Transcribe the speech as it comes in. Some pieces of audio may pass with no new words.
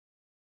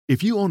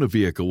If you own a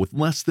vehicle with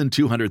less than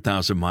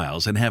 200,000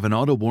 miles and have an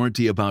auto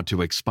warranty about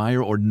to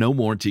expire or no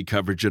warranty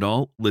coverage at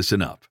all,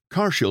 listen up.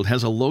 CarShield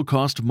has a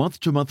low-cost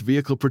month-to-month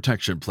vehicle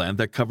protection plan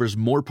that covers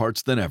more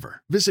parts than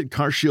ever. Visit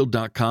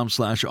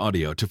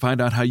carshield.com/audio to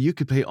find out how you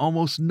could pay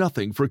almost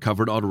nothing for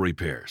covered auto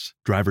repairs.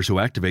 Drivers who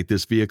activate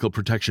this vehicle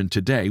protection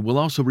today will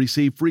also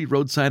receive free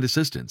roadside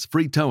assistance,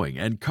 free towing,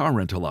 and car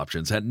rental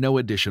options at no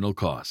additional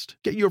cost.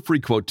 Get your free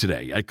quote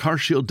today at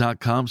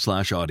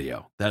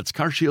carshield.com/audio. That's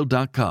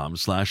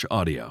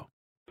carshield.com/audio.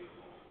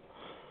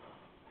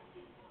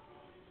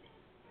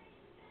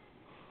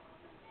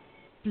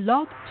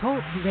 Blog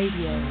Talk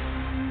Radio.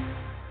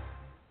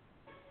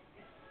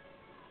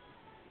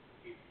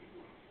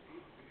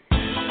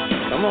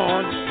 Come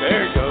on,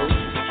 there it goes.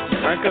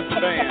 Crank up the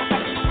band.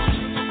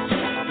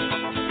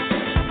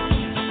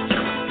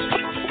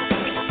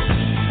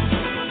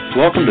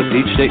 Welcome to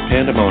Peach State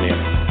Pandemonium,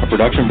 a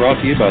production brought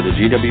to you by the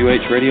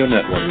GWH Radio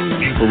Network,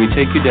 where we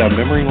take you down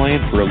memory lane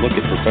for a look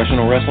at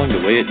professional wrestling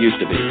the way it used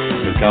to be,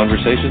 with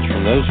conversations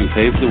from those who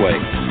paved the way.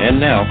 And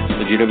now,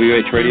 the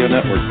GWH Radio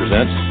Network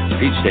presents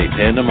Peach State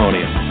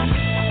Pandemonium.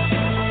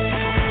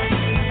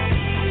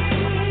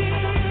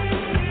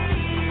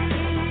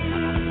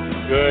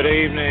 Good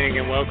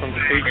evening and welcome to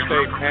Peach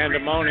State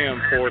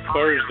Pandemonium for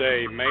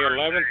Thursday, May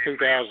 11th,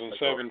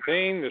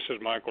 2017. This is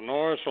Michael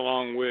Norris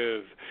along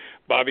with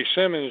Bobby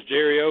Simmons,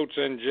 Jerry Oates,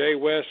 and Jay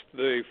West.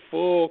 The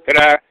full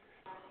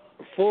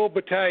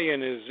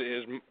battalion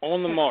is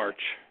on the march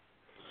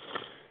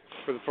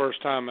for the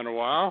first time in a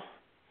while.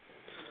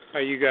 How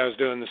you guys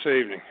doing this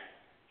evening?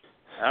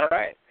 All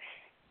right.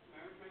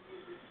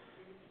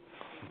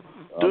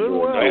 Doing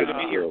well. Glad to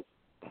be here.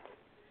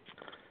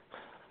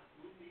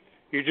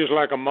 You just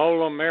like a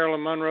mole on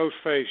Marilyn Monroe's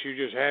face. You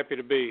just happy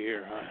to be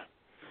here, huh?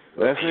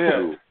 That's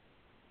it.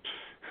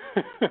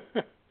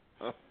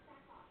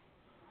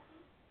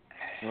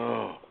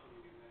 Oh.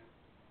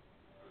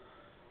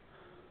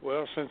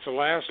 Well, since the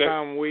last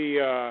time we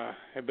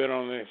have been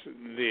on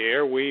the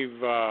air,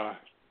 we've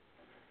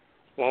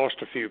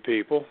lost a few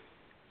people.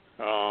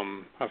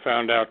 I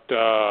found out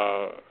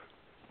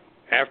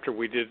after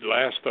we did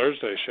last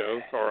Thursday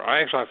show, or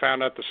I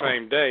found out the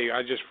same day.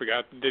 I just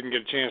didn't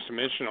get a chance to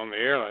mention on the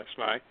air last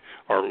night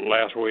or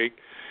last week.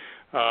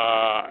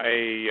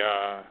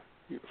 A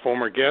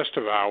former guest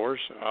of ours,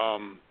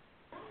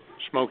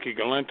 Smokey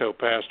Galento,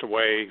 passed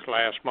away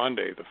last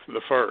Monday,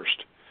 the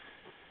 1st.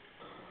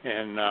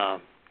 And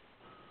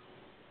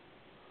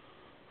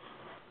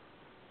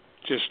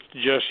just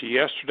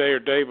yesterday or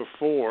day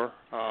before,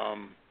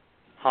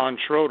 Hans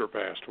Schroeder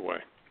passed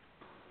away.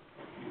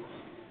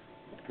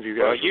 You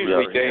guys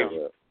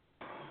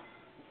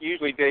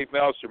usually Dave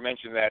Meltzer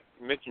mentions that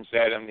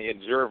in the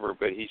Observer,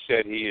 but he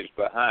said he is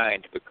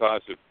behind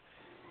because of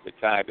the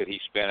time that he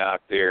spent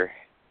out there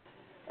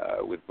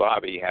with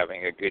Bobby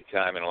having a good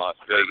time in Las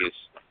Vegas.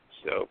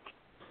 So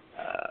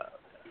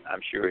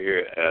I'm sure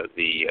here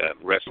the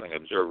Wrestling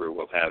Observer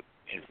will have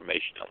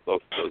information on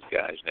both of those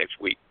guys next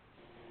week.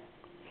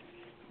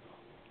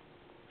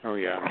 Oh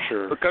yeah, I'm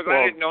sure. Because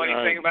I didn't know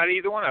anything about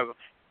either one of them.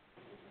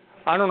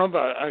 I don't know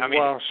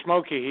about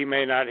Smokey. He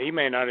may not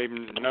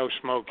even know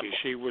Smokey.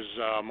 She was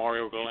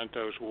Mario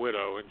Galento's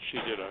widow, and she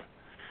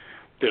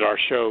did our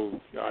show.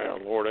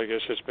 Lord, I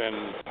guess it's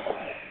been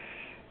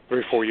 3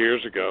 or 4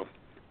 years ago.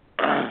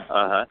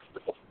 Talk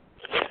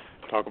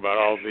about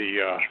all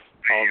the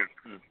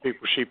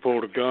people she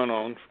pulled a gun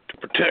on to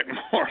protect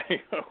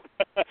Mario.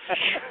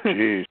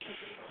 Jeez.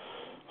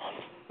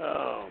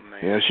 Oh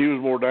man. Yeah, she was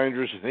more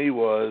dangerous than he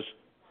was.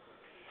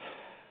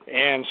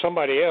 And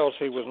somebody else,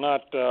 he was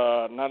not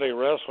a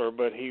wrestler,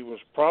 but he was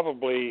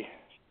probably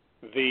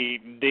the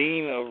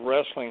dean of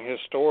wrestling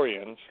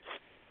historians,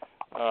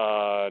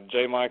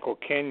 J. Michael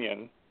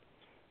Kenyon,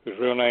 whose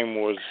real name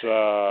was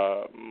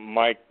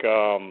Mike,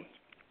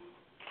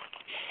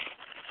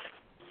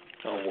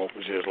 what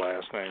was his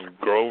last name?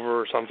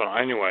 Grover or something.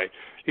 Anyway,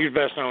 he's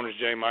best known as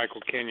J. Michael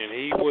Kenyon.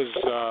 He was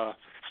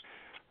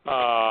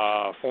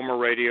former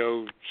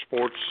radio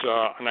sports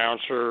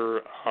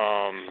announcer,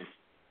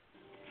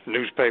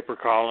 newspaper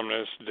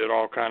columnist, did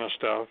all kind of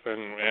stuff,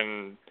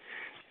 and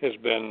has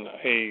been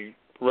a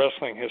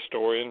wrestling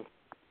historian.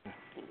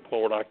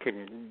 Lord,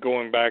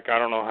 going back, I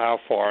don't know how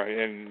far,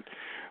 and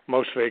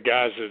most of the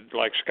guys that,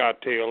 like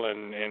Scott Teal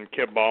and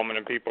Kip Ballman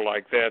and people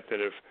like that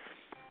have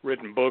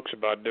written books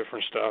about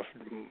different stuff.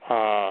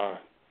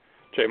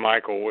 J.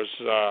 Michael was,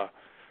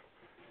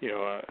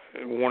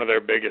 one of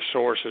their biggest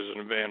sources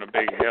and a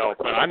big help.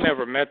 But I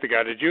never met the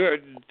guy. He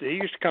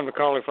used to come to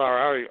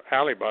Cauliflower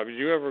Alley, Bobby. Did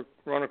you ever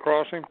run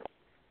across him?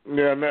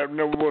 Yeah,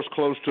 never was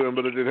close to him,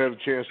 but I did have a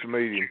chance to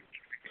meet him.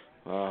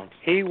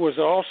 He was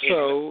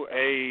also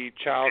a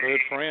childhood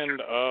friend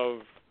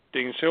of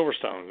Dean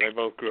Silverstone. They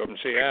both grew up in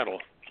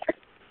Seattle.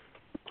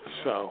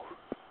 So,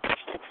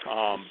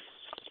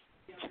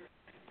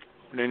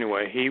 but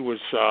anyway, he was,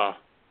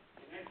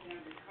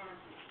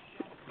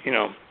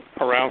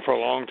 around for a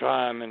long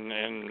time,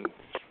 and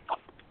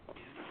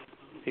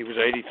he was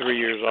 83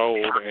 years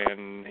old,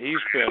 and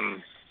he's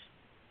been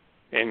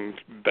and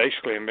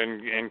basically have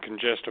been in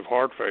congestive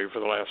heart failure for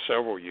the last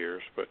several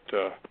years. But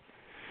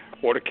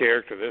what a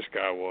character this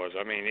guy was.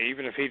 I mean,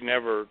 even if he'd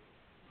never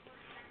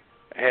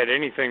had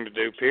anything to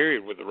do,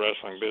 period, with the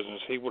wrestling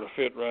business, he would have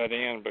fit right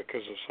in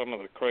because of some of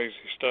the crazy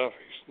stuff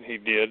he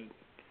did,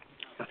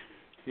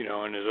 you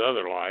know, in his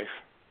other life.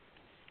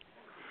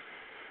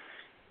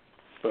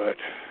 But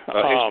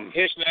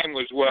his name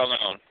was well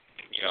known,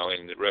 you know,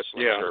 in the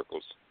wrestling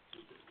circles.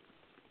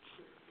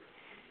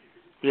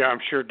 Yeah, I'm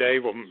sure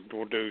Dave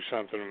will do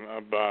something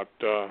about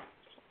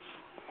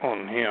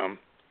on him.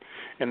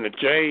 And the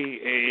J,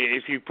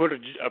 if you put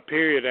a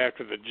period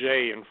after the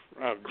J in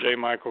J.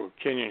 Michael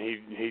Kenyon,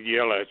 he'd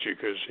yell at you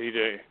because he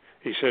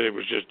said it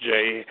was just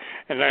J.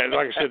 And that,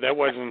 like I said, that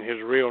wasn't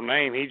his real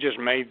name. He just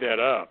made that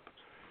up.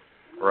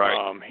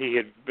 Right. He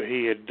had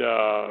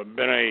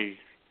been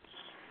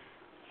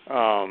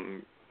a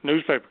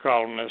newspaper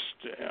columnist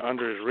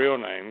under his real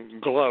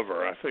name,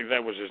 Glover. I think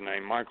that was his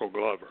name, Michael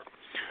Glover.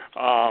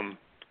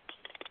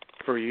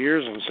 For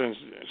years and since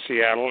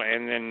Seattle,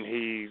 and then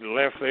he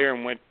left there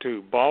and went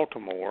to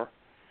Baltimore.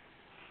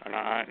 And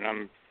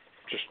I'm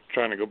just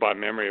trying to go by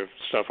memory of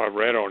stuff I've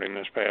read on him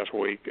this past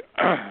week,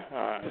 so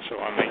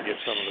I may get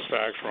some of the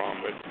facts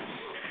wrong. But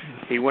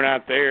he went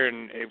out there,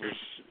 and it was,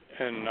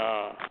 and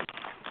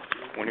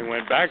when he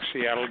went back to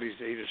Seattle,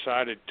 he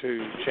decided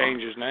to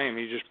change his name.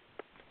 He just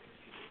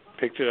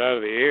picked it out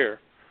of the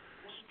air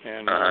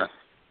and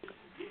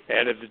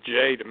added the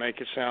J to make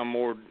it sound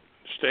more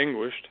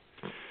distinguished.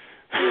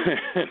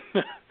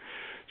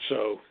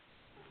 So,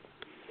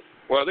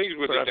 well, these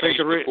were the days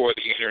before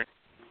the internet.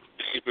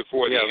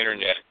 The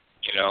internet,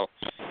 you know,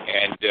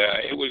 and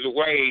it was a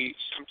way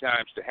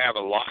sometimes to have a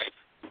life,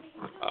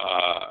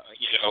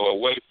 you know,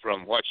 away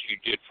from what you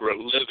did for a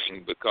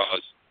living.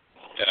 Because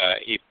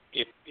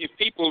if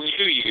people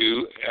knew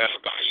you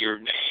by your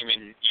name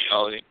and, you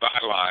know, the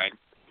byline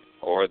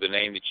or the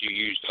name that you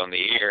used on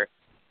the air,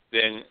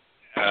 then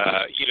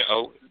you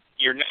know,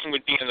 your name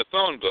would be in the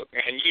phone book,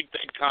 and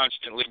they'd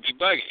constantly be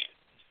bugging you.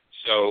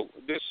 So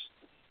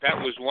that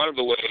was one of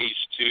the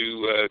ways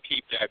to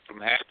keep that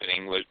from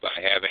happening, was by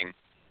having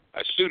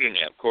a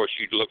pseudonym. Of course,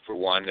 you'd look for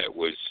one that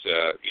was,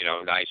 you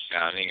know, nice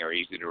sounding or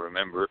easy to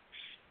remember.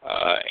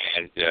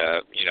 And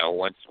you know,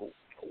 once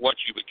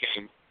you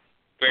became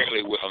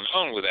fairly well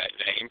known with that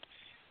name,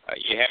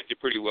 you had to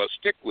pretty well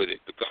stick with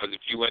it, because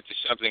if you went to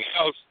something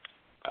else,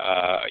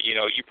 you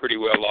know, you pretty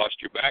well lost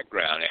your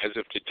background. As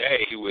of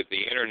today, with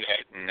the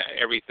internet and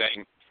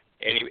everything,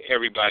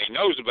 everybody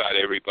knows about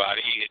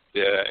everybody,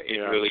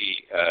 it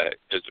really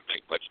doesn't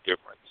make much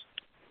difference.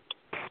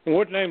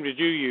 What name did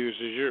you use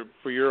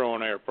for your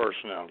on-air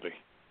personality?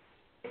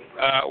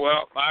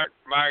 Well,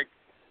 my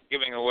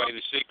giving away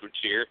the secrets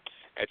here,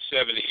 at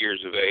 70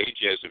 years of age,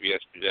 as of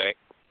yesterday.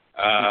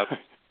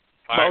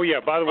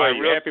 By the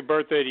way, happy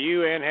birthday to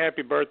you, and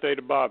happy birthday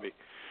to Bobby.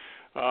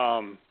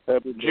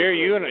 Jerry,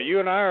 you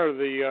and I are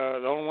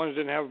the only ones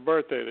that didn't have a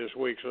birthday this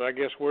week, so I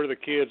guess we're the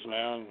kids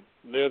now, and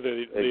they're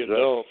the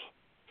adults.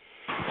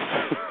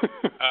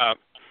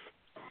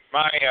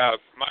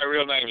 My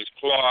real name is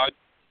Claude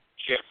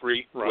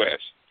Jeffrey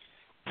West,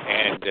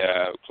 and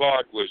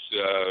Claude was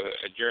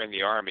during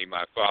the Army.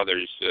 My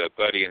father's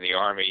buddy in the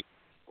Army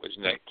was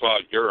named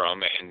Claude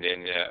Durham, and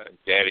then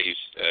Daddy's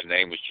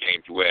name was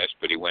James West,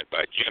 but he went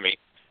by Jimmy.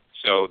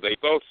 So they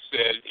both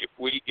said, if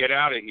we get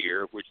out of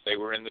here, which they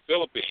were in the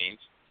Philippines,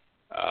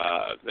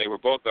 they were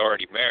both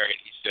already married.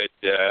 He said,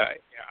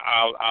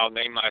 I'll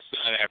name my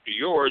son after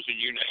yours, and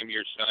you name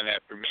your son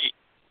after me.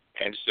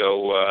 And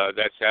so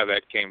that's how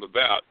that came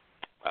about.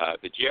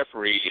 The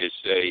Jeffrey is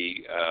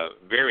a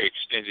very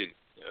extended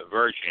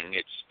version.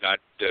 It's not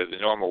the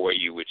normal way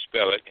you would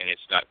spell it, and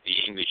it's not the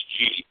English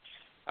G.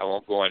 I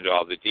won't go into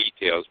all the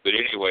details, but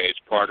anyway, it's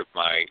part of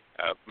my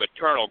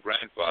maternal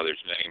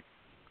grandfather's name.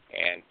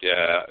 And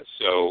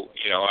so,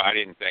 you know, I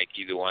didn't think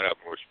either one of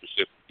them were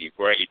specifically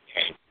great.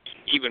 And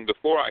even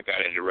before I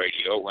got into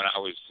radio, when I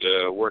was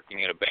working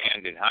in a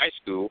band in high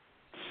school,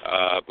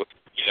 but,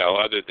 you know,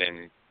 other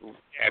than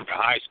at the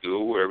high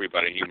school where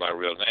everybody knew my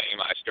real name,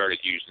 I started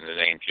using the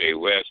name Jay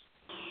West.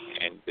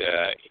 And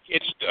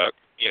it stuck,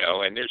 you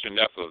know, and there's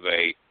enough of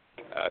a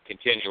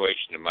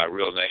continuation of my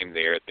real name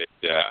there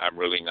that I'm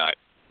really not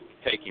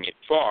taking it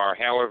far.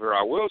 However,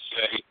 I will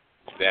say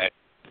that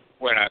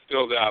when I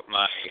filled out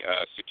my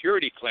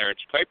security clearance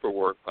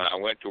paperwork when I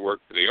went to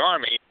work for the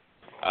Army,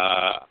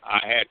 I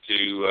had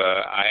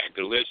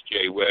to list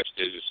Jay West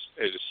as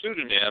a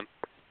pseudonym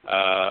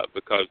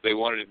because they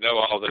wanted to know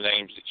all the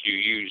names that you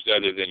used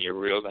other than your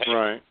real name.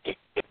 Right.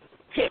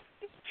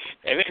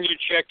 And then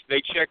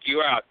they check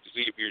you out to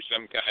see if you're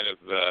some kind of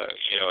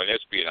you know, an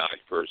espionage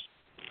person.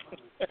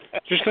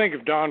 Just think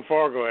if Don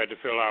Fargo had to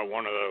fill out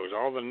one of those,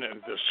 all the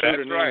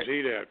pseudonyms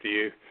he'd have to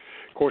use.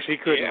 Of course, he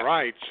couldn't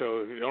write,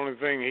 so the only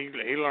thing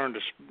he learned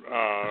to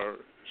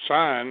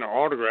sign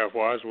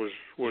autograph-wise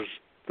was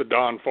the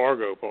Don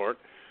Fargo part.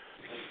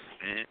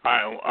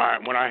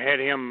 Mm-hmm. When I had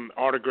him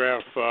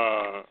autograph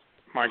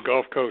my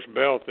Gulf Coast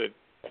belt that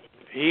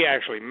he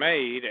actually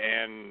made,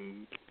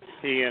 and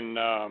he and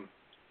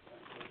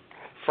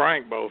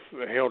Frank both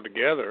held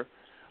together.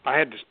 I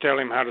had to tell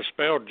him how to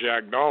spell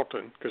Jack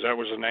Dalton because that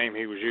was the name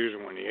he was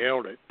using when he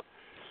held it.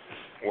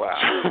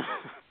 Wow.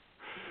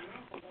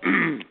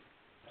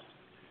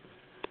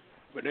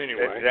 But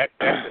anyway,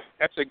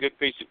 that's a good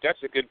piece of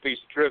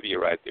trivia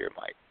right there,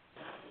 Mike.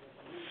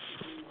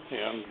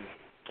 Yeah.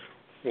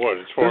 What,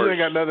 as far This ain't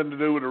got nothing to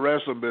do with the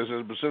wrestling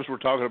business, but since we're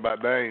talking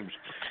about names,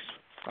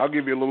 I'll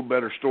give you a little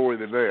better story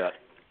than that.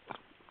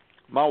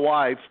 My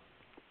wife,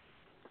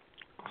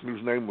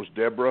 whose name was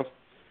Deborah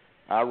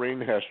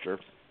Irene Hester,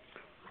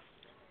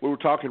 we were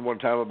talking one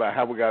time about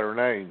how we got our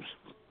names.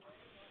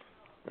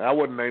 Now, I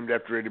wasn't named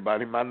after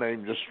anybody. My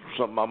name just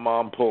something my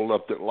mom pulled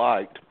up that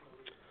liked.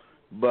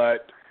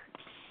 But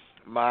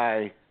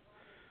my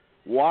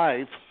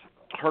wife,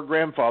 her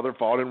grandfather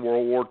fought in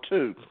World War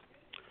II.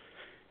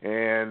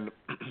 And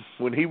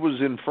when he was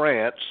in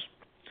France,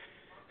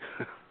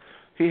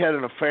 he had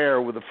an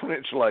affair with a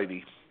French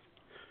lady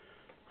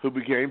who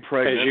became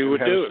pregnant. As you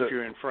would do if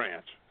you're in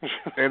France.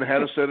 And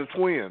had a set of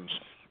twins.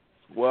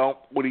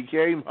 Well, when he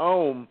came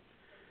home,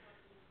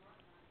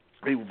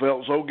 he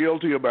felt so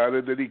guilty about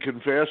it that he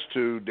confessed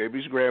to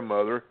Debbie's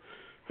grandmother,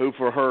 who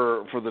for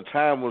the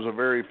time was a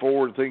very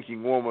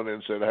forward-thinking woman,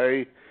 and said,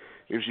 hey,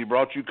 if she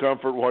brought you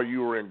comfort while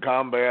you were in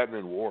combat and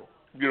in war,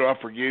 I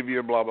forgive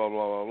you, blah, blah,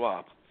 blah, blah,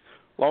 blah.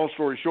 Long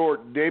story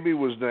short, Debbie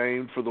was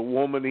named for the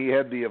woman he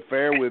had the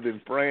affair with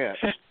in France.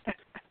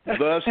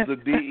 Thus, the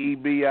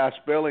D-E-B-I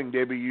spelling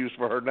Debbie used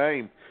for her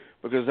name,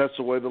 because that's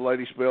the way the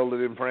lady spelled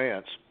it in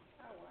France.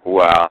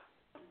 Wow.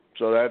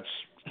 So that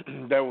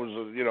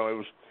was, it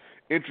was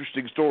an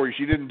interesting story.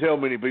 She didn't tell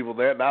many people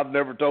that, and I've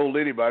never told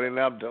anybody, and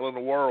I'm telling the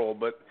world.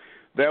 But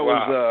that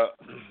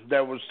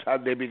was how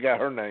Debbie got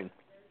her name.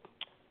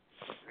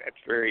 That's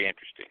very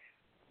interesting.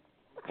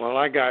 Well,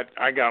 I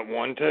got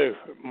one too.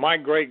 My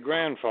great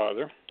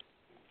grandfather,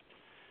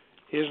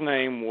 his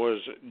name was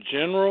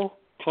General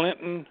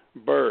Clinton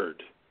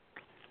Byrd.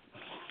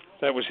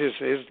 That was his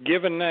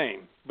given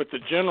name, but the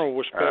general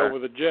was spelled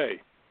with a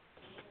J.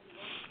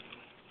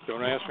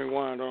 Don't ask me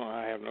why.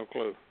 I have no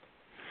clue.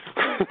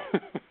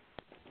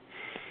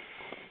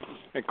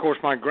 Of course,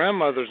 my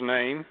grandmother's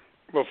name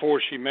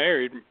before she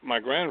married my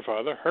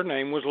grandfather, her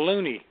name was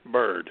Looney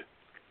Byrd.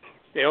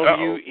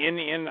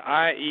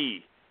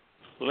 L-U-N-N-I-E.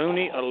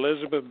 Looney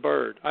Elizabeth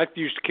Byrd. I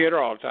used to kid her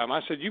all the time.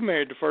 I said, you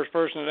married the first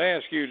person that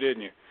asked you,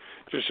 didn't you?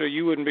 Just so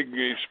you wouldn't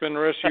spend the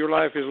rest of your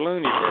life as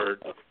Looney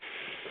Byrd.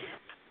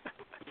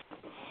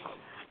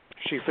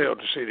 She failed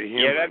to see the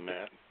humor in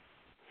that.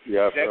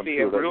 Yeah, that'd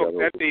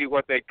be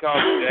what they call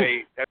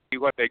today. That'd be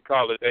what they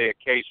call today a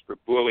case for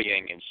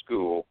bullying in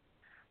school.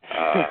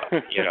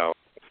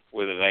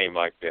 With a name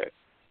like that.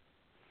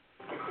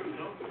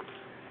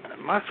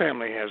 My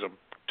family has a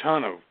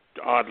ton of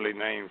oddly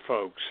named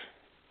folks.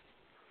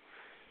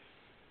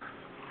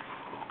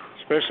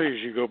 Especially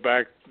as you go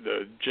back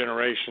the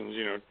generations,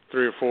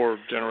 3 or 4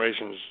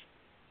 generations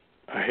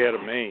ahead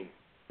of me.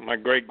 My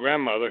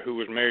great-grandmother, who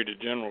was married to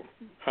General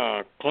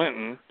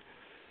Clinton,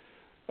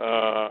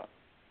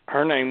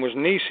 her name was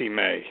Niecy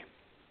May.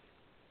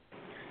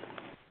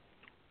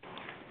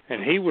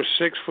 And he was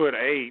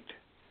 6'8",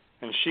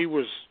 and she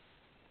was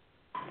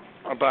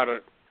about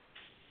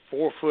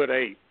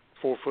 4'8",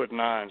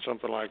 4'9",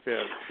 something like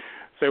that.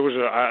 There was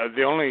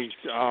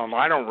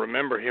I don't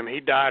remember him. He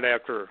died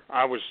after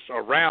I was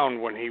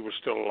around when he was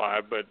still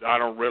alive, but I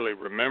don't really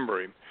remember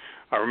him.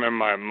 I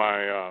remember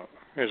my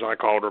as I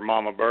called her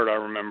Mama Bird, I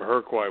remember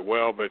her quite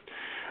well, but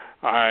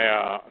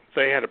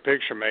they had a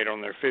picture made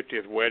on their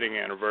 50th wedding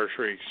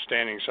anniversary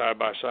standing side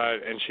by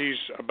side, and she's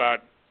about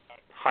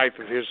height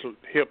of his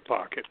hip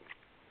pocket.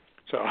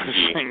 So the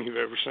hottest thing you've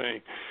ever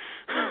seen.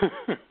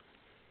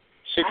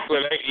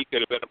 6'8", he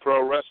could have been a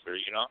pro wrestler,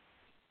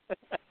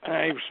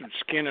 He was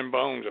skin and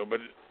bones, though. But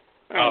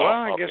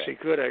I guess he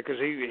could have, because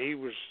he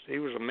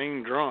was a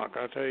mean drunk.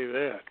 I'll tell you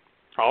that.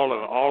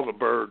 All the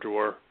birds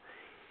were.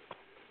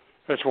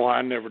 That's why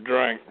I never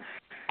drank.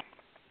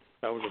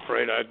 I was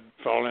afraid I'd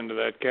fall into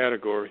that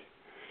category.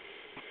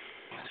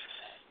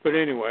 But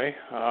anyway,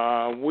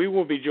 we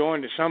will be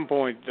joined at some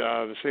point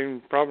this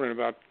evening, probably in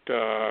about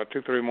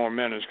 2-3 more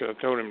minutes, because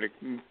I told him to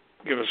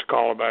give us a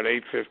call about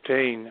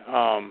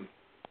 8:15.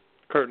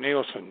 Kurt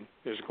Nielsen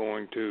is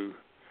going to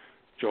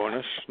join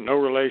us. No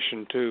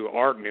relation to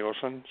Art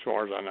Nielsen, as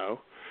far as I know.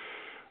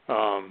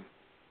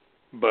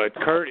 But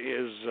Kurt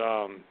is,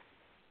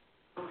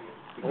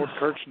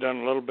 Kurt's done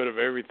a little bit of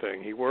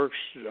everything. He works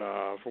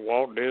for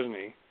Walt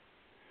Disney.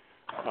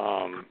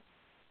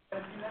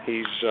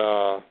 He's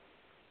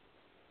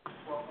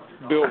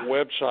built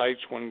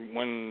websites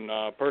when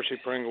Percy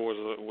Pringle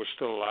was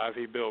still alive.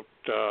 He built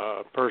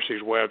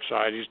Percy's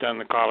website. He's done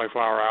the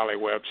Cauliflower Alley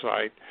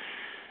website.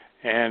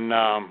 And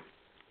I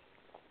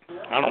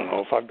don't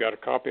know if I've got a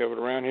copy of it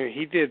around here.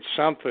 He did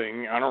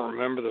something. I don't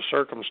remember the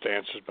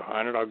circumstances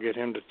behind it. I'll get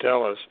him to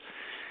tell us.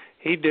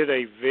 He did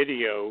a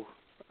video,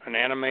 an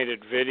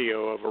animated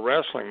video of a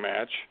wrestling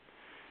match,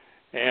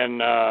 and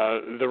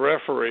the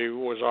referee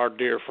was our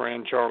dear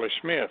friend Charlie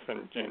Smith,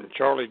 and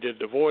Charlie did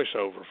the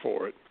voiceover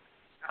for it.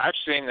 I've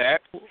seen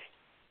that.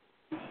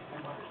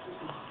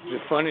 The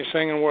funniest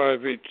thing in the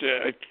world,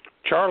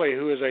 Charlie,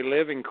 who is a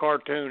living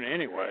cartoon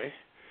anyway,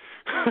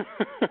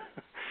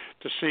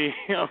 to see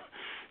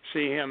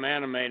him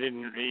animated,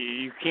 and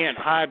you can't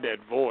hide that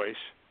voice.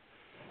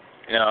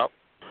 No.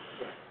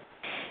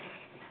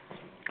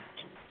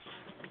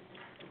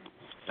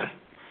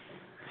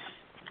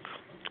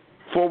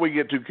 Before we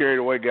get too carried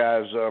away,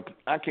 guys,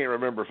 I can't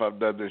remember if I've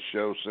done this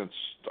show since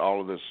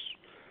all of this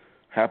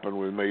happened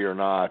with me or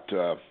not.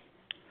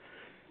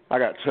 I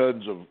got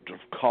tons of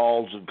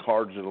calls and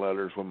cards and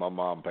letters when my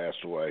mom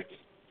passed away.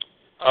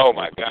 Oh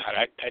my God,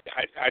 I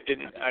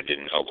didn't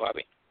know,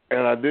 Bobby.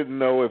 And I didn't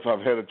know if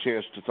I've had a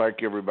chance to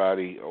thank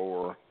everybody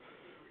or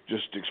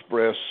just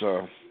express.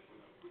 I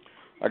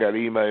got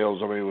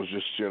emails. I mean, it was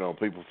just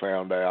people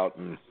found out,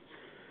 and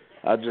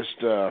I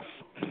just want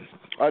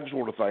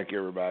to thank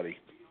everybody.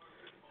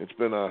 It's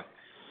been a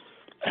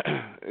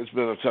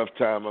tough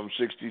time. I'm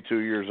 62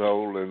 years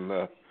old,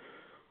 and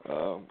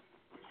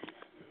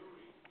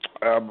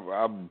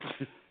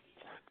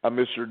I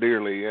miss her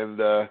dearly, and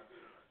I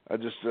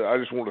just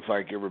want to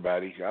thank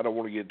everybody. I don't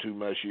want to get too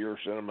mushy or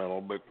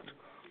sentimental, but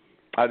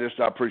I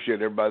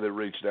appreciate everybody that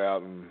reached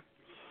out and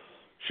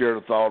shared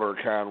a thought or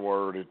a kind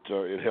word. It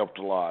helped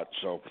a lot.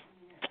 So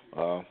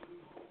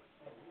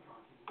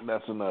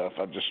that's enough.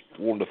 I just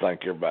wanted to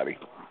thank everybody.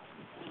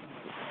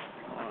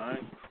 All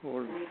right.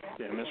 Well,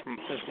 yeah, Miss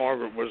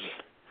Margaret was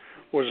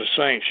a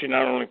saint. She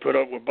not only put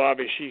up with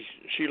Bobby,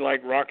 she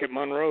liked Rocket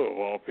Monroe of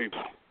all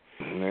people.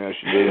 Yeah,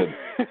 she did.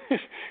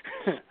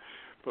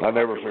 I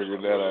never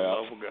figured that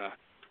out. Guy.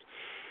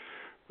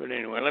 But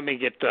anyway, let me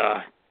get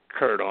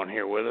Kurt on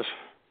here with us.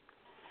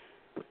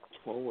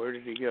 Well, where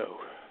did he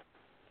go?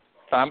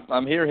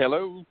 I'm here.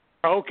 Hello.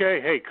 Okay.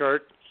 Hey,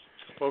 Kurt.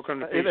 Welcome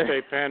to Peach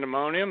State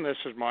Pandemonium. This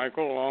is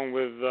Michael, along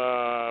with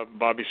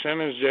Bobby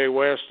Simmons, Jay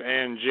West,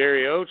 and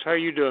Jerry Oates. How are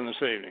you doing this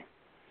evening?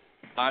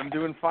 I'm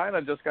doing fine.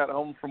 I just got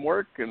home from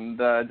work and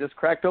just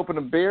cracked open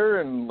a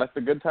beer and let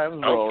the good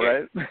times roll,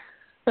 right?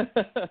 Well,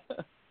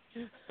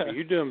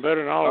 you're doing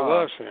better than all of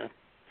us, man.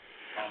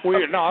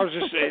 I was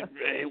just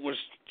it was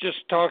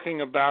just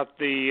talking about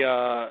the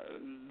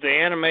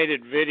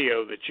animated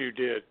video that you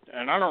did,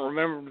 and I don't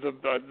remember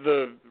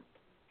the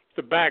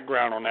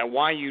background on that.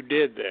 Why you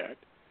did that?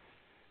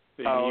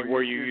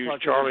 Where you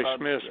used Charlie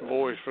Smith's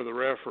voice for the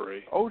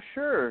referee. Oh,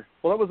 sure.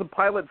 Well, that was a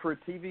pilot for a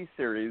TV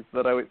series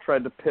that I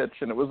tried to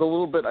pitch, and it was a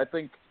little bit, I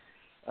think,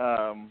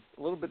 a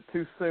little bit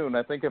too soon.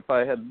 I think if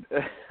I had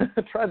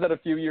tried that a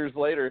few years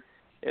later,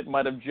 it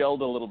might have gelled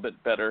a little bit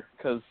better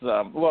because,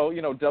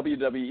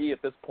 WWE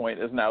at this point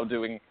is now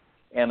doing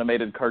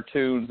animated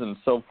cartoons and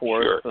so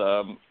forth.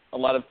 Sure. A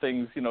lot of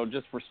things,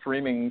 just for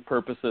streaming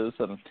purposes.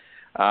 And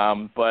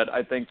but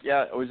I think,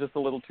 it was just a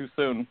little too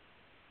soon.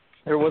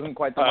 There wasn't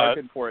quite the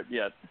market for it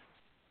yet.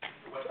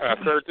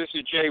 Kurt, this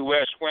is Jay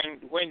West. When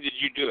did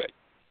you do it?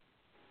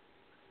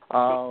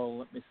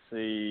 Let me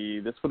see.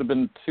 This would have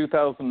been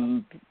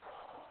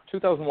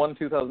 2001,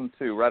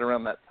 2002, right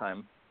around that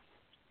time.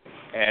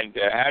 And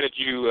how did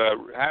you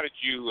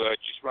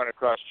just run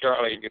across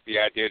Charlie and get the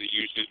idea to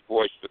use his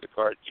voice for the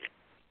cartoon?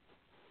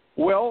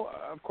 Well,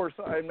 of course,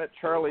 I met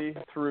Charlie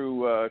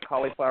through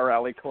Cauliflower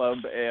Alley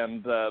Club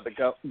and the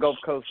Gulf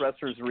Coast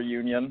Wrestlers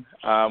Reunion.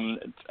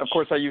 Of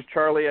course, I used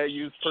Charlie. I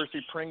used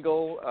Percy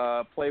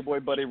Pringle,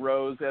 Playboy Buddy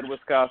Rose, Ed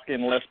Wiskoski,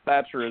 and Les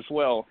Thatcher as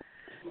well.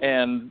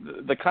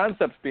 And the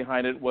concept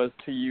behind it was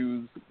to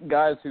use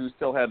guys who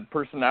still had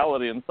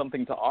personality and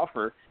something to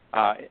offer,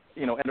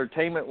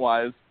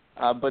 entertainment-wise,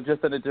 but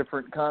just in a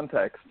different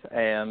context.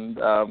 And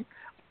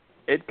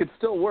it could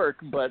still work,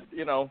 but,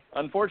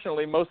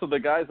 unfortunately, most of the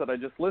guys that I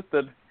just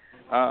listed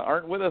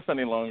aren't with us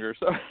any longer.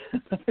 So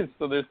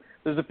so there's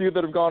a few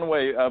that have gone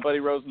away. Buddy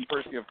Rose and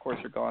Percy, of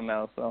course, are gone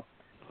now. So.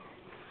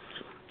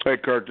 Hey,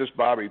 Kurt, this is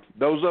Bobby.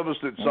 Those of us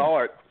that saw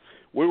it,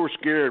 we were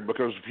scared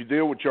because if you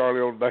deal with Charlie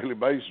on a daily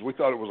basis, we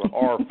thought it was a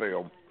horror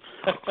film.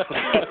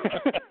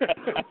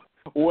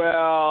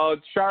 Well,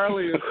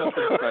 Charlie is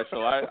something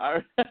special.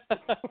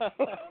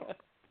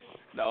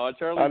 No,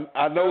 Charlie.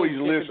 I know he's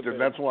listening.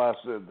 That's why I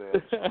said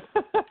that.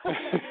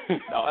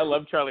 No, I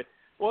love Charlie.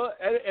 Well,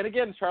 and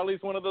again,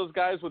 Charlie's one of those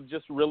guys with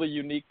just really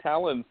unique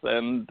talents,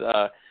 and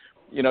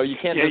you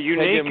can't. Yeah, just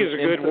unique him is a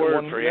good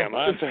word for him.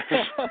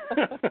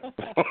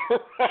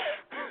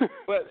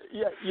 But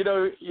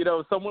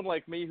someone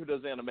like me who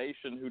does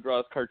animation, who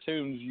draws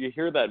cartoons, you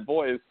hear that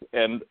voice,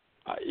 and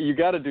you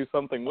got to do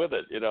something with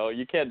it.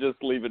 You can't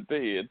just leave it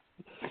be. It's,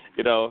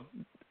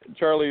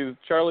 Charlie's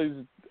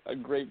a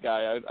great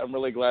guy. I'm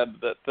really glad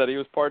that he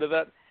was part of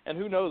that. And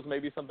who knows,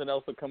 maybe something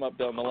else will come up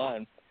down the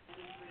line.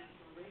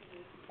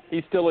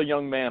 He's still a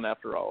young man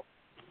after all.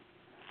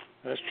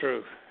 That's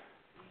true.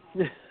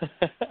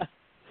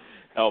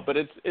 No, but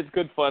it's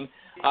good fun.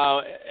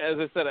 As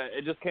I said,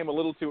 it just came a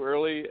little too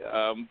early,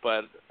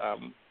 but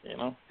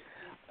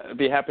I'd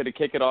be happy to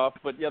kick it off.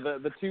 But yeah,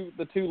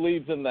 the two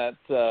leads in that,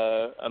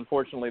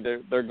 unfortunately,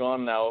 they're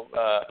gone now.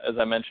 As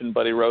I mentioned,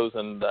 Buddy Rose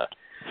and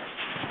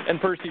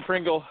Percy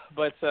Pringle.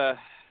 But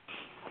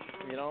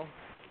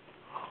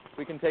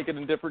we can take it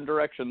in different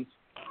directions.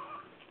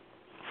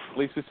 At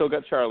least we still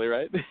got Charlie,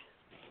 right?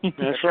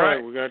 That's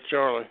right. We got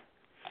Charlie.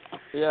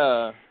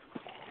 Yeah.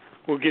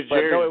 We'll get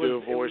Jerry to do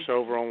a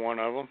voiceover on one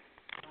of them.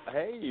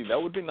 Hey,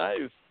 that would be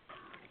nice.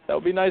 That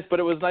would be nice, but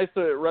it was nice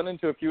to run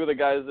into a few of the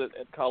guys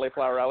at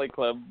Cauliflower Alley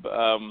Club.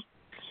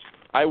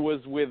 I was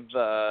with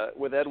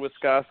Ed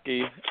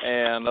Wiskoski,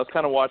 and I was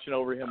kind of watching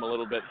over him a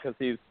little bit because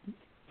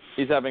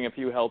he's having a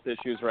few health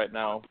issues right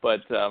now.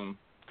 But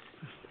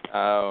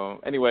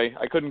anyway,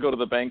 I couldn't go to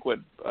the banquet.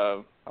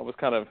 I was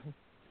kind of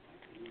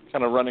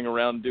running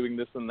around doing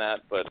this and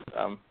that, but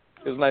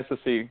it was nice to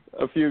see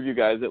a few of you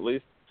guys at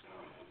least.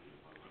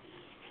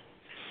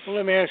 Well,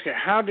 let me ask you,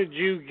 how did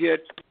you get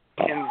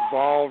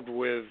involved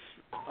with,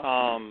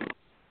 like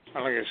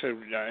I said,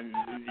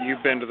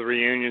 you've been to the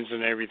reunions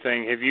and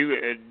everything. Have you?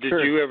 Did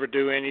Sure. you ever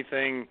do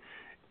anything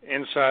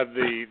inside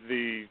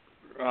the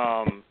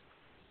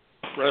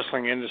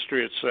wrestling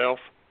industry itself,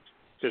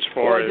 as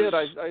far as?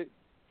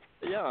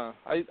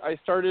 I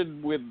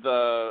started with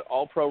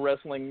All Pro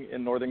Wrestling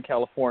in Northern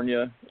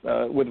California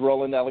with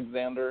Roland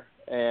Alexander,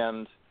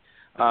 and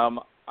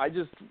I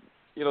just,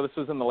 this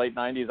was in the late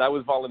 90s. I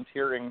was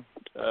volunteering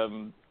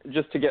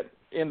just to get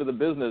into the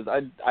business.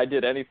 I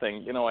did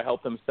anything. I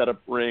helped them set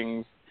up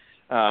rings.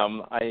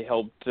 I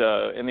helped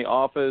in the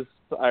office.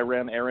 I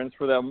ran errands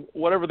for them,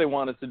 whatever they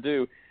wanted to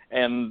do.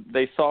 And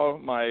they saw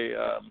my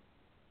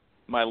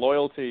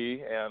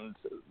loyalty and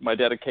my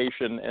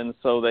dedication, and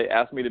so they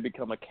asked me to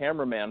become a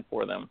cameraman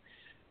for them.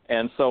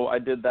 And so I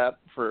did that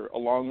for a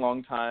long,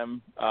 long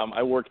time.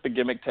 I worked the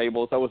gimmick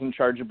tables. I was in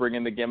charge of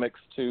bringing the gimmicks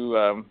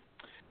to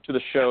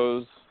the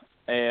shows.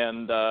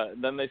 And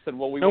then they said,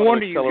 well, we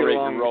want to accelerate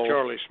your role. No wonder you get along with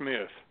Charlie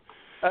Smith.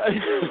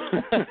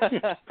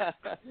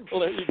 Well,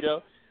 there you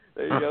go.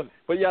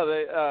 But yeah,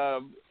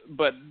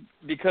 but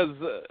because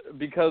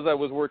I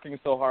was working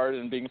so hard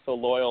and being so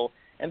loyal,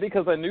 and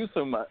because I knew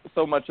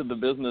so much of the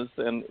business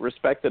and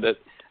respected it,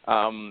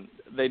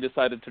 they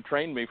decided to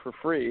train me for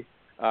free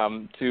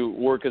to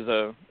work as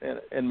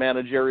in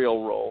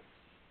managerial role.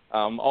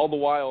 All the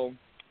while,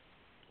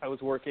 I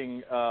was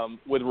working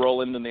with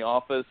Roland in the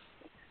office,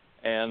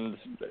 and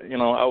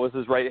I was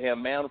his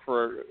right-hand man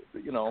for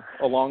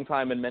a long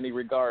time in many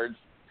regards.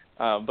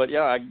 But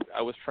yeah,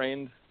 I was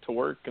trained to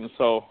work, and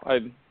so I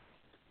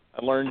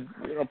learned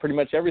pretty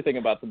much everything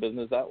about the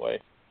business that way.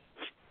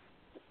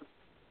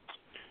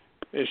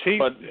 Is he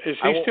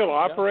still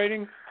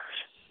operating?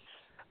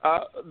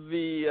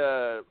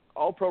 The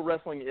All Pro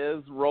Wrestling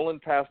is.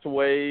 Roland passed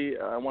away,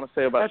 I want to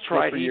say about 2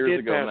 or 3 years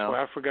ago now. That's right, he did pass away.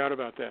 I forgot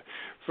about that.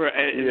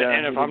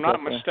 And if I'm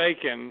not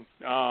mistaken,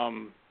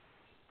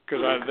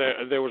 because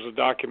there was a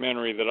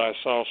documentary that I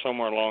saw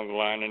somewhere along the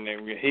line, and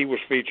he was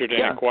featured in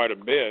it quite a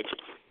bit.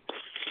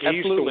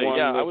 He's the one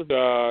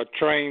that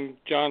trained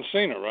John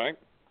Cena, right?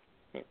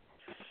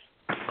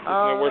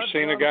 Where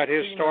Cena got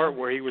his start,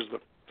 where he was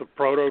the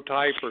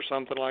prototype or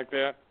something like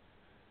that?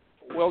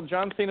 Well,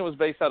 John Cena was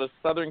based out of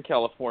Southern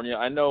California.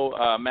 I know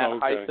Matt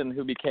Hyson,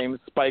 who became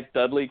Spike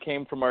Dudley,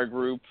 came from our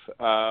group.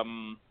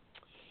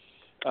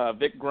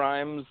 Vic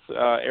Grimes,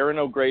 Aaron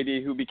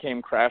O'Grady, who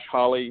became Crash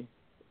Holly.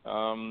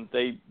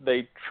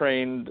 They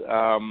trained.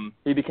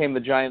 He became the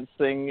Giant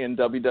Singh in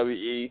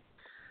WWE.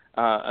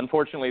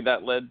 Unfortunately,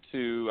 that led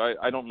to,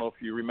 I don't know if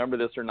you remember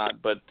this or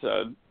not, but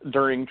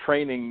during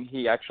training,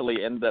 he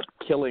actually ended up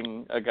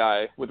killing a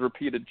guy with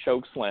repeated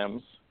choke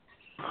slams.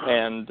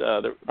 And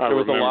there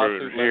was a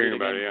lawsuit levied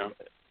against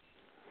him.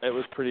 It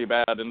was pretty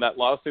bad. And that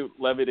lawsuit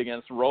levied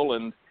against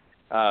Roland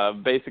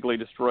basically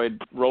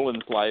destroyed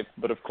Roland's life.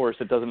 But, of course,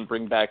 it doesn't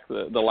bring back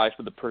the life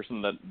of the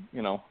person that,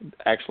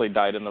 actually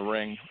died in the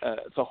ring.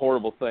 It's a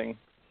horrible thing.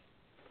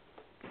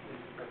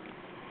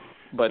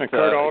 But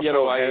Kurt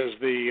also has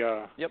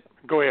the. Yep.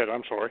 Go ahead.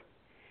 I'm sorry.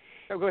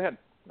 No, go ahead.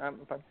 I'm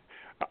fine.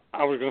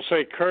 I was going to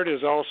say Kurt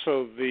is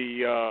also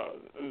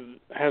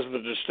has the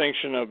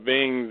distinction of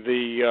being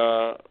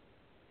the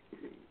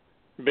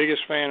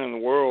biggest fan in the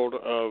world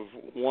of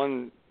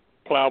one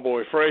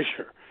Plowboy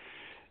Frazier.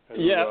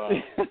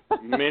 Yeah.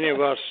 Many of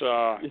us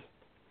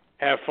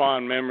have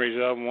fond memories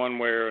of him one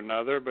way or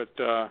another, but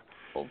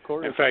of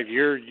course. In fact,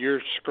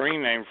 your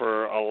screen name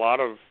for a lot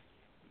of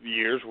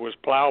years was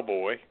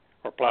Plowboy.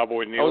 Or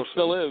Plowboy Nielsen. Oh, it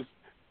still is.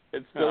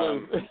 It still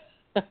is.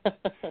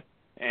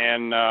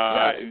 And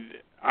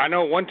I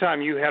know one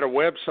time you had a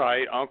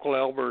website, Uncle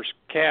Elber's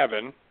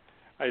Cabin.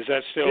 Is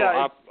that still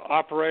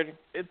operating?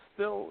 It's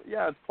still,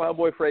 it's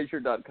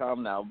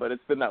plowboyfrazier.com now, but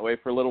it's been that way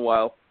for a little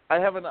while. I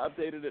haven't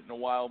updated it in a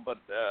while, but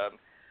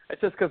it's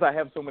just because I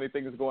have so many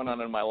things going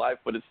on in my life,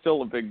 but it's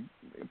still a big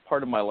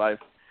part of my life.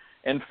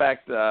 In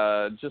fact,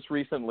 just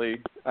recently,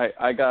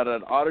 I got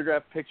an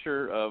autographed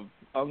picture of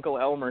Uncle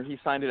Elmer. He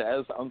signed it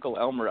as Uncle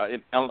Elmer.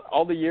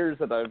 All the years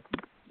that I've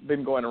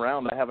been going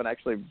around, I haven't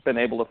actually been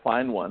able to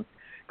find one.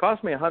 It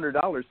cost me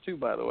 $100 too,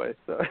 by the way.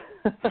 So,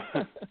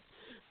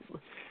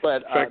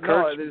 but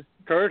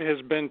Kurt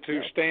has been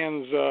to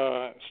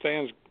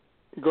Stan's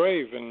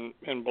grave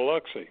in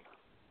Biloxi.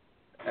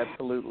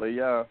 Absolutely,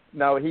 yeah.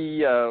 Now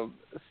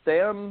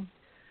Stan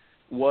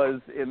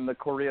was in the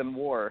Korean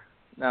War.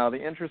 Now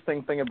the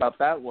interesting thing about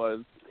that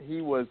was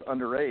he was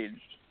underage.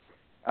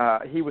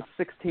 He was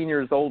 16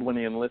 years old when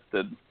he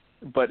enlisted,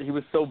 but he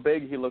was so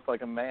big he looked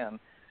like a man.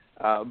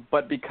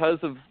 But because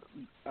of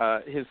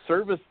his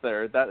service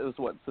there, that is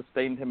what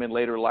sustained him in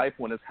later life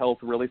when his health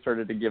really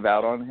started to give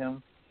out on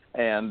him.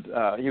 And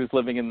he was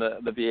living in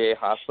the VA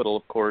hospital,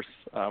 of course.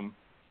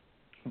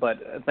 But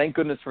thank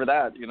goodness for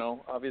that,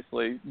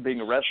 obviously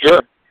being a wrestler.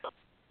 Sure.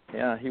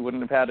 Yeah, he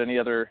wouldn't have had any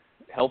other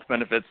health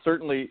benefits.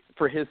 Certainly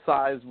for his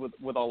size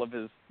with all of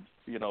his,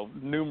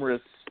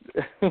 numerous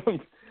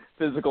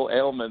physical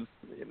ailments,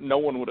 no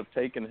one would have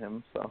taken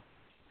him, so.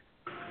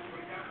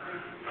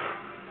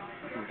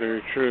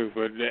 Very true.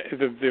 But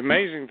the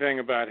amazing thing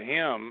about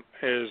him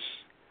is,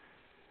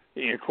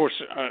 of course,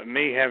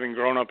 me having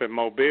grown up in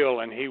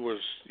Mobile, and he was,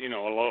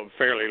 a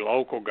fairly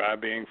local guy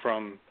being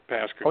from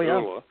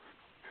Pascagoula.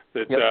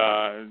 But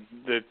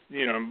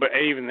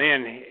even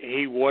then,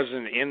 he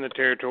wasn't in the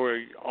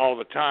territory all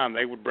the time.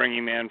 They would bring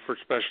him in for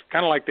special,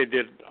 kind of like they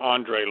did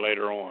Andre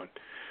later on.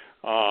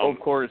 Of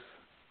course.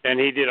 And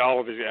he did all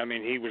of his,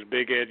 he was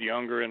Big Ed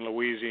Younger in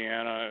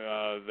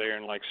Louisiana there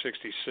in like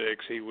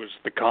 66. He was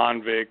the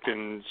Convict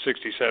in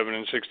 67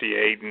 and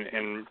 68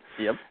 in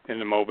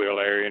the Mobile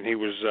area. And he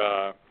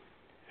was,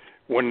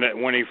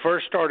 when he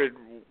first started,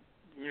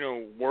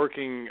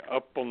 working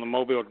up on the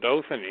Mobile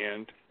Dothan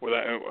end,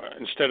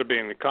 instead of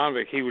being the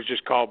Convict, he was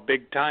just called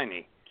Big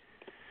Tiny.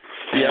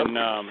 Yep. And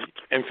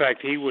in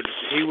fact, he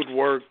would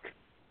work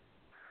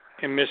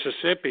in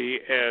Mississippi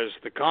as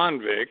the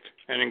Convict,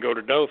 and then go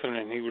to Dothan,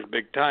 and he was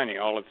Big Tiny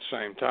all at the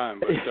same time.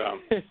 But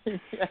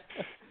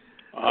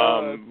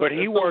but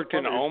he worked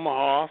in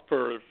Omaha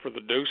for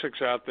the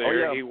Duseks out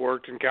there. Oh, yeah. He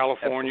worked in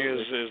California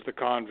as the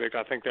Convict.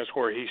 I think that's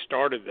where he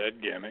started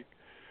that gimmick.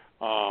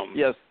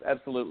 Yes,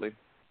 absolutely.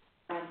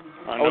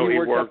 I know he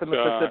worked up in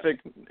the Pacific.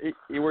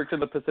 He worked in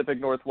the Pacific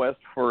Northwest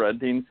for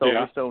Dean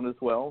Silverstone as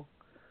well.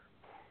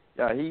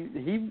 Yeah,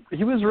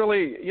 he was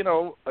really,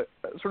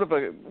 sort of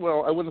I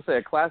wouldn't say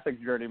a classic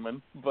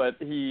journeyman, but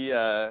he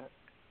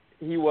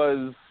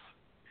was,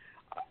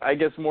 I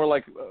guess, more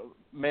like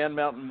Man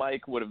Mountain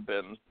Mike would have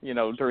been,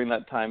 during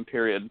that time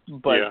period.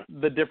 But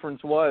the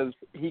difference was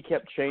he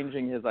kept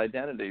changing his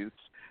identities,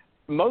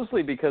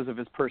 mostly because of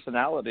his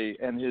personality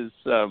and his,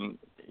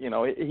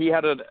 he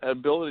had an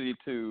ability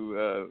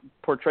to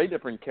portray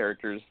different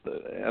characters,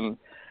 and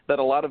that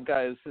a lot of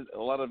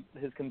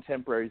his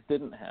contemporaries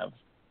didn't have.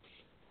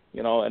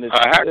 And it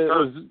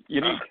was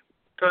unique.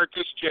 Kurt,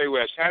 this is Jay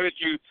West. How did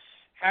you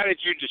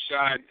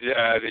decide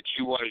that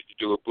you wanted to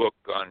do a book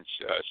on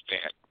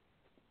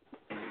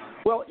Stan?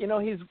 Well,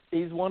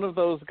 he's one of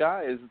those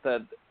guys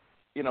that,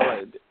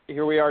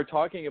 here we are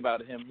talking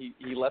about him.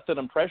 He left an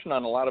impression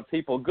on a lot of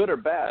people, good or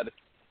bad.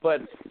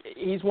 But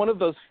he's one of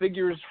those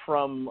figures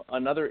from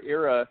another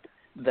era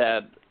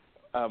that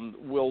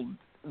will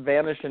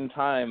vanish in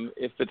time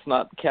if it's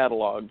not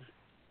cataloged.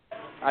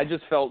 I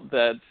just felt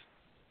that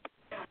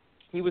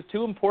he was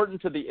too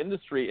important to the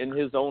industry in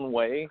his own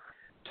way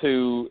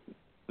to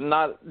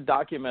not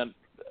document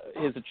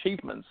his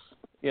achievements.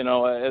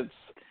 That's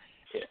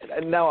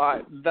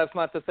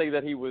not to say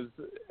that he was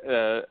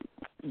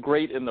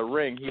great in the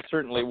ring. He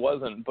certainly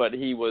wasn't, but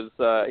he was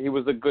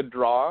a good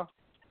draw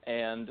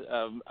and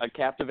a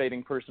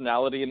captivating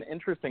personality, an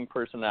interesting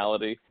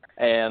personality.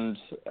 And,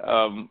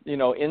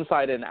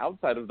 inside and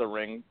outside of the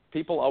ring,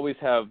 people always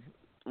have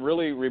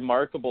really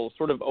remarkable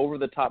sort of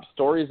over-the-top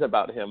stories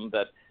about him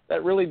that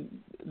really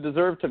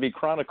deserve to be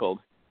chronicled.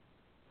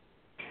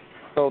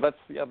 So that's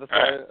why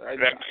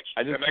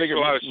I just figured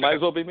it might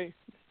as well be me.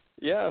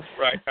 Yeah.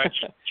 Right.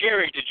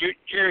 Jerry, did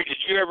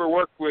you ever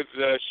work with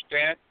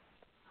Stan?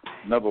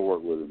 Never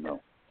worked with him,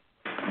 no.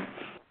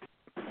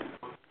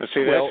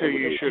 See, that's who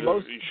you should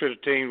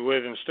have teamed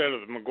with instead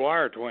of the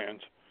McGuire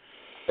twins.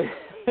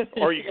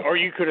 or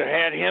you could have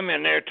had him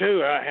in there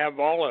too. I have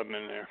all of them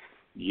in there.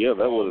 Yeah,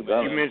 that would have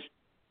done it.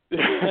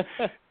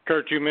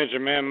 Kurt, you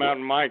mentioned Man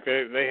Mountain Mike.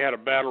 They had a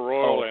battle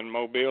royal in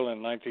Mobile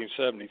in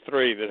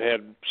 1973 that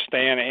had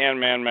Stan and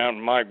Man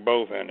Mountain Mike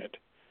both in it.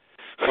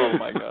 Oh,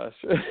 my gosh.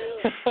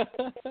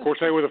 Of course,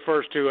 they were the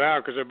first two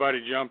out because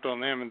everybody jumped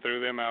on them and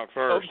threw them out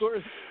first. Of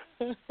course.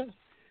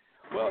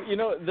 Well,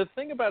 the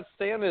thing about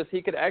Stan is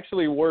he could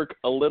actually work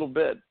a little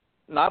bit.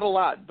 Not a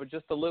lot, but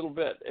just a little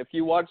bit. If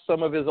you watch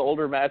some of his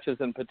older matches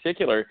in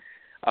particular,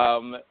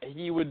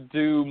 he would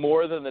do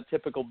more than the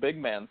typical big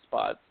man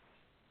spots.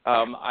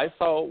 I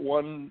saw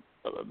one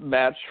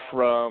match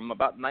from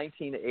about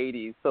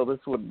 1980, so this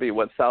would be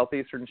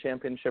Southeastern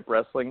Championship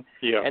Wrestling.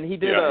 Yeah. And he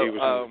did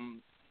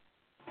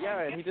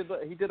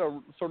he did a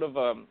sort of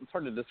it's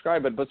hard to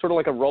describe it, but sort of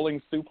like a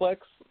rolling suplex.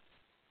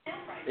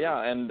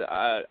 Yeah, and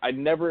I've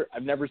never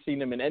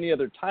seen him in any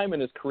other time in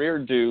his career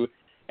do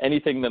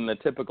anything than the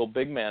typical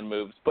big man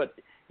moves. But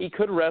he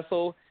could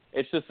wrestle.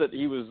 It's just that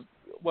he was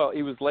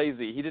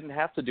lazy. He didn't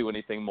have to do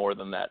anything more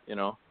than that,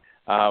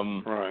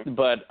 Right.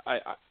 But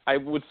I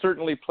would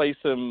certainly place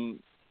him.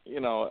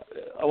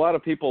 A lot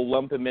of people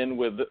lump him in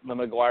with the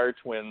McGuire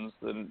twins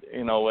and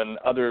and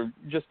other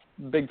just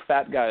big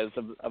fat guys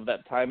of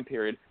that time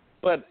period.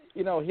 But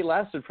he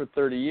lasted for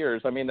 30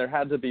 years. I mean, there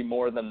had to be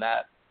more than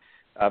that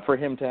for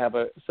him to have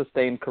a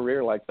sustained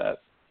career like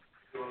that.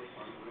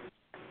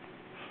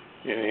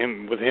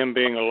 With him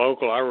being a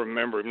local, I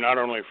remember him not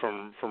only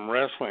from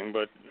wrestling,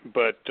 but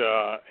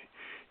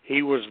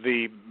he was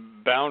the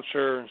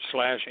bouncer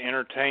 /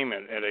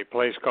 entertainment at a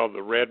place called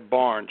the Red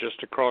Barn,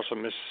 just across the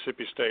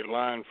Mississippi state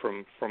line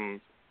from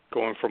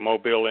going from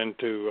Mobile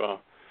into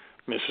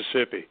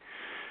Mississippi.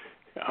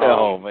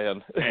 Oh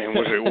man! And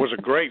was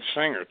a great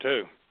singer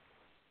too.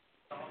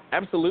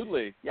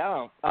 Absolutely,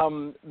 yeah.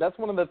 That's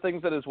one of the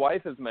things that his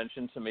wife has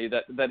mentioned to me,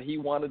 that he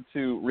wanted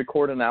to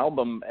record an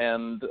album,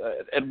 and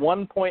at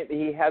one point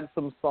he had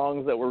some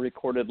songs that were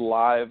recorded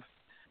live,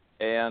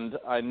 and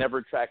I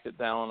never tracked it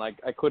down.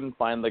 I couldn't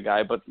find the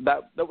guy, but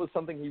that was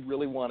something he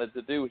really wanted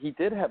to do. He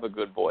did have a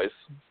good voice,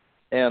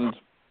 and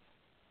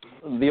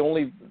the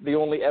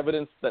only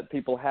evidence that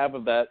people have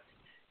of that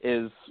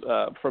is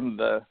from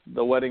the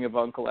wedding of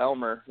Uncle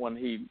Elmer, when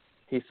he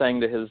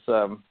sang to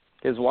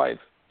his wife.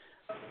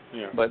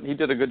 Yeah. But he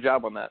did a good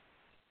job on that.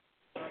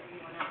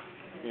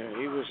 Yeah,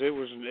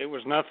 it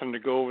was nothing to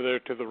go over there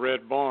to the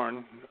Red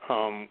Barn,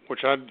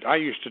 which I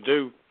used to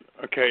do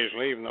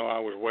occasionally, even though I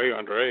was way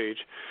underage.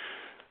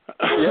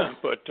 Yeah.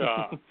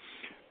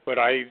 but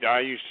I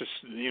used to,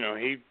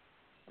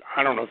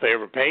 I don't know if they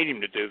ever paid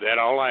him to do that.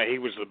 He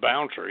was the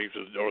bouncer,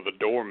 or the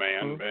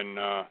doorman,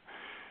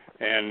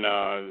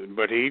 mm-hmm.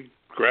 But he'd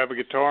grab a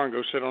guitar and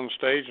go sit on the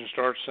stage and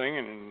start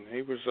singing, and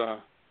he was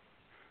a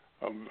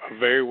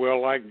very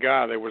well-liked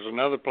guy. There was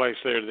another place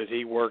there that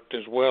he worked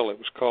as well. It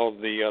was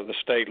called the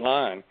State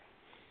Line.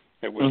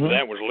 It was mm-hmm.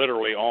 That was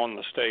literally on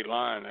the state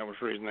line. That was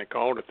the reason they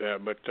called it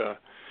that. But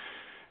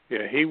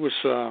yeah, he was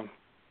a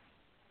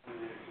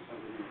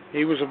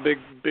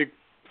big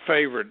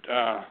favorite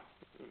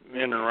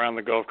in and around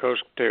the Gulf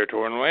Coast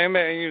territory.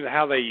 And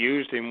how they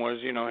used him was,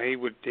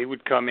 he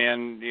would come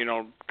in,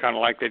 kind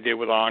of like they did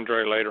with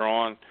Andre later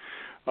on.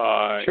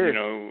 Sure.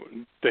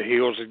 The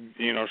heels,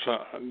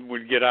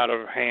 would get out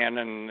of hand,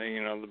 and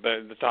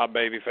the top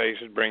baby face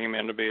would bring him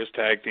in to be his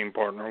tag team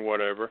partner or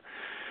whatever.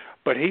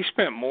 But he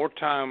spent more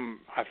time,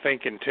 I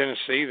think, in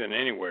Tennessee than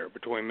anywhere,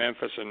 between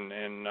Memphis and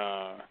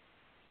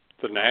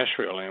the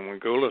Nashville, and when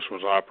Goulas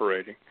was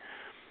operating.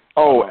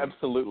 Oh,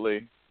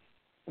 absolutely.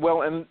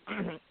 Well, and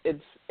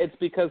it's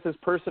because his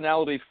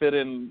personality fit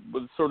in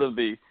with sort of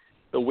the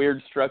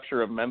weird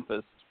structure of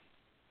Memphis.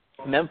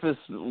 Memphis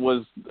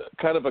was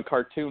kind of a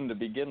cartoon to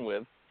begin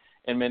with,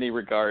 in many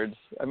regards.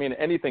 I mean,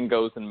 anything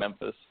goes in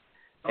Memphis.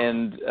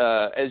 And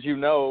as you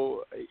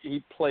know,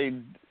 he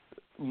played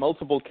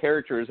multiple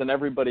characters, and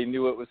everybody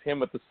knew it was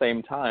him at the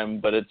same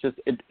time, but it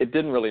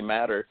didn't really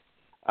matter.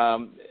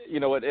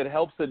 It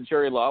helps that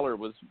Jerry Lawler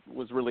was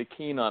really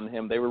keen on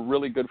him. They were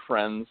really good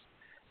friends,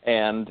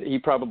 and he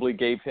probably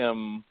gave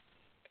him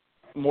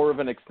more of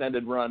an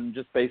extended run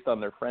just based on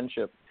their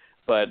friendship.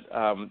 But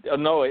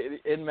no,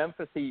 in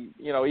Memphis, he,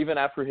 even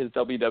after his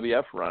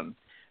WWF run,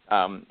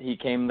 he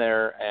came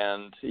there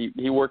and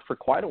he worked for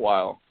quite a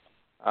while.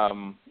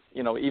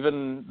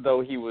 Even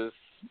though he was,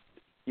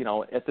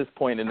 at this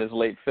point in his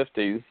late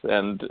 50s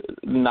and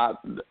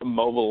not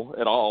mobile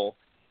at all,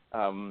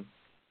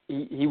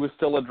 he was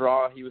still a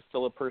draw. He was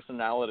still a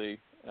personality.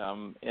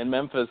 In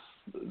Memphis,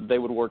 they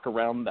would work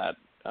around that.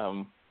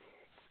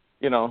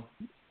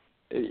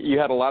 You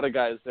had a lot of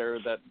guys there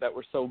that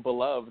were so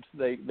beloved,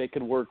 they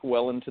could work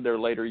well into their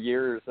later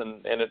years,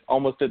 and it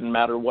almost didn't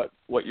matter what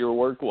your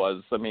work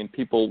was. I mean,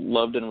 people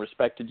loved and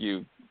respected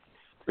you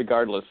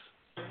regardless.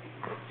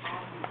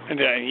 And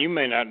you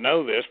may not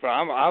know this, but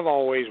I've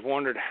always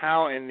wondered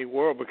how in the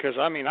world, because,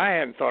 I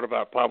hadn't thought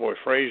about Plowboy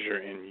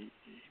Frazier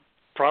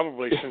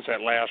probably since that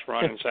last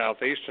run in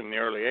Southeast in the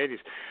early 80s.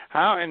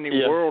 How in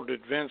the world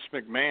did Vince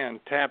McMahon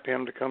tap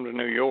him to come to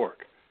New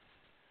York?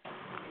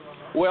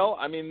 Well,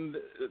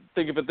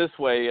 think of it this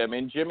way.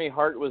 Jimmy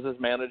Hart was his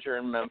manager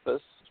in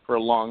Memphis for a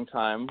long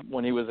time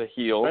when he was a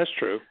heel. That's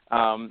true.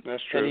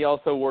 That's true. And he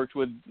also worked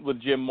with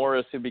Jim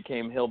Morris, who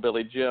became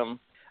Hillbilly Jim.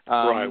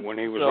 Right, when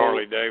he was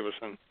Harley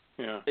Davidson.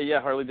 Yeah.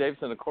 Yeah, Harley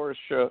Davidson, of course.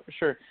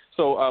 Sure.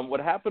 So what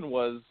happened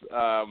was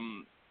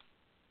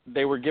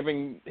they were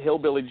giving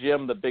Hillbilly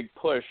Jim the big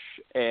push,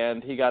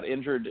 and he got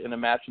injured in a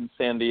match in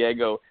San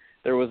Diego.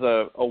 There was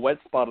a wet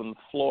spot on the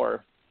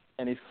floor,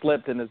 and he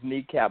slipped, and his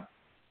kneecap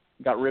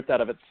got ripped out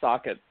of its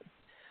socket.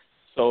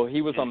 So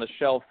he was on the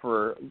shelf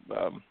for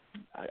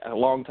a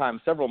long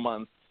time, several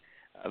months,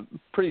 a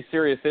pretty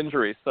serious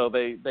injury. So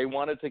they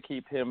wanted to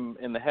keep him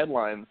in the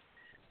headlines,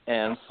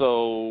 and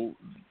so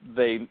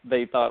they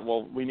thought,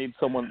 well, we need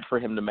someone for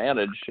him to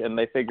manage, and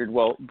they figured,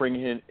 well, bring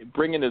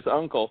in his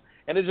uncle,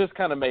 and it just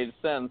kind of made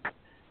sense.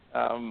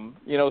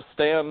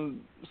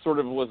 Stan sort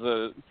of was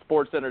a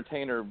sports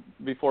entertainer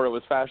before it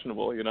was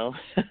fashionable,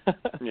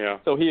 Yeah.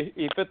 So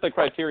he fit the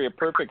criteria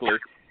perfectly.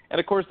 And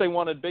of course, they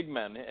wanted big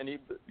men, and he's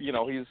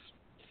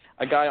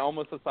a guy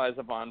almost the size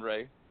of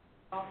Andre.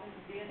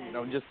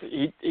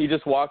 He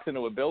just walks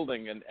into a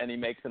building and he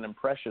makes an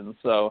impression.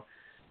 So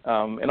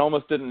it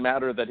almost didn't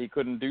matter that he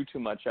couldn't do too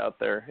much out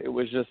there. It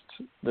was just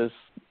this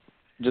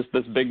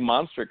big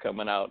monster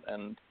coming out,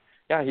 and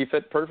yeah, he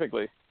fit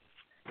perfectly.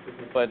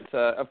 But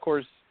of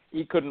course,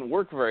 he couldn't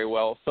work very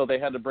well, so they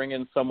had to bring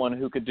in someone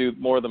who could do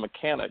more of the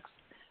mechanics.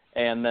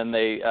 And then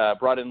they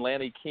brought in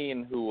Lanny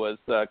Keene, who was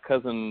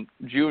Cousin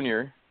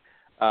Junior.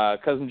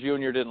 Cousin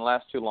Junior didn't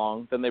last too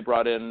long. Then they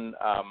brought in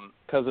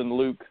Cousin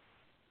Luke.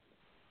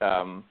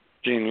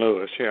 Gene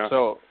Lewis, yeah.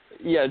 So,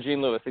 yeah,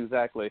 Gene Lewis,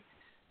 exactly.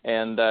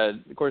 And,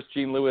 of course,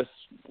 Gene Lewis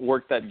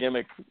worked that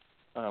gimmick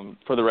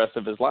for the rest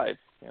of his life.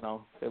 You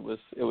know, it was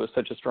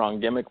such a strong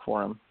gimmick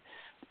for him.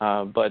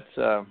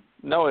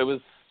 No, it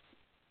was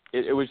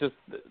just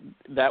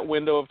that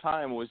window of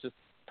time was just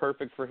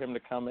perfect for him to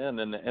come in,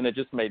 and it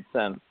just made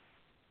sense.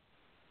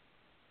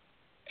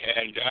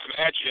 And I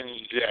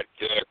imagine that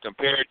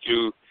compared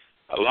to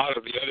a lot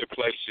of the other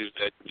places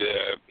that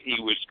he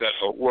was going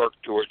to work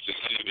towards the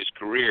end of his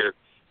career,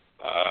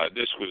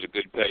 this was a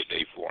good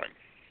payday for him.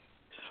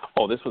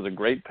 Oh, this was a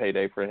great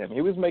payday for him.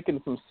 He was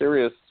making some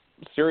serious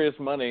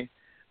money.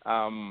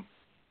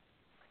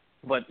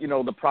 But, you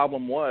know, the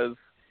problem was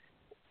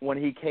when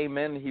he came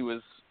in, he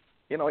was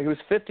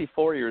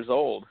 54 years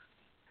old.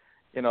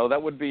 You know,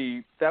 that would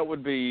be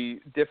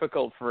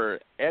difficult for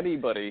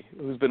anybody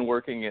who's been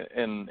working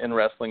in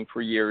wrestling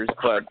for years,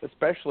 but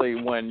especially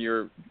when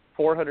you're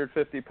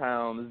 450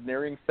 pounds,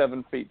 nearing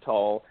 7 feet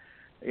tall.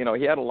 You know,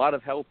 he had a lot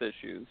of health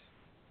issues,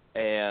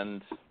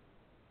 and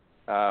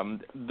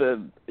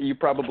you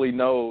probably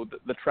know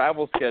the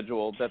travel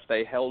schedule that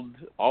they held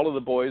all of the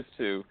boys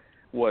to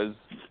was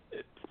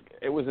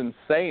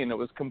insane. It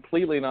was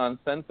completely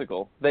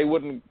nonsensical. They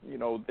wouldn't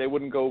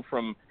go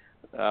from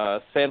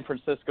San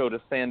Francisco to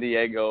San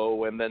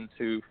Diego and then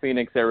to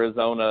Phoenix,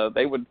 Arizona.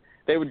 They would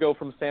go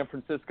from San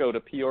Francisco to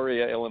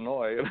Peoria,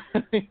 Illinois,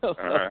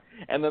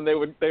 and then they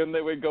would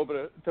go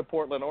to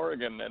Portland,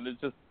 Oregon, and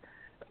it's just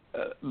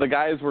the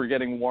guys were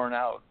getting worn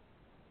out.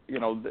 You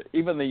know,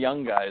 even the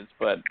young guys,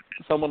 but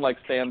someone like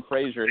Stan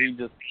Frazier,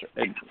 it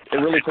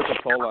really took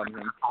a toll on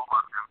him.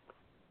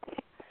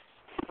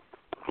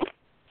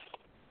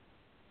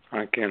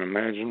 I can't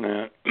imagine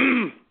that.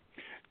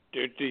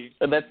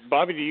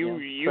 Bobby, do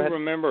you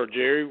remember,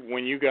 Jerry,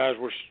 when you guys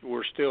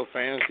were still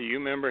fans, do you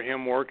remember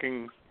him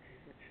working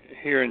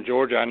here in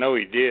Georgia? I know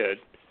he did,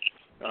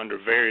 under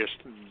various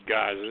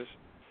guises.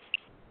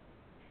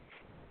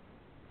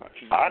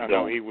 I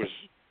know he was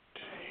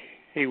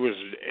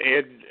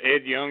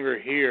Ed Younger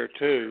here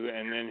too,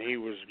 and then he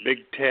was Big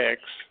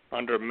Tex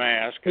under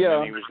mask, and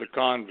then he was the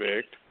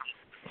Convict.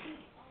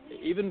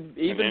 Even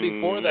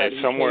before that,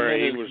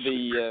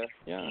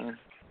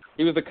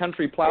 he was the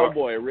country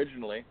plowboy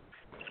originally.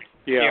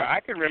 Yeah, I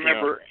can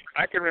remember.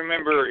 I can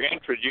remember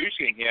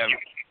introducing him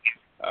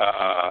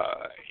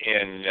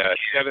in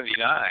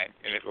 '79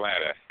 in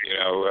Atlanta. You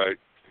know,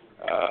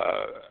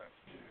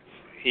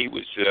 he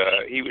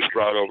was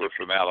brought over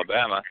from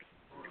Alabama,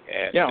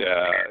 and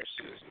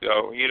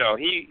so you know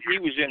he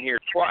was in here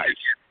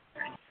twice,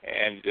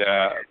 and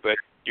but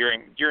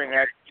during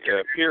that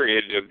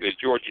period of the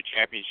Georgia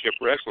Championship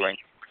Wrestling,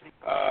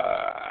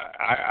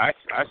 I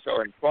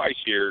saw him twice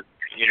here.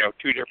 You know,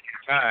 2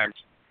 different times,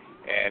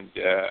 and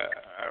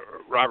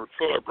Robert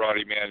Fuller brought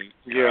him in.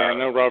 Yeah, I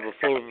know Robert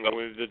Fuller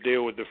with the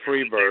deal with the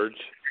Freebirds.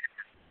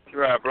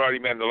 Brought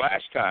him in the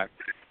last time,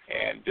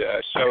 and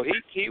so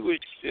he was,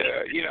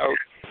 you know,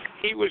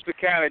 he was the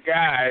kind of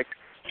guy,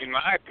 in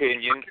my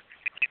opinion,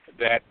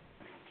 that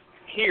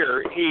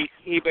here he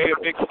made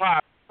a big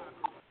pop.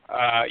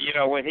 You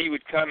know, when he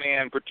would come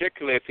in,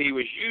 particularly if he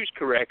was used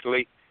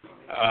correctly,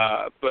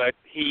 but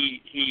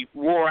he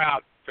wore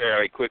out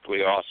fairly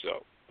quickly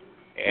also.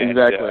 And,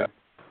 exactly.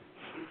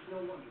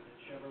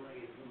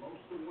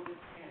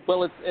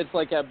 Well, it's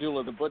like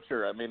Abdullah the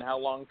Butcher. I mean, how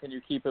long can you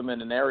keep him in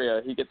an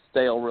area? He gets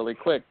stale really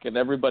quick, and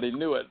everybody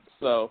knew it.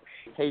 So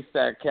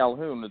Haystack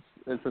Calhoun,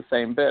 it's the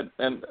same bit.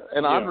 And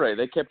Andre,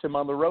 they kept him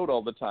on the road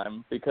all the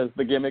time because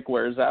the gimmick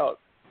wears out.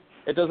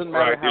 It doesn't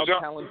matter how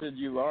talented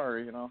you are,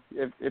 you know.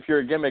 If you're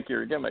a gimmick,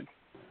 you're a gimmick.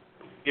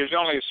 There's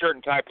only a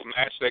certain type of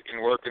match they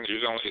can work, and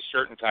there's only a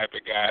certain type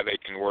of guy they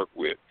can work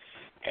with.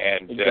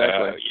 And, you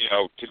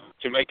know,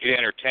 to make it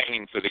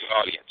entertaining for the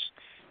audience.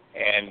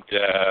 And,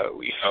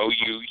 you know,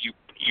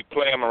 you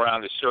play them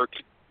around the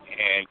circuit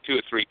and 2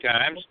 or 3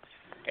 times,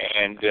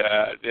 and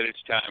then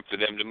it's time for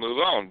them to move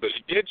on. But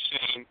it did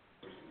seem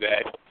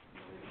that,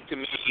 to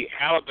me,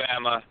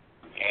 Alabama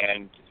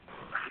and,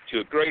 to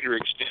a greater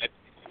extent,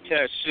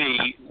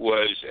 Tennessee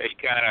was a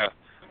kind of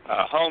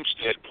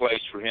homestead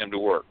place for him to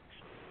work.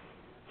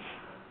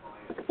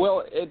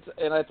 Well,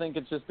 and I think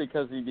it's just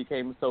because he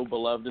became so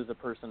beloved as a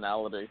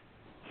personality.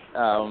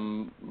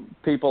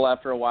 People,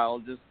 after a while,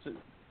 just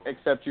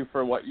accept you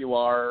for what you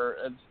are.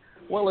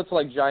 It's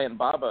like Giant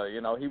Baba. You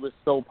know, he was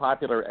so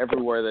popular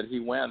everywhere that he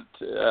went.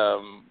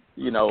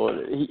 You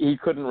know, he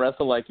couldn't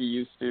wrestle like he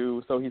used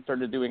to, so he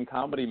started doing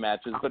comedy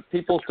matches. But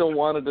people still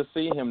wanted to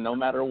see him no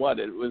matter what.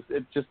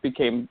 It just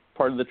became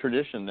part of the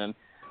tradition. And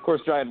of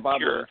course, Giant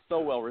Baba was so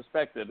well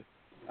respected.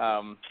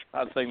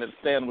 Not saying that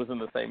Stan was in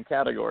the same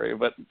category,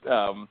 but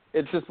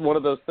it's just one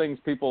of those things.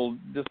 People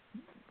just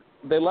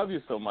they love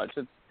you so much.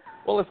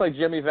 It's like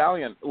Jimmy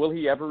Valiant. Will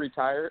he ever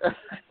retire?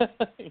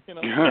 You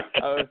know,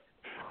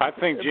 I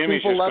think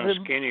Jimmy's just going to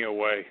skinny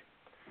away.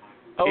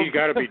 He's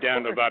got to be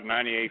down to about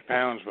 98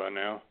 pounds by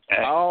now.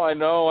 Oh, I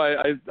know.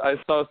 I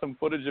saw some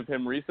footage of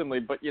him recently,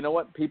 but you know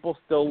what? People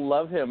still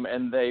love him,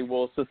 and they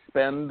will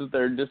suspend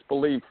their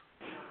disbelief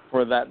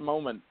for that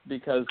moment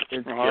because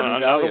it's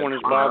another one is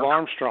Bob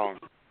Armstrong.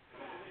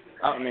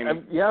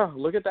 Yeah,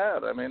 look at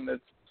that. I mean,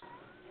 it's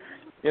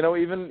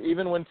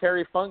even when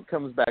Terry Funk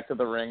comes back to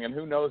the ring, and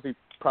who knows, he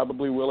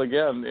probably will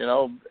again.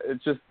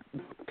 It's just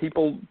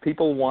people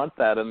want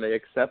that and they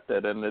accept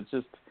it, and it's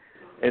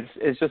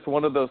just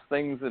one of those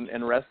things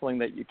in wrestling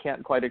that you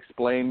can't quite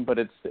explain, but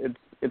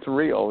it's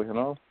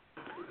real.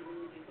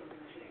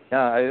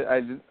 Yeah,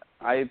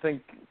 I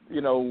think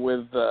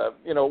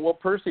with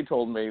Percy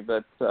told me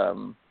that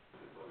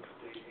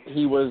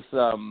he was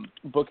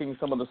booking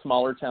some of the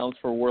smaller towns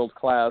for World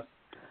Class.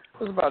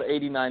 It was about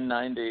 89,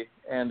 90,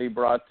 and he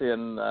brought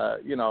in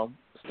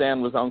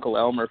Stan was Uncle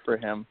Elmer for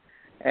him,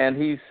 and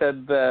he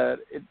said that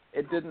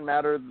it didn't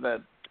matter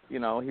that he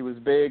was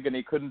big and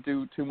he couldn't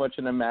do too much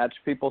in a match.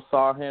 People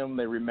saw him,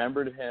 they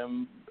remembered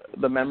him,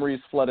 the memories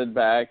flooded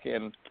back,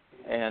 and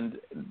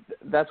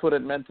that's what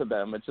it meant to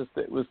them.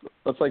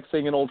 It's like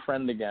seeing an old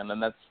friend again,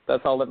 and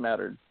that's all that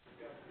mattered.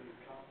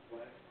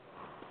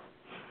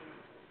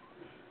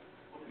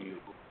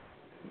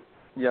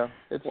 Yeah.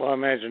 Well, I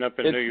imagine up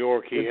in New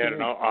York he had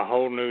a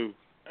whole new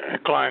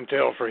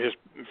clientele for his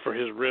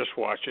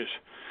wristwatches.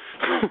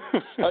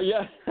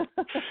 Yeah.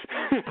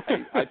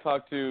 I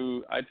talked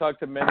to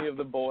many of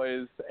the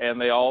boys,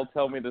 and they all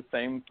tell me the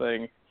same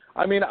thing.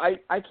 I mean,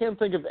 I can't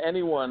think of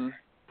anyone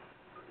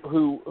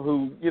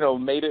who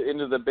made it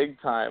into the big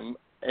time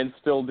and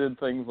still did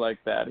things like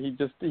that.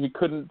 He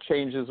couldn't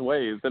change his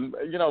ways, and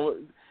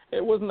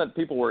it wasn't that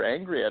people were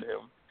angry at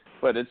him,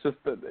 but it's just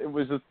that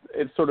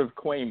it's sort of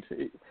quaint.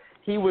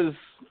 He was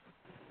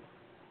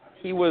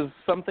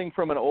something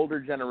from an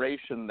older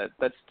generation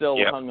that still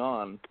hung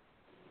on,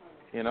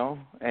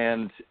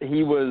 and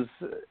he was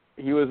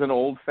an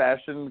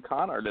old-fashioned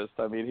con artist.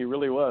 I mean, he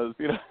really was.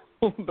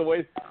 The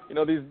way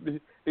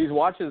these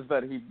watches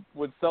that he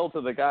would sell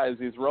to the guys,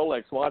 these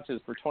Rolex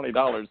watches for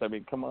 $20. I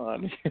mean, come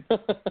on.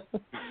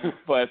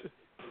 But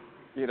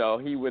he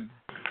would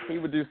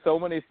do so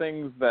many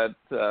things that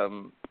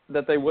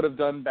they would have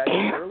done back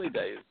in the early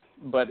days.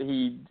 But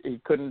he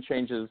couldn't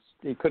change his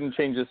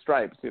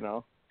stripes,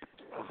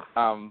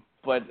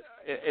 But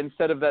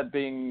instead of that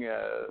being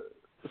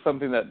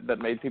something that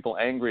made people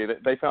angry,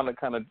 they found it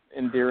kind of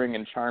endearing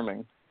and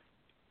charming.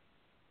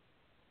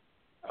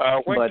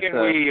 When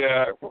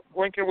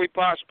can we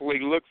possibly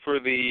look for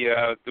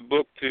the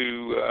book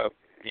to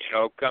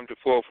come to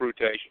full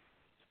fruition?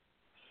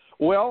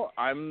 Well,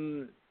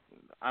 I'm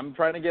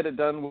trying to get it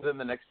done within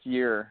the next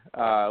year.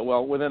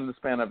 Within the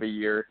span of a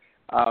year.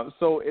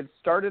 So it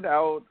started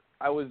out.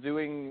 I was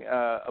doing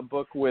a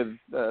book with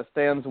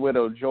Stan's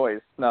widow,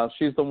 Joyce. Now,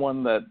 she's the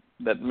one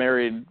that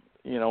married,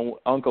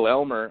 Uncle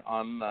Elmer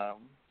on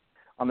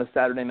the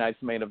Saturday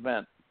night's main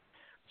event.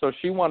 So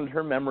she wanted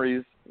her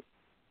memories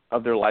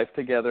of their life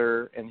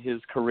together and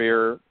his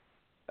career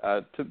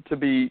to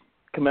be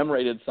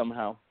commemorated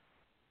somehow.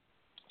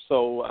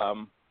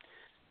 So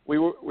we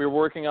were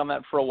working on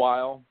that for a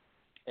while,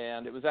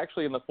 and it was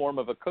actually in the form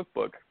of a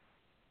cookbook.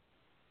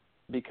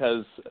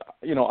 Because,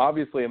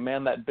 obviously a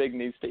man that big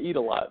needs to eat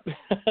a lot.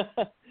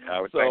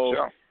 I would think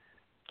so.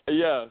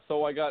 Yeah,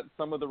 so I got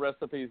some of the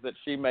recipes that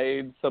she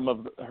made, some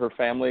of her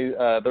family,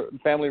 the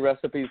family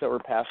recipes that were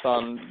passed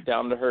on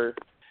down to her.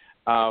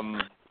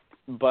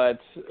 But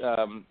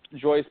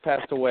Joyce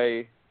passed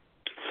away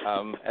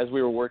as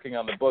we were working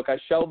on the book. I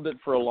shelved it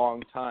for a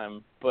long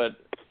time, but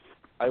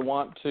I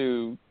want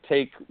to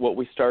take what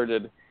we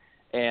started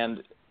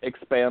and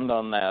expand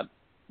on that.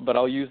 But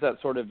I'll use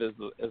that sort of as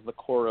the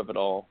core of it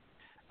all.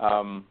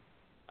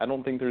 I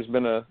don't think there's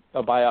been a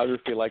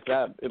biography like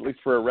that, at least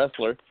for a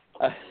wrestler.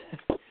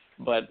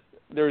 But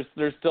there's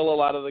still a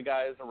lot of the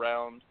guys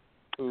around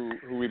who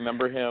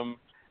remember him,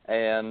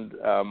 and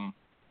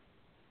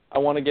I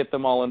want to get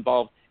them all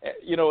involved.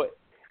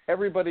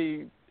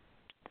 Everybody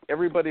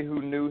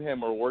who knew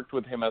him or worked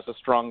with him has a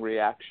strong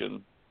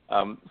reaction.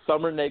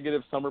 Some are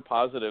negative, some are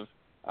positive.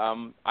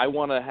 I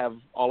want to have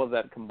all of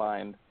that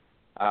combined.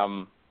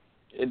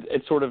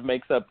 It sort of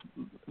makes up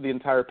the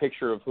entire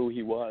picture of who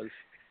he was.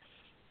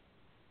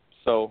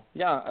 So,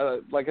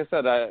 like I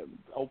said,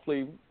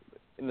 hopefully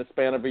in the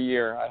span of a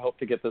year, I hope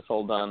to get this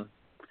all done.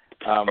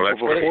 But it's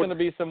going to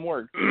be some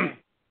work.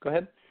 Go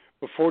ahead.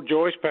 Before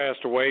Joyce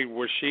passed away,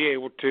 was she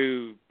able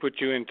to put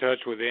you in touch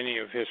with any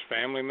of his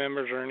family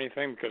members or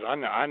anything? Because I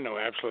know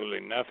absolutely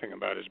nothing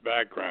about his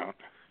background.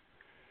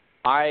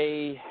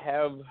 I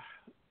have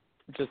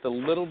just a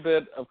little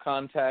bit of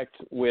contact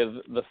with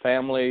the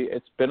family.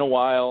 It's been a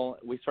while.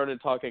 We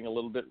started talking a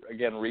little bit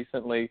again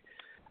recently.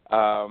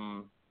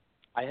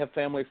 I have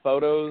family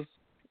photos.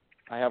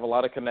 I have a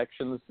lot of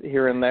connections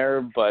here and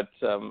there, but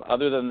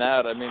other than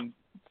that, I mean,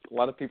 a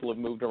lot of people have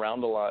moved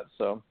around a lot.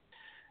 So,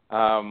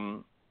 I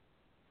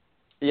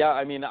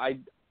mean,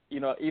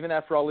 even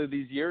after all of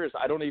these years,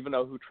 I don't even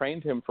know who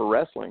trained him for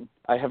wrestling.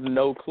 I have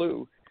no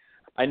clue.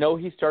 I know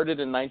he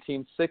started in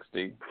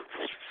 1960,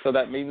 So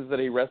that means that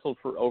he wrestled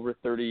for over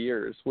 30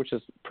 years, which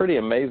is pretty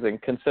amazing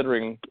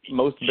considering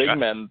most big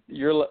men.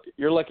 You're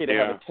lucky to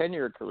have a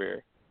 10-year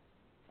career.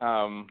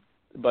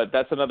 But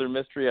that's another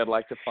mystery I'd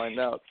like to find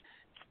out.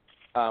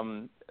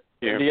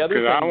 The other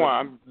thing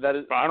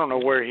I don't know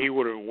where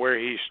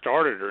he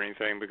started or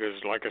anything,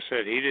 because like I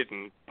said, he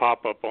didn't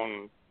pop up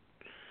on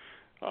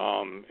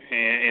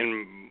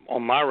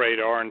my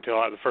radar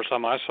until the first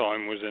time I saw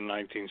him was in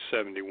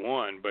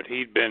 1971. But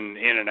he'd been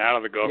in and out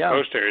of the Gulf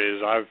Coast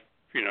areas. I've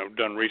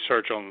done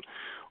research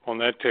on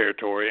that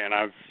territory, and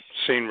I've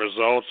seen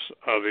results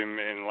of him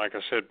in, like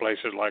I said,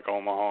 places like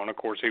Omaha, and of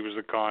course he was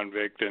a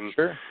convict in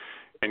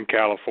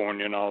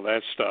California and all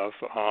that stuff.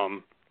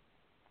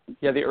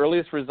 The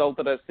earliest result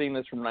that I've seen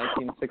is from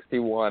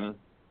 1961,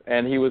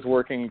 and he was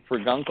working for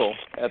Gunkel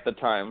at the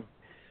time.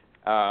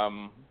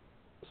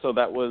 So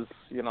that was,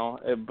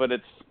 but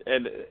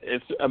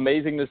it's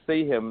amazing to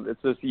see him.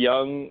 It's this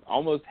young,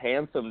 almost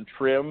handsome,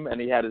 trim, and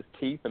he had his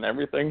teeth and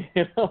everything.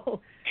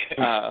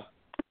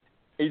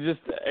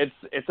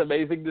 It's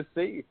amazing to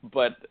see.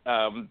 But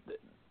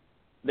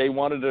they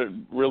wanted to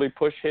really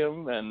push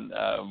him, and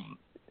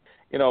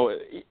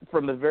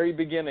from the very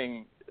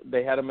beginning,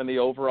 they had him in the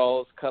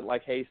overalls, cut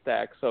like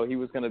haystacks, so he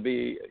was going to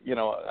be,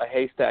 a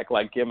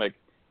haystack-like gimmick.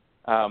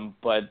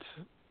 But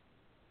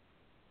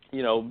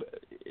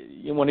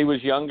when he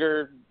was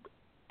younger,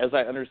 as I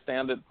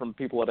understand it from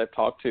people that I've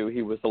talked to,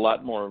 he was a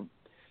lot more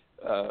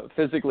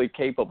physically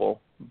capable.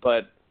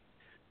 But,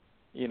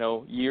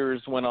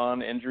 years went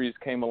on, injuries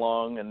came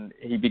along, and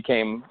he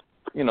became,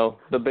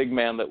 the big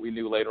man that we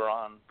knew later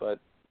on. But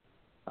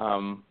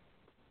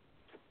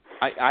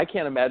I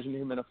can't imagine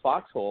him in a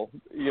foxhole,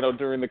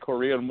 during the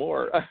Korean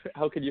War.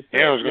 How could you feel?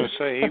 Yeah, I was going to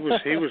say, he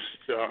was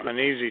an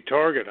easy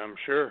target, I'm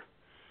sure.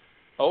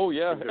 Oh,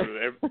 yeah.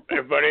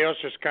 Everybody else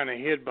just kind of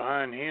hid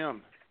behind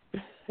him.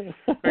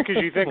 Because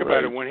you think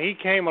about it, when he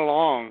came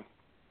along,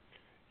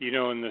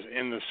 in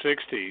the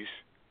 60s,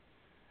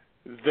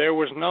 there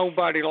was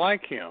nobody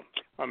like him.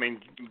 I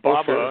mean,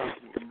 Baba,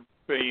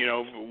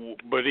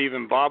 but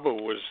even Baba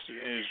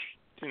is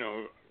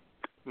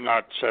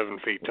not 7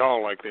 feet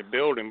tall like they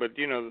built him, but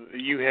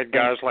you had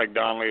guys like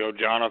Donnelly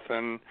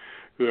O'Jonathan,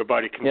 who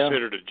everybody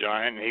considered a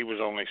giant, and he was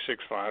only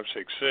 6'5",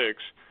 6'6".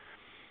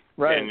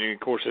 Right. And of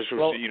course this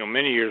was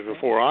many years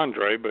before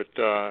Andre, but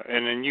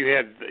and then you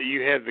had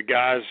the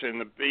guys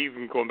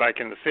even going back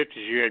in the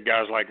 50s, you had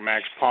guys like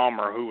Max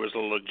Palmer, who was a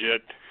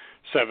legit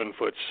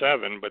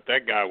 7'7", but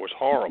that guy was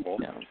horrible.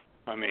 Yeah.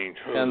 I mean,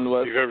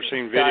 if you've ever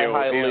seen video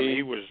of him,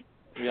 he was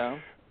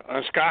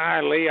Sky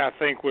High Lee, I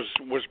think, was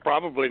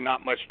probably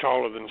not much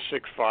taller than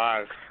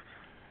 6'5".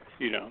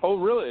 Oh,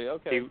 really?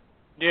 Okay.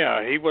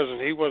 He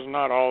was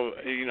not all,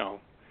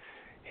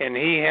 and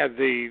he had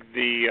the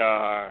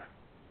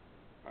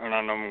and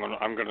I know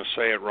I'm going to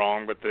say it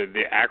wrong, but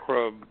the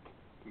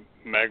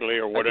acromegaly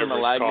or whatever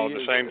it's called,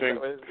 the same thing.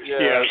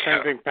 The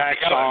same thing Pak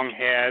Song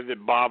had,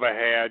 that Baba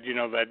had.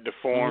 That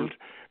deformed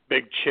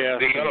big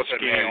chest, and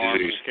skinny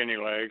arms, and skinny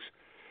legs.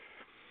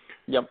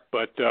 Yep.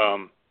 But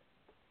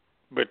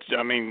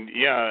I mean,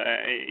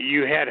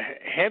 you had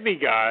heavy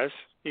guys,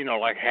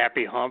 like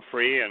Happy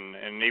Humphrey, and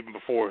even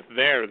before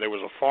there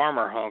was a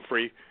Farmer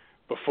Humphrey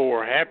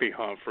before Happy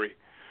Humphrey,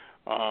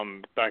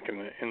 back in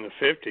the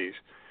 50s,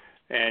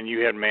 and you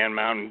had Man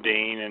Mountain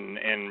Dean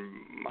and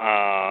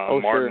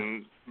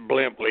Martin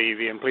Blimp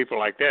Levy and people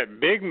like that.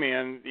 Big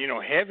men,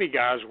 heavy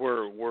guys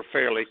were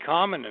fairly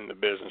common in the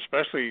business,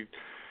 especially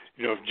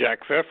if Jack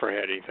Pfeffer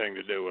had anything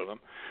to do with them.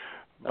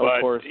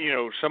 But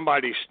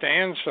somebody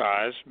stand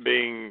size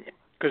being,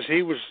 because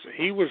he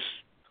was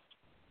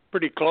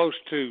pretty close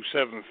to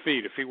 7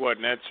 feet, if he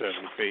wasn't at 7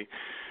 feet.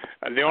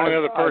 The only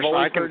other person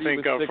I can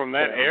think of from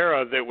that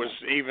era that was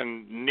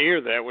even near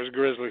that was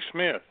Grizzly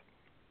Smith.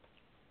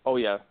 Oh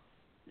yeah,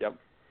 yep.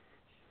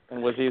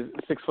 And was he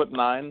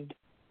 6'9"?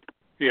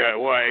 Yeah,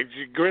 well,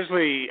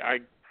 Grizzly,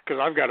 because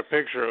I've got a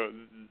picture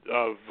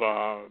of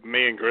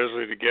me and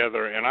Grizzly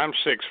together, and I'm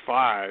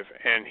 6'5",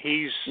 and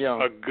he's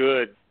a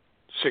good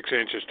 6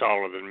 inches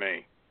taller than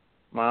me.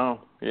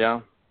 Wow,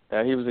 yeah,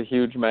 he was a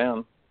huge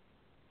man.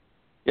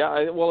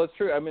 Yeah, well, it's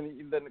true. I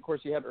mean, then of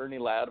course you had Ernie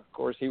Ladd. Of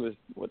course, he was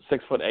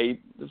 6'8",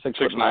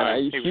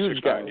 6'9".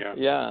 Huge guy.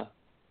 Yeah.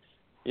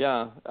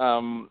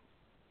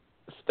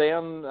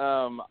 Stan,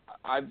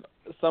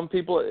 some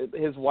people,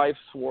 his wife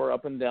swore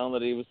up and down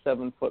that he was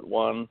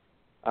 7'1".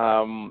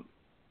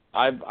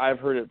 I've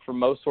heard it from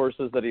most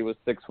sources that he was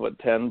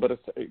 6'10", but of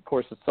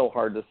course it's so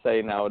hard to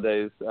say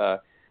nowadays.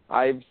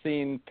 I've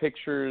seen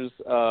pictures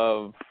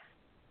of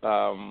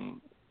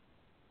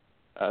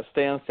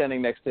Stan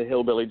standing next to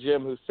Hillbilly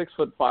Jim, who's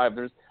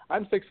 6'5".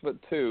 I'm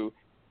 6'2",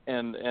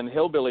 and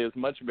Hillbilly is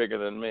much bigger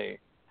than me,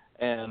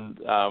 and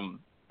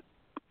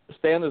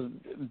Stan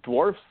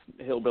dwarfs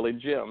Hillbilly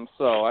Jim.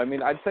 So I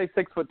mean, I'd say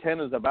 6'10"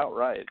 is about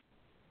right.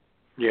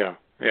 Yeah,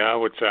 I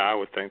would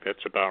think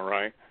that's about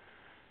right.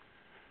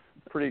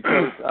 Pretty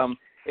close.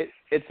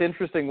 It's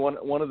interesting.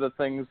 One of the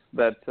things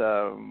that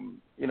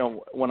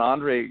when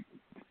Andre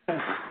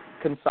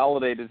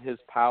consolidated his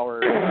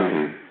power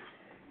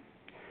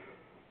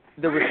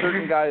there were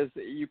certain guys,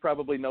 you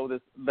probably know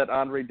this, that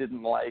Andre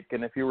didn't like,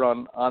 and if you were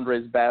on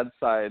Andre's bad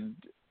side,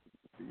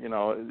 you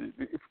know,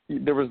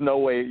 there was no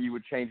way you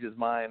would change his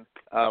mind.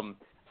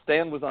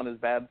 Stan was on his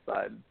bad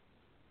side,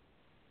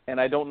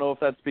 and I don't know if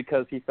that's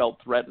because he felt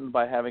threatened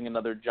by having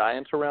another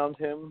giant around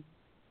him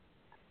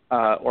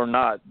or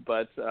not,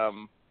 but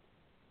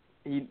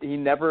he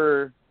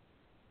never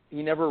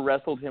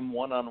wrestled him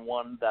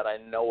one-on-one that I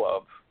know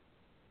of.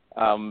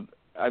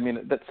 I mean,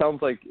 that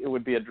sounds like it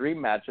would be a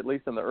dream match, at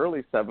least in the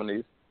early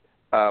 70s.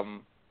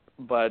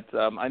 But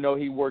I know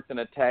he worked in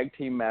a tag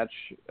team match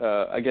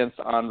against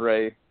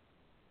Andre.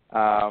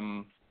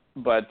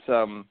 But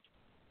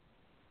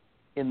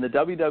in the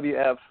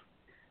WWF,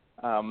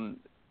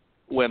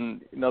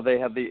 when they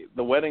had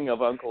the wedding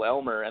of Uncle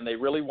Elmer, and they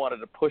really wanted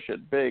to push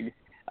it big,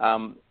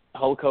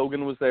 Hulk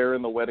Hogan was there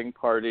in the wedding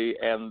party,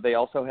 and they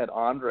also had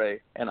Andre.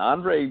 And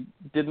Andre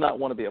did not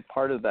want to be a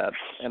part of that.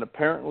 And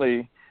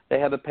apparently they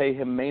had to pay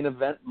him main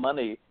event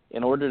money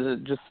in order to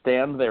just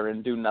stand there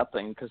and do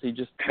nothing, because he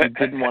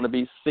didn't want to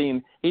be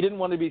seen. He didn't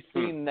want to be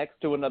seen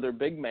next to another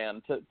big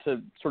man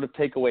to sort of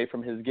take away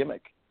from his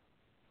gimmick.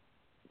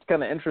 It's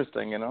kind of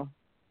interesting, you know?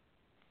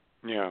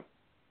 Yeah,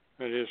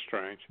 it is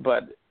strange.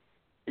 But,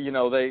 you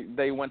know,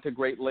 they went to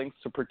great lengths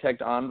to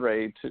protect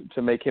Andre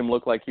to make him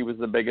look like he was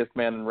the biggest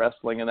man in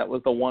wrestling, and that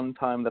was the one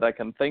time that I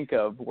can think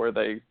of where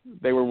they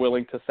were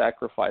willing to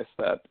sacrifice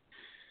that.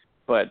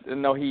 But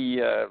no, he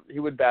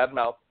would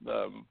badmouth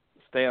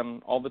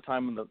Stan all the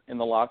time in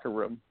the locker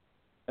room,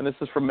 and this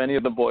is from many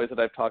of the boys that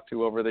I've talked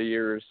to over the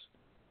years.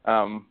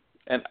 And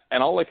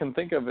all I can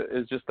think of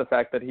is just the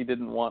fact that he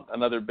didn't want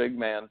another big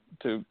man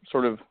to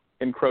sort of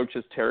encroach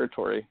his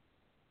territory.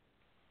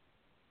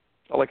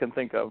 All I can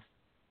think of.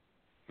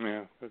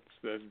 Yeah, that's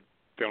the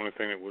only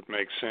thing that would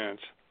make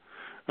sense,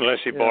 unless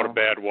he bought a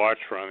bad watch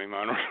from him.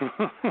 I don't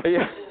know.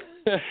 Yeah.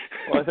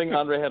 Well, I think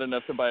Andre had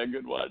enough to buy a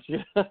good watch.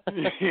 Yeah,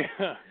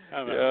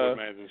 I would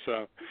imagine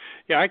so.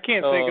 Yeah, I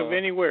can't think of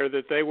anywhere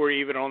that they were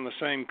even on the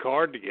same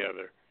card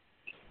together.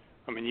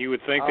 I mean, you would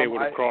think they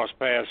would have crossed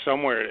paths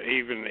somewhere,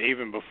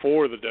 even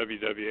before the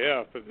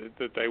WWF,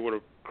 that they would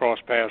have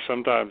crossed paths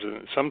sometime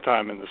in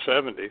the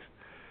 70s.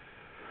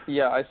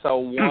 Yeah, I saw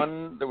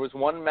one. There was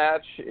one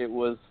match. It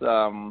was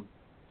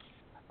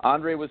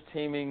Andre was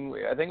teaming.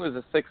 I think it was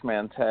a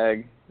 6-man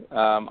tag.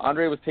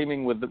 Andre was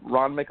teaming with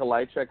Ron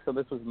Mikulajczyk, so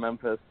this was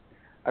Memphis.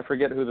 I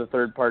forget who the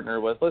third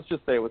partner was. Let's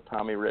just say it was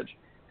Tommy Rich.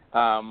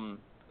 So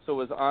it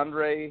was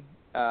Andre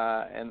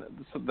and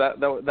so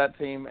that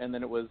team, and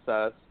then it was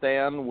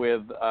Stan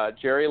with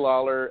Jerry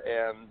Lawler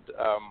and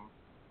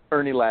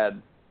Ernie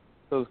Ladd.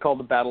 So it was called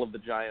the Battle of the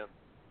Giants.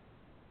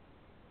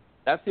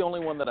 That's the only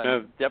one that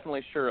I'm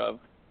definitely sure of.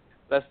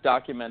 That's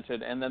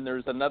documented. And then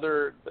there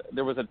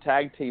was a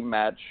tag team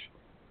match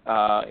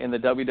in the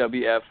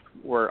WWF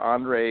where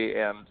Andre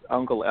and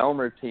Uncle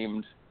Elmer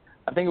teamed.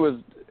 I think it was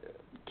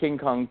King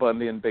Kong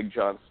Bundy and Big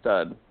John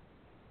Studd.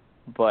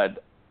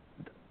 But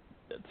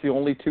it's the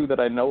only two that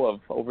I know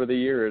of over the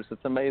years.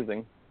 It's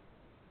amazing.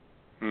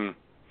 Because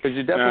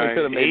you definitely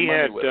could have made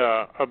money with it. He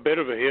had a bit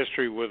of a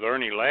history with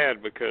Ernie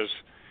Ladd, because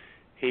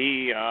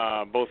he,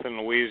 both in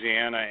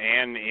Louisiana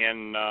and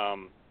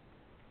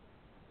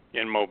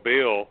in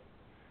Mobile,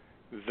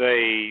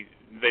 they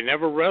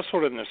never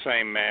wrestled in the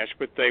same match,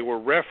 but they were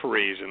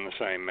referees in the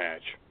same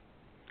match.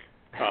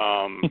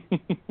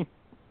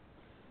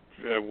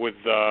 With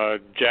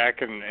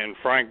Jack and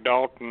Frank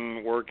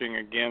Dalton working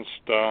against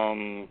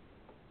Danny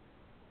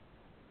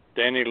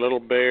Little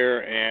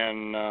Bear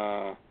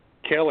and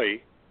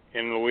Kelly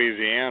in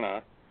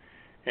Louisiana,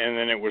 and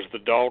then it was the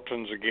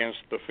Daltons against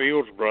the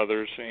Fields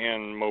brothers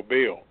in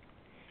Mobile.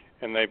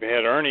 And they've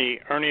had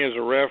Ernie as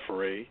a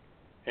referee,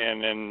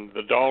 and then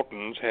the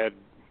Daltons had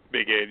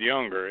Big Ed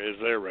Younger as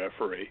their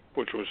referee,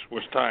 which was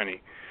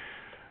tiny.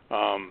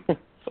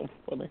 So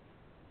funny.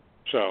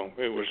 So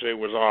it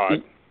was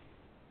odd.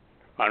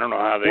 I don't know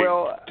how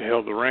they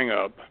held the ring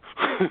up.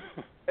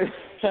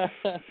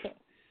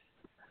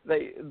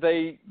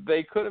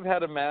 They could have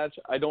had a match.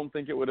 I don't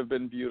think it would have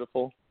been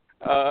beautiful.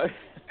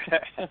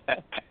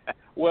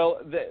 Well,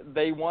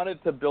 they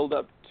wanted to build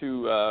up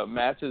to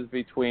matches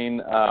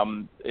between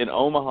in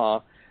Omaha.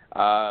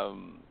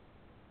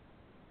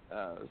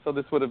 So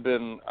this would have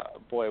been,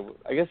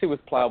 I guess it was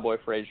Plowboy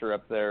Frazier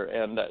up there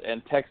and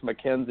Tex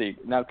McKenzie.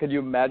 Now, could you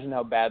imagine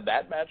how bad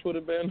that match would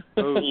have been?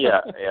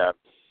 Yeah.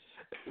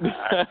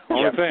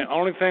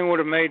 Only thing would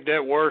have made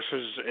that worse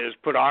is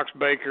put Ox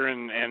Baker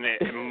and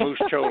Moose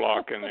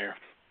Cholak in there.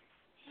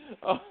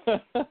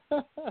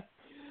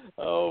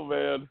 Oh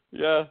man,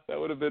 yeah, that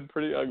would have been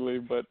pretty ugly.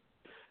 But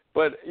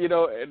you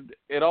know,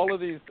 and all of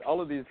these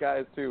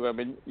guys too. I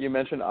mean, you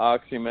mentioned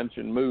Ox, you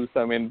mentioned Moose.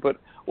 I mean, but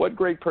what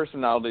great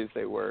personalities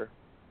they were,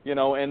 you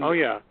know. And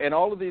and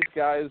all of these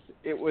guys,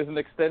 it was an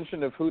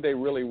extension of who they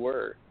really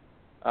were.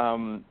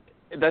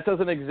 That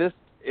doesn't exist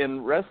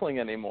in wrestling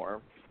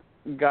anymore.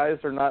 Guys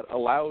are not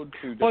allowed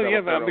to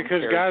develop their own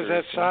because guys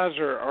that characters. size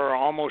are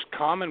almost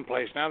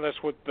commonplace now. That's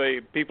what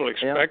people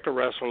expect a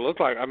wrestler to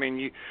look like. I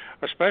mean,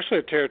 especially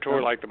a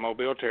territory like the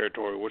Mobile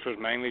territory, which was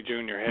mainly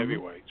junior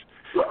heavyweights.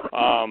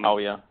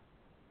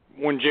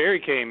 when Jerry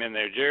came in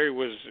there, Jerry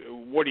was,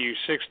 what are you,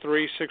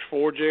 6'3",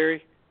 6'4",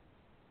 Jerry?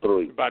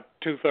 3. About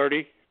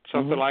 230,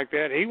 something like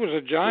that. He was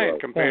a giant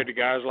compared to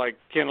guys like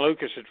Ken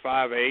Lucas at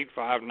 5'8",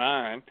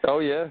 5'9". Oh,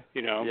 yeah.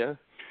 You know? Yeah.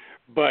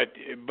 But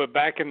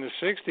back in the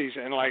 60s,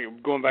 and like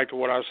going back to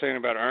what I was saying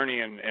about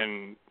Ernie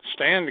and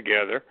Stan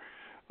together,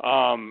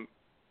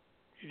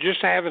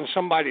 just having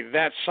somebody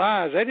that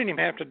size, they didn't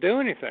even have to do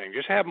anything.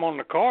 Just have them on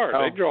the card.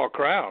 They'd draw a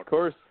crowd. Of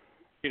course.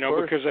 You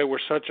know, because they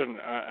were such an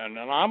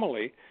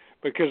anomaly,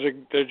 because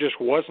there just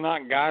was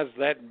not guys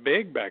that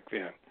big back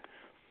then.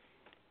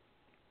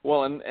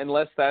 Well, and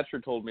Les Thatcher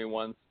told me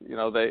once, you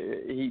know,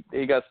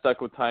 he got stuck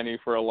with Tiny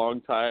for a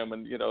long time,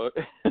 and, you know,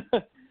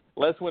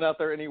 Les went out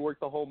there and he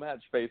worked the whole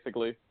match,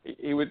 basically.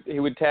 He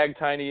would tag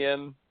Tiny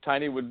in.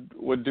 Tiny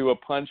would do a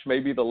punch,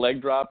 maybe the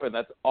leg drop, and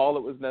that's all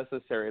that was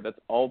necessary. That's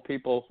all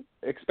people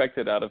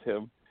expected out of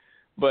him.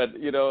 But,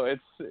 you know,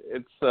 it's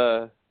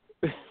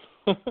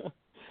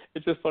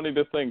it's just funny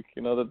to think,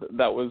 you know,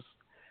 that was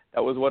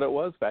what it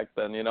was back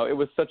then. You know, it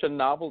was such a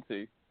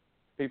novelty.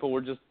 People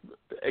were just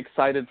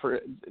excited for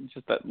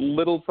just that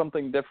little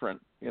something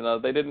different. You know,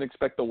 they didn't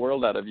expect the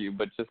world out of you,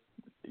 but just,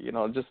 you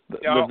know, just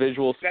the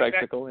visual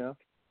spectacle, yeah.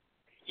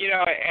 You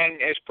know,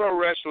 and as pro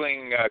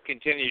wrestling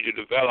continued to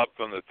develop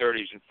from the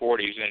 30s and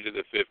 40s into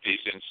the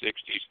 50s and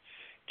 60s,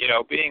 you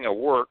know, being a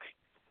work,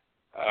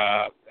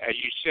 as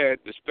you said,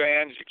 the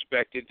fans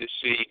expected to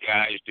see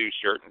guys do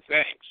certain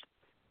things.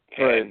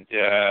 Right. And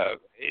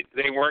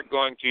they weren't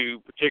going to,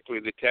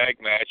 particularly the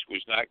tag match,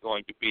 was not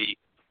going to be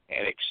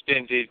an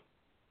extended,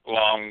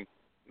 long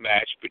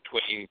match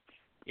between,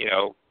 you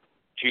know,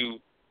 two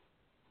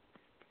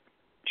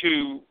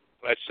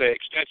let's say,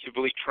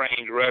 extensively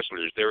trained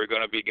wrestlers. There were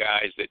going to be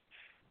guys that,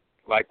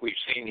 like we've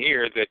seen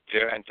here, that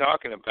and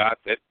talking about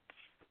that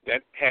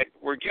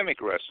were gimmick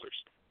wrestlers,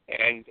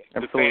 and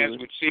Absolutely. The fans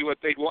would see what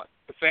they'd want.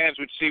 The fans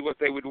would see what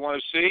they would want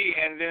to see,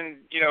 and then,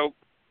 you know,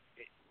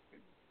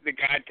 the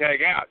guy'd tag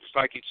out. It's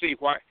like you'd see,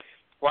 why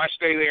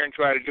stay there and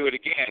try to do it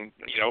again?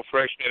 You know,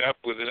 freshen it up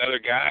with another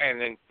guy,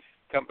 and then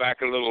come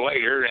back a little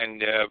later and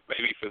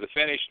maybe for the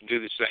finish and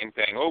do the same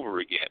thing over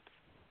again.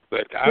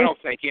 But I don't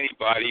think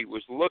anybody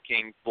was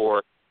looking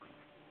for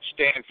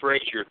Stan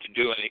Frazier to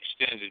do an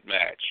extended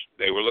match.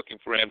 They were looking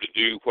for him to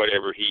do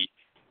whatever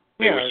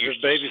the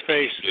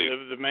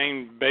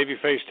main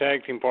babyface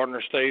tag team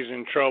partner stays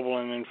in trouble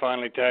and then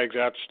finally tags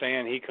out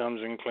Stan. He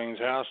comes and cleans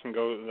house and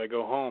they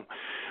go home.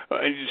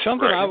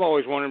 Something Right. I've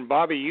always wondered,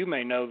 Bobby, you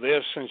may know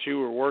this since you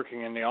were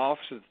working in the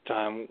office at the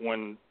time,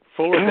 when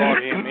Fuller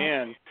brought him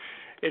in,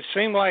 it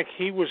seemed like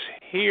he was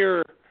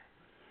here.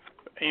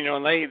 You know,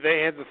 and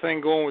they had the thing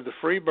going with the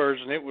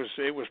Freebirds, and it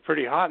was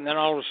pretty hot. And then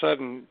all of a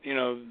sudden, you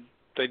know,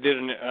 they did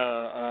an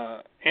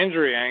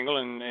injury angle,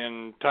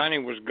 and Tiny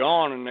was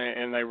gone,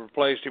 and they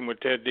replaced him with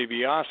Ted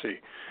DiBiase.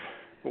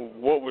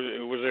 What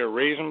was there a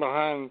reason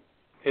behind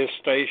his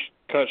stay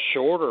cut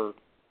short, or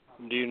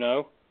do you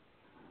know?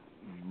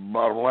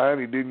 Bottom line,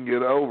 he didn't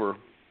get over.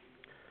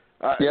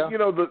 Yeah. You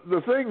know,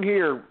 the thing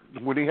here,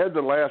 when he had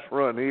the last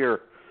run here,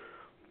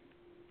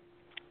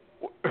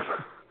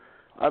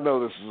 I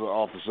know this is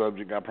off the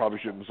subject, I probably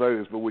shouldn't say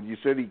this, but when you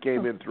said he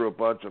came in through a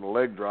punch and a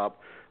leg drop,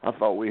 I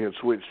thought we had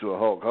switched to a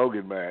Hulk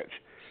Hogan match.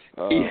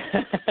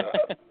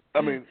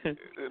 I mean,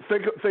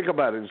 think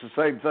about it. It's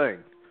the same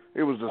thing.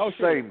 It was the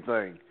same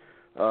thing.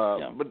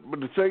 But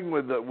the thing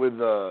with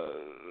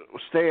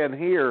Stan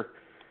here,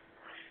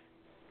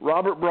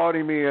 Robert brought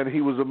him in.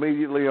 He was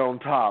immediately on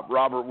top.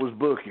 Robert was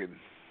booking.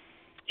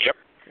 Yep.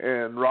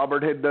 And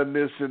Robert had done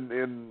this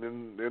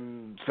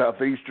in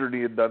Southeastern.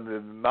 He had done it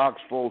in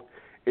Knoxville.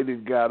 It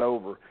had got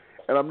over.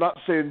 And I'm not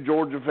saying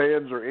Georgia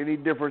fans are any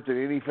different than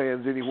any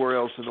fans anywhere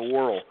else in the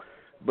world,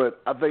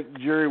 but I think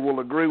Jerry will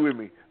agree with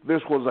me.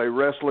 This was a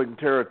wrestling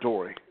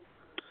territory.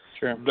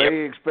 Sure.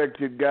 They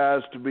expected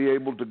guys to be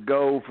able to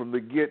go from the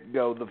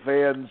get-go. The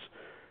fans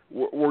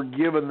were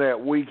given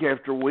that week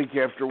after week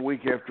after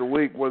week after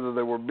week, whether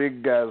they were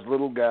big guys,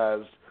 little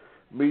guys,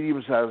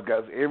 medium-sized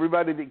guys.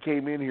 Everybody that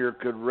came in here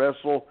could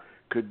wrestle,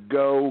 could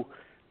go,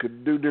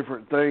 could do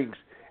different things.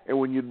 And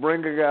when you'd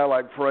bring a guy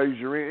like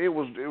Frazier in, it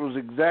was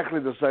exactly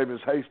the same as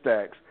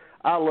Haystacks.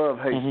 I love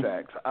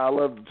Haystacks. I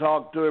love to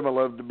talk to him. I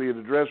love to be in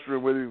the dressing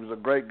room with him. He was a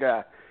great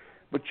guy.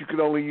 But you could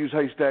only use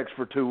Haystacks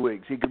for 2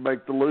 weeks. He could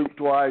make the loop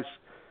twice.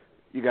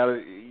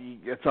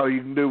 That's all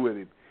you can do with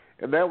him.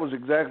 And that was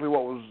exactly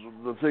what was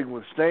the thing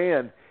with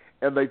Stan.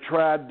 And they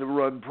tried to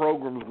run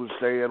programs with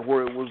Stan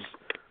where it was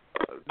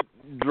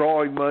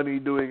drawing money,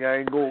 doing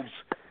angles,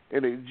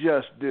 and it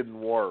just didn't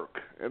work.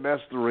 And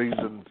that's the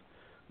reason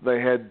they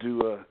had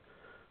to,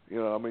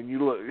 I mean,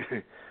 you look,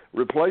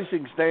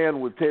 replacing Stan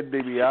with Ted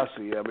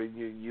DiBiase, I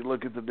mean, you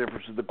look at the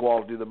difference in the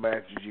quality of the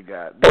matches you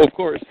got. Oh, of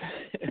course.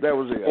 That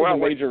was it. Well, a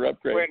major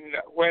upgrade.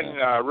 When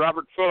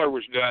Robert Fuller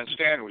was done,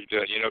 Stan was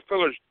done. You know,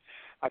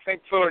 I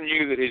think Fuller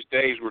knew that his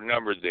days were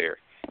numbered there.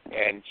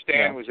 And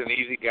Stan was an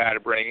easy guy to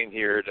bring in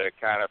here to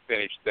kind of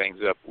finish things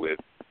up with.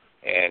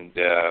 And,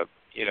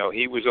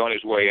 he was on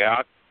his way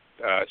out.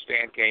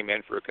 Stan came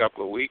in for a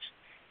couple of weeks,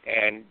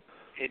 and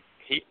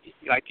he,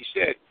 like you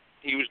said,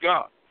 he was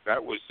gone.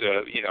 that was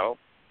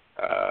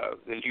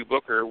the new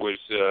booker was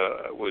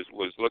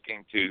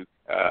looking to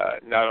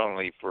not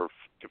only to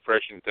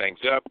freshen things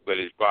up, but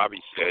as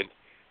Bobby said,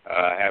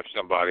 have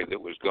somebody that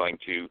was going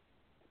to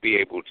be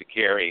able to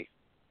carry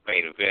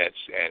main events.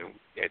 And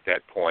at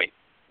that point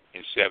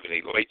in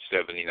late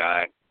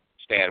 '79,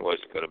 Stan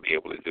wasn't going to be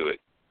able to do it.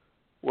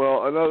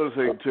 Well, another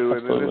thing too,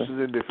 and this is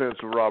in defense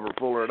of Robert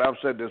Fuller, and I've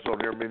said this on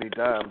here many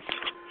times.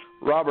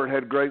 Robert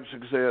had great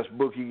success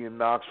booking in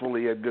Knoxville.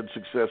 He had good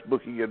success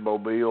booking in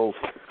Mobile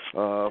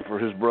for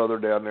his brother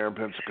down there in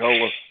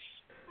Pensacola.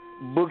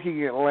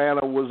 Booking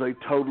Atlanta was a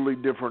totally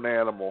different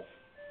animal.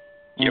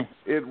 Yep.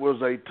 It was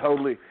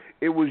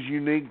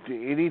unique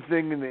to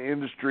anything in the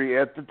industry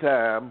at the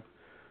time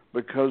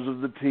because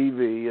of the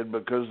TV and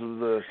because of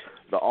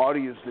the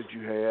audience that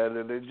you had,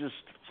 and it just,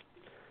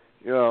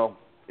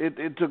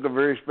 it took a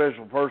very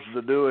special person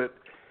to do it.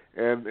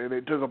 And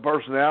it took a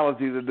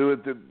personality to do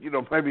it that,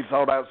 maybe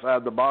thought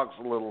outside the box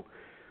a little.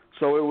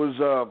 So it was,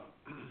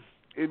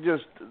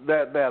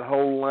 that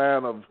whole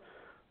line of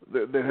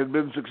that had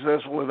been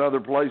successful in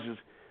other places,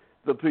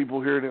 the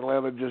people here in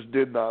Atlanta just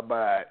did not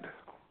buy it.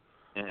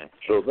 Mm-hmm.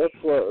 So that's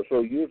why.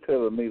 So you're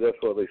telling me that's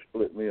why they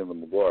split me and the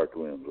McGuire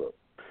twins up?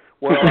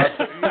 Well,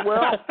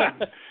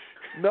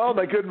 no,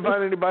 they couldn't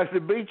find anybody to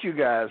beat you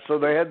guys, so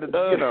they had to,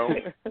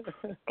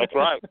 That's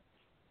right.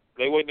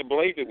 They wouldn't have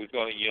believed it was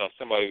going to,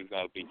 somebody was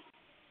going to be.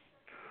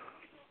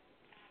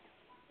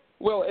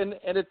 Well, and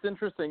it's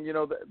interesting,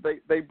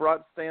 they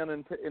brought Stan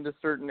into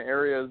certain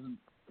areas,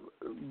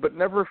 but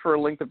never for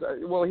a length of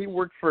time. Well, he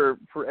worked for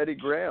Eddie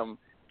Graham.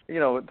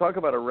 Talk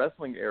about a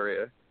wrestling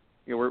area,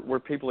 where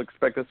people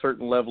expect a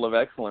certain level of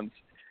excellence.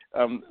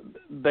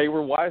 They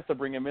were wise to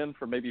bring him in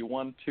for maybe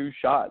 1-2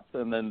 shots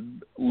and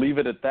then leave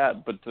it at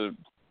that. But to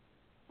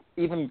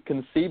even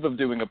conceive of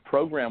doing a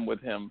program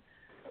with him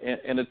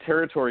in a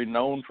territory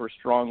known for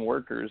strong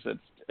workers, it's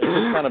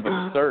kind of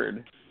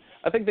absurd.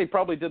 I think they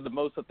probably did the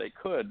most that they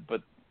could,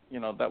 but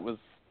that was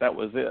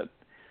it.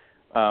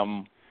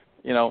 The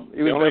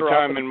only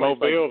time in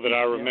Mobile that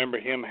I remember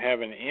him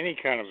having any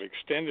kind of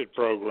extended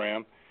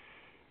program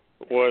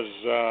was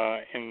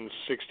in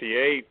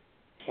 '68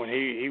 when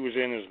he was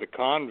in as the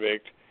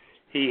convict.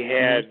 He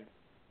had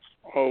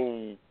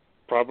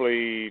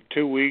probably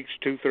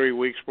 2-3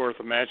 weeks worth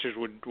of matches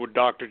with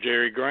Dr.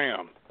 Jerry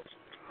Graham,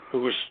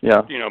 who was,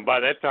 by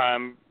that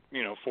time,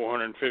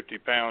 450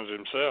 pounds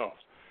himself.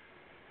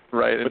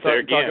 Right. But there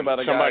again,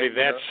 somebody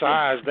that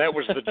size, that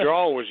was the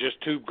draw, was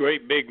just two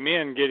great big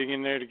men getting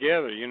in there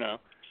together, Of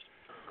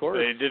course.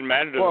 It didn't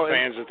matter to the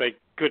fans that they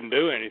couldn't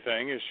do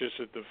anything. It's just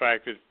that the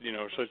fact that,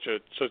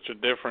 such a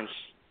difference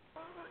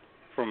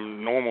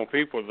from normal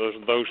people,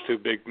 those two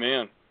big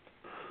men.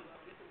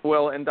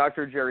 Well, and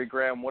Dr. Jerry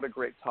Graham, what a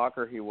great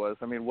talker he was.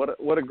 I mean,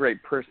 what a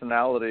great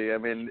personality. I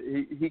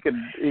mean, he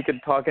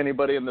could talk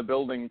anybody in the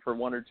building for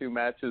 1 or 2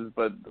 matches,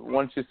 but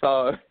once you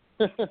saw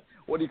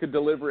what he could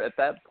deliver at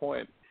that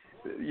point,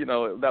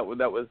 that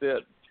was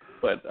it.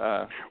 But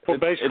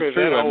basically it's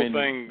true. That whole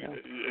thing,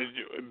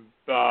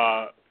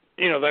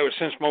 they were,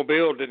 since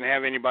Mobile didn't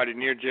have anybody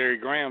near Jerry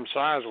Graham's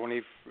size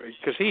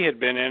because he had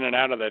been in and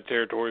out of that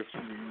territory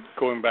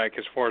going back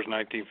as far as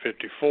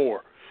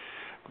 1954.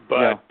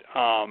 But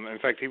in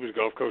fact, he was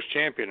Gulf Coast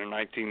champion in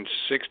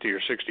 1960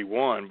 or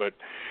 61. But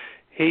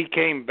he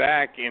came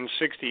back in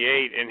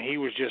 '68, and he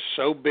was just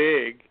so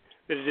big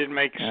that it didn't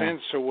make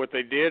sense. So what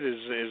they did is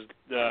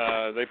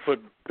they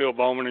put Bill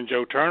Bowman and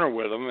Joe Turner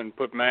with them and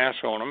put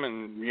masks on them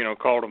and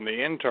called them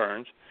the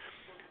interns.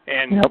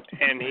 And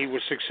and he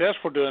was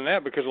successful doing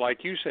that because,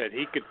 like you said,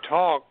 he could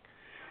talk.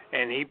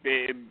 And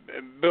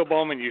Bill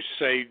Bowman used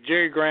to say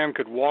Jerry Graham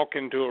could walk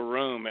into a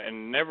room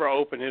and never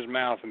open his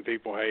mouth and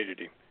people hated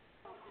him.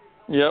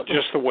 Yep.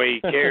 Just the way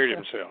he carried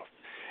himself.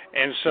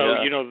 And so,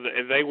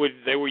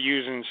 they were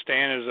using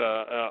Stan as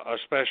a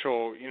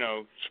special,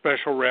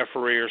 special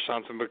referee or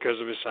something because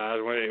of his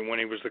size when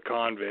he was the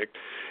convict.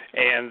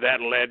 And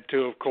that led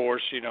to, of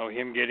course,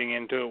 him getting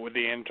into it with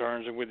the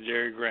interns and with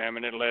Jerry Graham,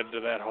 and it led to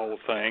that whole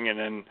thing. And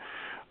then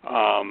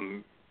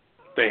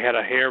they had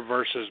a hair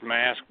versus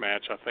mask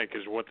match, I think,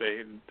 is what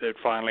that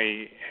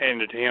finally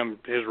ended him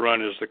his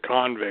run as the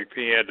convict.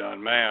 He had to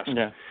unmask.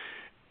 Yeah.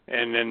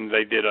 And then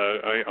they did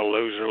a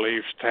loser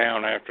leaves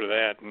town after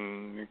that,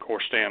 and of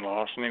course Stan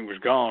lost, and he was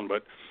gone.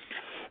 But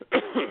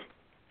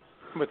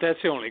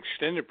that's the only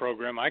extended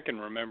program I can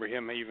remember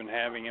him even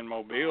having in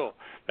Mobile,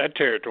 that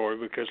territory,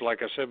 because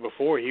like I said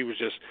before, he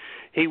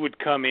would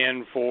come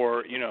in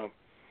for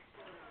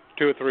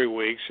 2 or 3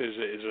 weeks as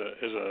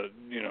a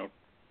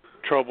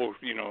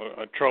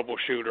a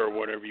troubleshooter or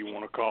whatever you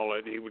want to call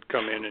it. He would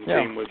come in and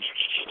team with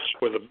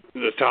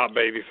the top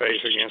baby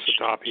face against the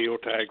top heel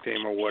tag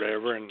team or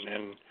whatever,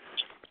 and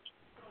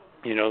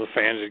the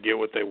fans would get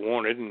what they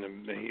wanted, and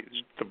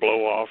the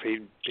blow off,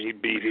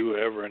 he'd beat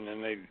whoever, and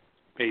then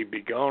he'd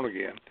be gone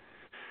again.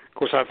 Of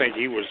course, I think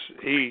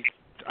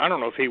I don't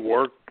know if he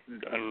worked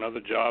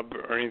another job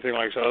or anything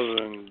like that other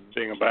than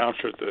being a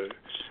bouncer at the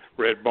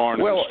Red Barn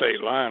at the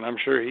State Line. I'm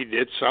sure he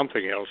did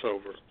something else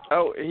over.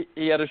 Oh,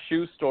 he had a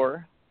shoe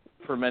store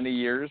for many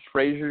years,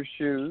 Frazier's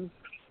Shoes.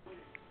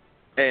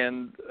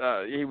 and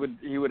he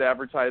would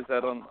advertise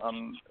that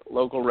on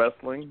local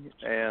wrestling,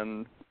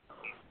 and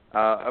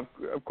of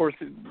course,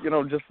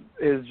 just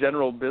his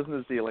general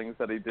business dealings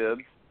that he did.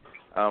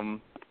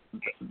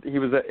 He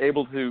was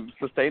able to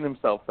sustain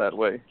himself that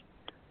way,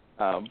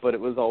 but it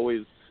was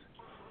always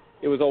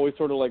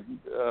sort of like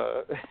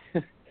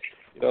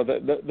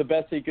the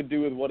best he could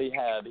do with what he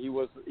had. He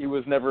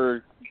was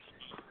never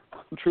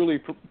truly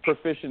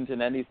proficient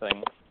in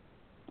anything.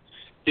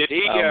 Did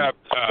he,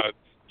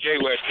 Jay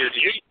West here?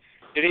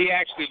 Did he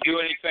actually do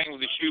anything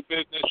with the shoe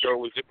business, or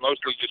was it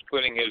mostly just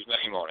putting his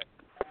name on it?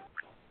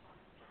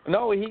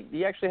 No,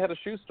 he actually had a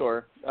shoe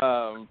store.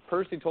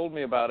 Percy told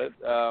me about it.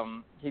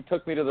 He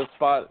took me to the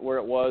spot where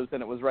it was,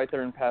 and it was right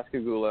there in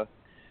Pascagoula.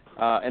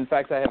 In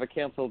fact, I have a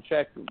canceled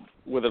check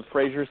with a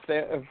Frazier's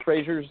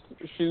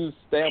shoes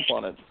stamp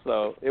on it,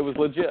 so it was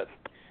legit.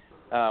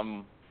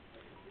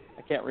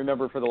 I can't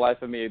remember for the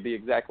life of me the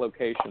exact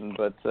location,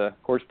 but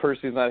of course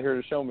Percy's not here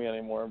to show me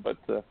anymore. But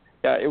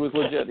yeah, it was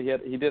legit.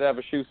 He did have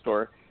a shoe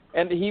store,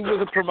 and he was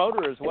a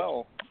promoter as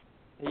well.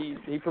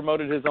 He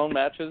promoted his own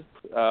matches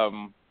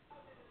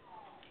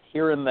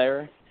here and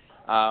there.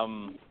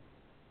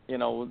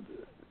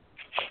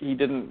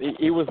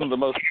 He wasn't the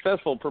most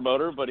successful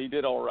promoter, but he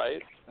did all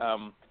right.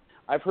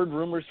 I've heard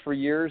rumors for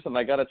years, and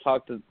I got to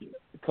talk to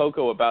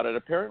Coco about it.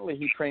 Apparently,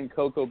 he trained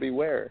Coco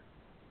Beware.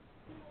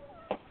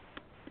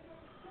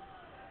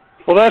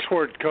 Well, that's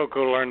where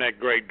Coco learned that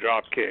great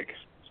drop kick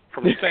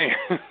from Stan.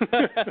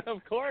 Of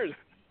course.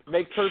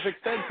 Makes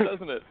perfect sense,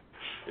 doesn't it?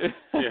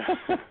 Yeah.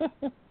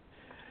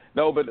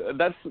 No, but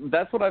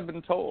that's what I've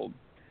been told.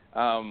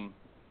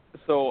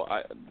 So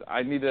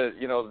I need to,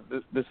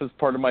 this is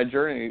part of my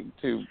journey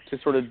to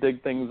sort of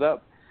dig things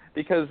up,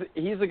 because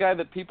he's a guy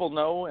that people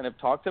know and have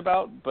talked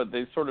about, but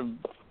they sort of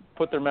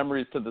put their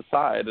memories to the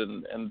side,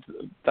 and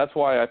that's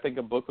why I think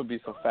a book would be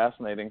so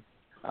fascinating.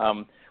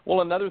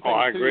 Well, another thing.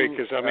 I agree, too,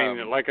 because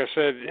like I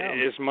said,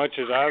 as much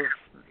as I've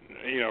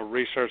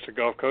researched the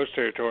Gulf Coast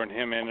territory and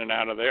him in and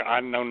out of there, I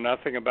know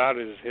nothing about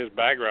his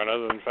background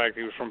other than the fact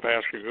he was from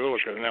Pascagoula.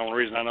 Because the only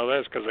reason I know that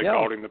is because they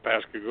called him the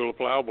Pascagoula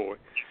Plowboy.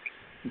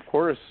 Of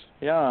course,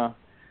 yeah.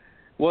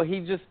 Well,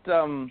 he just,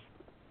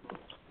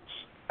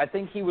 I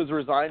think he was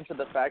resigned to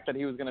the fact that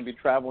he was going to be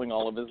traveling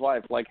all of his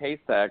life, like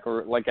Haystack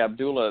or like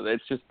Abdullah.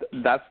 It's just,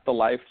 that's the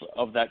life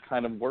of that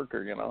kind of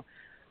worker,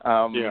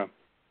 Yeah.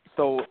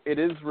 So it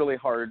is really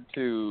hard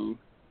to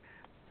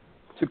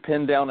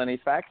pin down any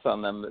facts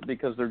on them,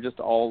 because they're just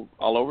all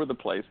over the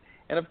place.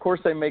 And of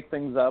course they make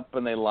things up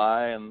and they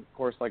lie, and of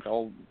course like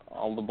all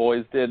the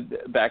boys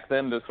did back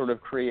then to sort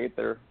of create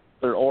their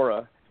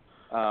aura.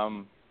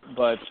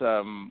 But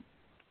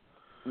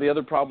the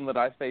other problem that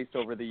I faced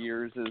over the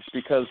years is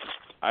because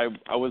I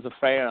was a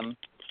fan,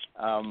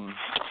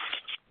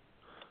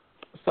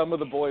 some of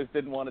the boys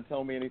didn't want to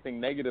tell me anything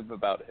negative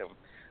about him.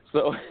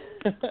 So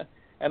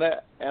and I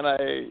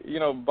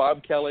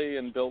Bob Kelly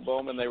and Bill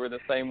Bowman, they were the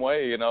same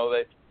way.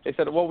 They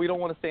said, well, we don't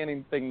want to say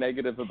anything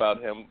negative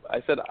about him.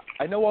 I said,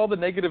 I know all the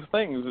negative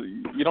things.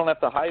 You don't have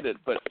to hide it.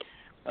 But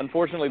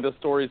unfortunately, the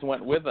stories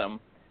went with them.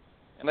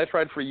 And I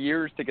tried for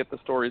years to get the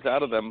stories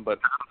out of them, but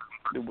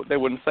they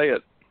wouldn't say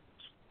it.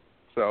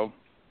 So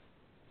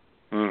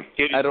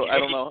I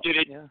don't know. Did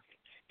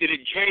it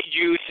change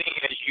you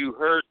as you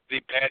heard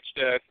the bad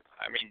stuff?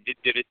 I mean,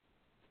 did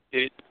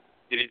it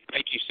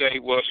make you say,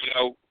 well,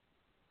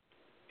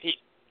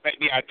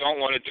 maybe I don't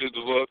want to do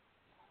the book,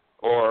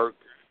 or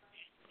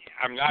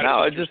I'm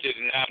not interested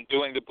in I'm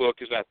doing the book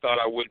as I thought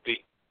I would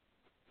be?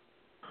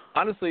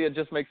 Honestly, it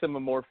just makes him a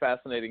more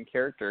fascinating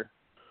character.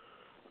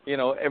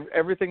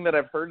 Everything that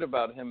I've heard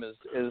about him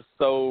is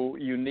so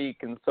unique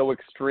and so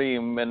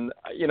extreme, and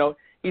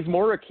he's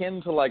more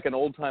akin to like an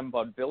old-time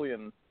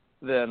vaudevillian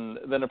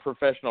than a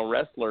professional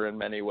wrestler in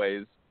many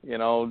ways.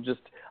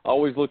 Just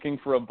always looking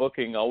for a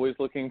booking, always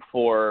looking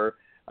for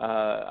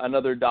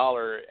another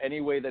dollar,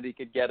 any way that he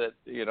could get it.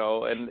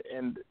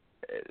 And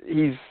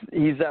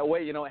he's that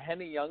way.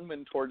 Henny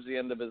Youngman, towards the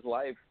end of his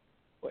life,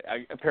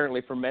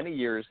 apparently for many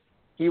years,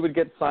 he would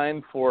get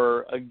signed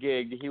for a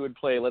gig. He would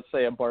play, let's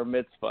say, a bar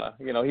mitzvah.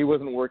 He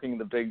wasn't working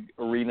the big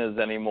arenas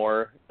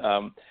anymore,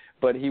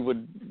 but he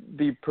would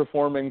be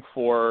performing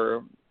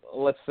for,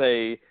 let's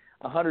say,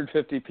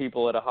 150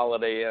 people at a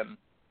Holiday Inn.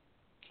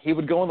 He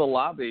would go in the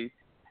lobby,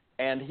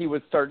 and he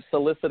would start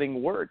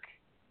soliciting work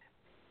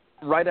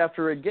right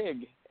after a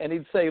gig. And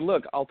he'd say,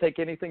 look, I'll take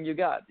anything you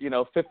got,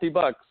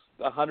 $50,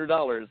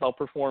 $100. I'll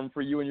perform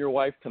for you and your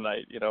wife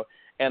tonight,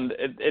 And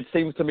it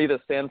seems to me that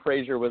Stan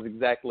Frazier was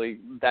exactly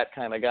that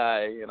kind of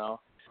guy,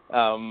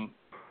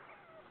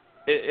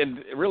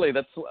 Really,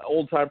 that's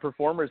old-time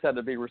performers had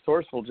to be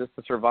resourceful just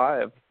to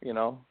survive,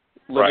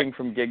 living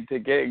from gig to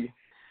gig.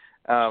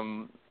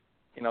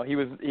 He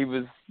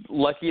was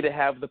lucky to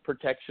have the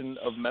protection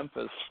of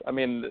Memphis. I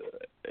mean,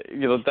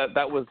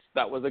 that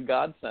was a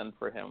godsend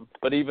for him.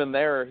 But even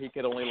there, he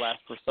could only last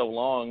for so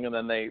long, and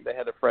then they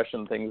had to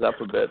freshen things up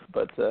a bit.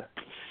 But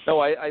no,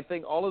 I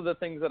think all of the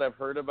things that I've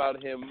heard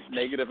about him,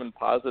 negative and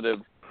positive,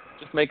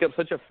 just make up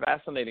such a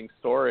fascinating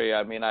story.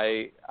 I mean,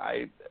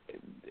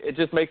 it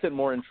just makes it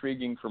more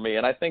intriguing for me.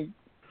 And I think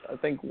I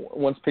think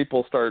once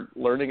people start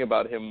learning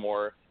about him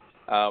more,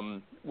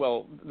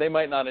 well, they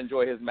might not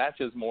enjoy his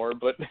matches more,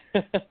 but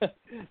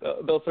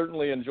they'll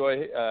certainly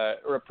enjoy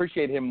or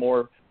appreciate him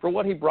more for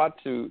what he brought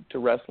to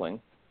wrestling.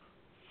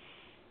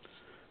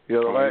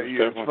 You know,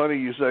 it's funny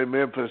you say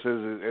Memphis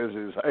as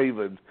his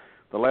haven.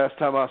 The last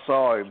time I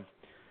saw him,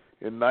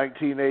 in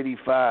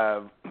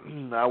 1985,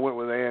 I went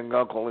with Ann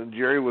Gunkel, and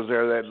Jerry was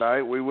there that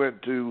night. We went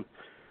to,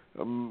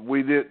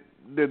 we did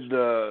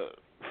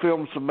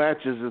film some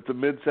matches at the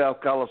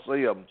Mid-South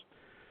Coliseum,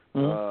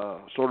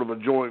 sort of a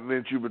joint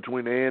venture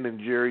between Ann and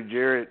Jerry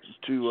Jarrett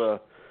to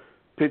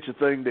pitch a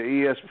thing to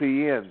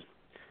ESPN.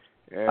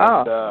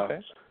 And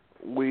okay.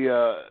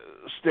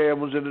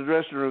 Stan was in the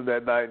dressing room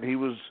that night, and he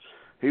was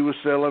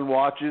selling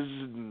watches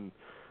and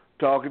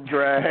talking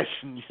trash,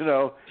 and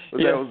that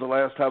was the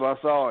last time I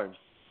saw him.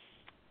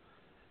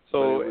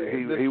 So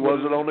he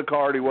wasn't on the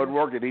card. He wasn't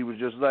working. He was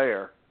just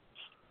there.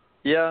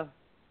 Yeah.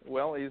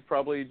 Well, he's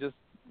probably just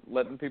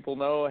letting people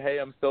know, hey,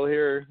 I'm still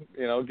here.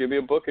 Give me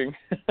a booking.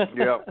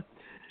 Yep.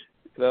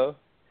 So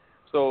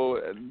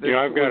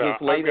I've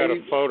got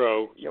a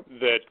photo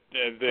that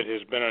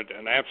has been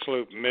an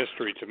absolute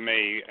mystery to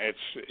me. It's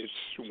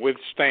with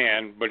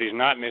Stan, but he's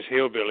not in his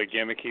hillbilly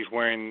gimmick. He's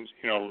wearing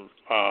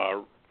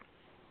a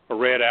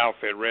red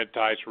outfit, red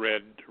tights,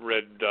 red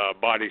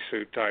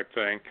bodysuit type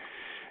thing.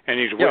 And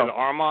he's with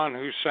Armand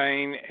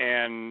Hussein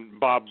and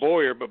Bob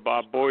Boyer, but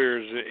Bob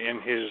Boyer's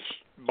in his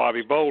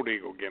Bobby Bold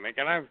Eagle gimmick.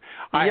 And I've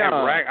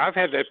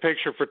had that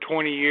picture for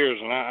 20 years,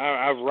 and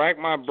I've racked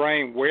my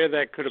brain where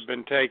that could have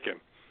been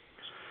taken,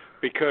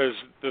 because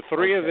the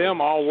three of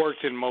them all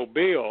worked in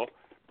Mobile,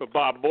 but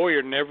Bob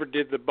Boyer never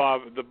did the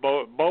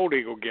Bold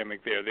Eagle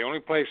gimmick there. The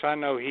only place I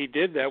know he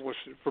did that was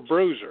for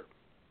Bruiser.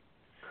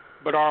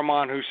 But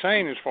Armand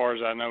Hussein, as far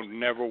as I know,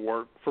 never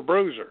worked for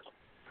Bruiser.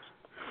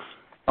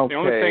 Okay. The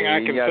only thing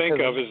I can think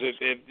of is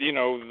that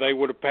they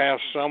would have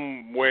passed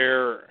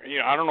somewhere.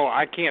 I don't know.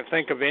 I can't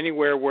think of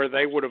anywhere where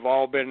they would have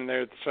all been in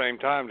there at the same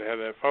time to have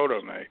that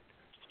photo made.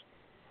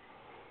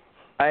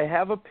 I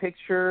have a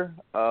picture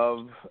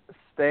of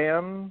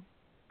Stan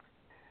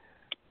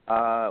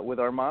with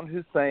Armand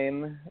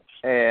Hussein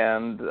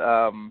and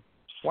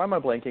why am I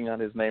blanking on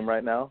his name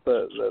right now?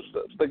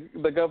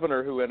 The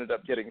governor who ended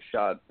up getting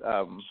shot.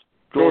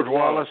 George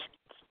Wallace.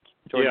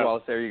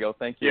 Wallace, there you go.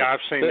 Thank you. Yeah, I've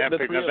seen that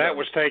picture. Now, that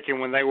was taken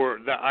when they were.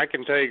 I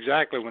can tell you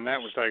exactly when that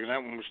was taken. That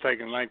one was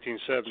taken in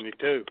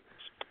 1972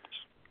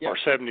 or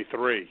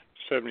 73.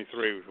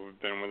 73 would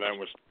have been when that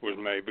was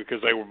made,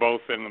 because they were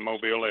both in the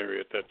Mobile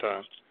area at that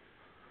time.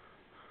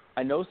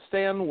 I know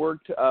Stan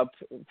worked up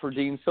for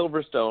Dean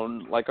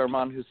Silverstone like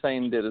Armand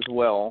Hussein did as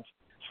well,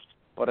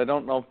 but I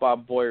don't know if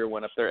Bob Boyer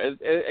went up there.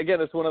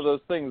 Again, it's one of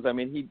those things. I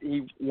mean,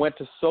 he went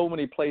to so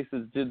many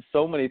places, did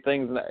so many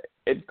things, and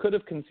it could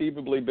have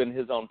conceivably been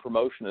his own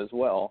promotion as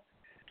well.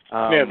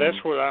 Yeah,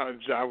 that's what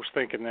I was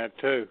thinking that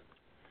too.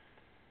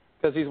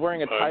 Because he's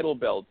wearing a title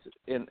belt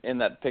in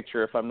that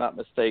picture, if I'm not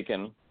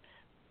mistaken.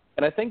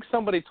 And I think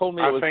somebody told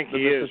me it was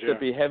the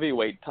Mississippi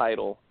heavyweight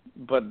title,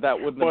 but that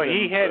wouldn't have been... Well,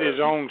 he had his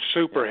own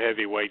super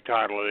heavyweight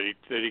title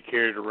that he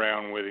carried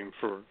around with him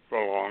for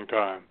a long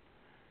time.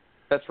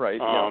 That's right.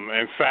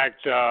 In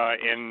fact, I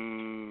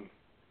don't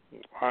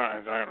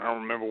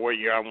remember what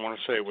year. I want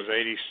to say it was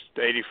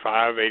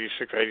 85,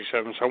 86,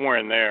 87, somewhere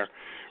in there,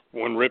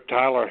 when Rip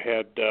Tyler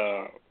had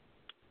the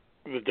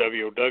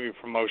WOW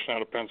promotion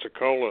out of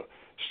Pensacola.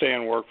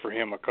 Stan worked for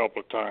him a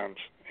couple of times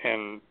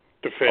and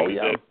defended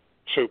that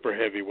super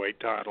heavyweight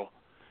title.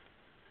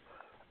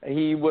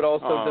 He would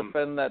also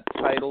defend that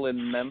title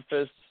in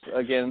Memphis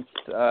against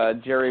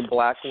Jerry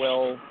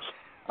Blackwell.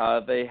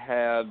 They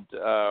had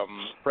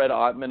Fred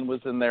Ottman was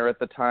in there at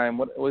the time.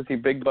 What was he,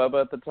 Big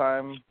Bubba at the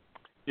time?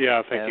 Yeah,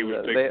 I think he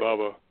was Big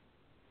Bubba.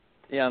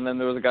 Yeah, and then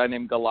there was a guy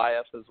named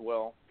Goliath as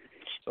well.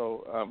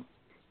 So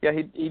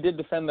he did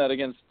defend that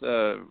against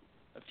a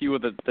few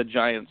of the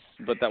giants,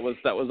 but that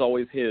was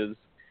always his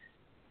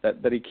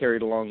that he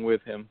carried along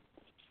with him.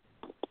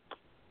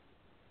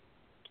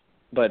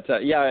 But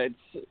it's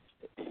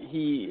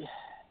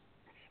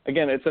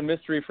a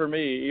mystery for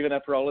me, even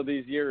after all of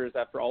these years,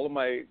 after all of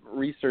my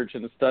research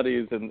and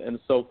studies and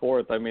so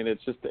forth. I mean,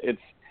 it's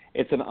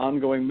an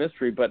ongoing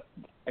mystery, but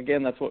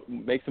again, that's what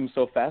makes him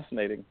so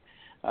fascinating.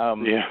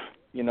 There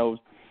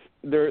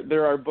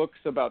are books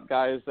about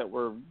guys that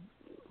were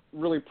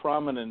really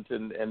prominent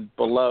and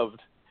beloved,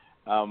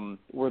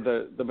 where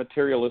the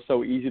material is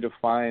so easy to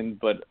find,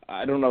 but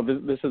I don't know,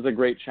 this is a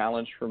great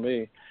challenge for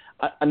me.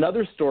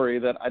 Another story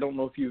that I don't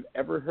know if you've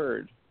ever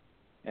heard,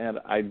 and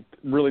I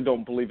really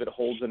don't believe it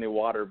holds any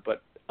water,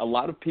 but a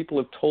lot of people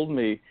have told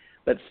me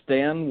that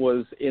Stan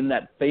was in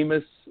that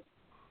famous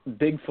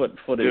Bigfoot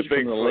footage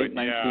from the late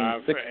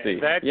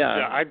 1960s.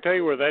 I tell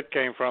you where that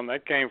came from.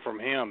 That came from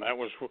him. That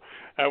was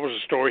a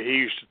story he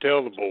used to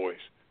tell the boys.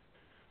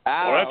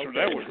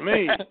 That was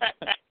me.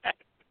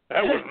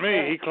 That was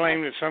me. He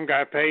claimed that some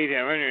guy paid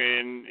him,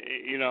 and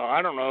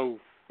I don't know.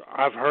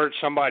 I've heard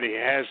somebody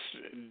has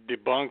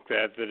debunked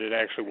that it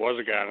actually was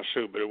a guy in a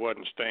suit, but it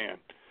wasn't Stan.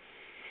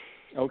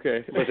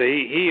 Okay. But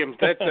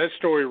that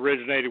story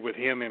originated with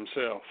him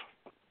himself.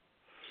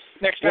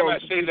 Next time I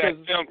see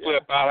that film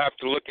clip, I'll have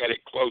to look at it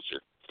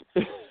closer.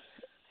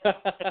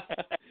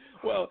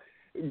 Well,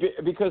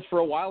 because for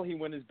a while he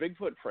went as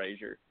Bigfoot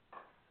Frazier,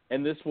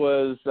 and this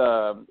was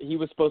he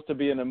was supposed to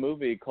be in a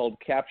movie called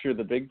Capture of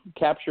the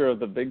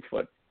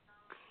Bigfoot.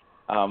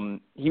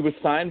 He was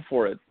signed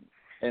for it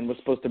and was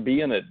supposed to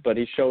be in it, but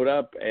he showed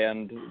up,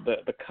 and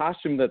the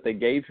costume that they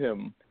gave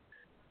him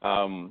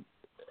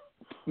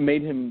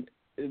made him.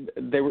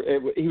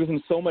 He was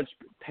in so much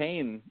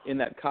pain in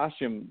that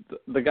costume.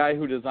 The guy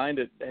who designed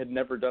it had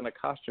never done a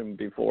costume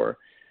before,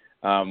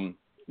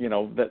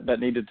 that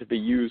needed to be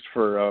used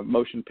for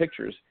motion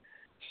pictures.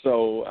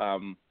 So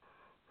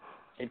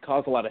it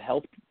caused a lot of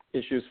health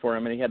issues for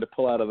him, and he had to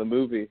pull out of the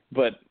movie.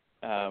 But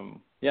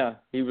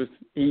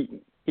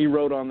he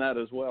wrote on that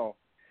as well.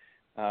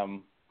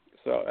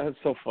 So that's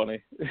so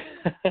funny.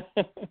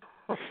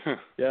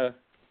 Yeah.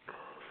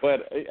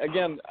 But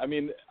again, I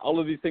mean, all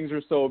of these things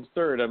are so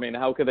absurd. I mean,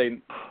 how could they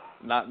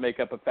not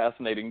make up a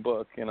fascinating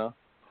book,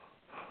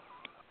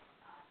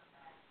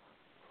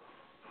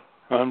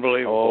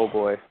 Unbelievable. Oh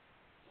boy.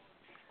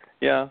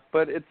 Yeah,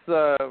 but it's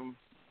a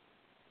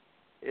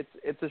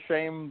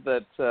shame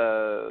that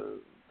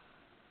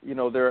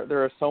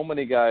there are so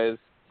many guys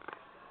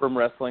from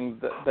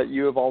wrestling that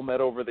you have all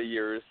met over the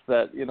years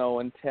that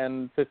in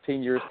 10,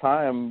 15 years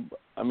time,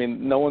 I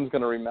mean, no one's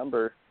going to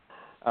remember.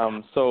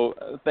 So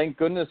thank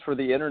goodness for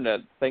the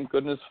internet. Thank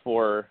goodness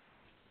for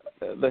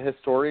the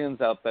historians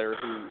out there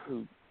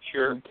who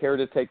care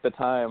to take the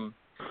time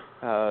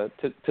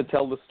to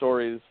tell the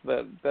stories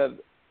that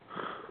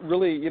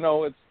really,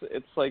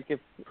 it's like if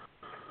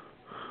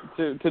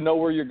to know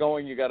where you're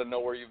going, you got to know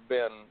where you've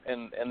been,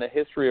 and the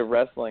history of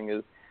wrestling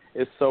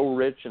is so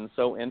rich and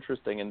so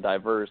interesting and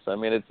diverse. I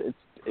mean,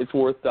 it's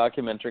worth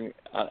documenting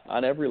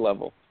on every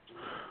level.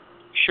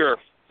 Sure.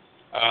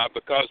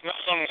 Because not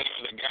only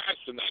are the guys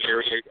from that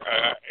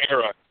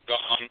era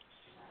gone,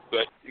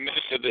 but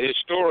many of the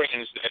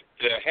historians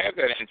that have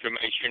that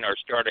information are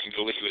starting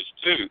to leave us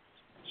too.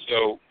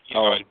 So,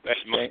 as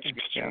Mike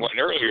mentioned one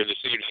earlier this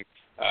evening,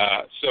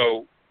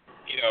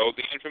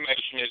 the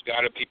information has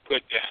got to be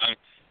put down,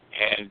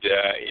 and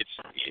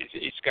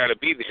it's got to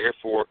be there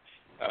for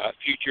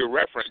future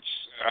reference.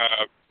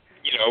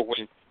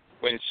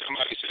 When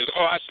somebody says,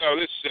 "Oh, I saw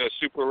this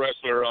super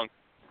wrestler on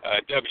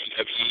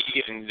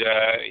WWE," and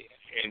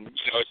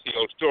it's the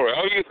old story.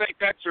 Oh, you think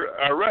that's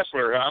a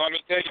wrestler, huh? Let me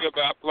tell you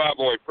about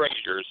Plowboy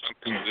Frazier or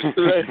something.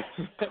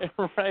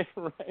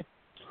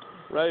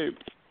 Right.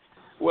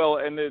 Well,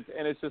 and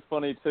it's just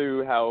funny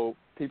too how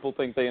people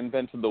think they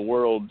invented the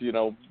world.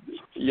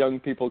 Young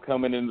people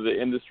coming into the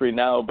industry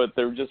now, but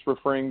they're just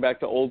referring back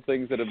to old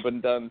things that have been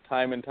done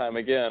time and time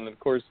again. Of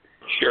course,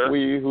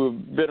 we who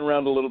have been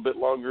around a little bit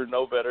longer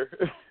know better.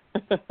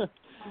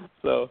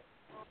 So.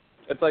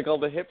 It's like all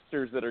the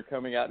hipsters that are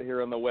coming out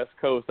here on the West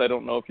Coast. I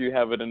don't know if you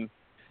have it in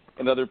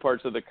other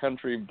parts of the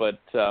country, but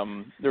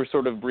they're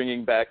sort of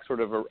bringing back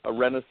sort of a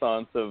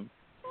renaissance of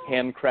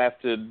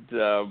handcrafted,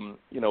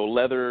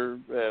 leather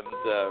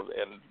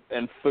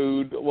and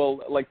food.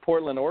 Well, like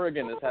Portland,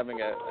 Oregon is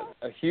having a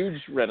huge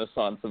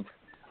renaissance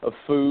of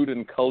food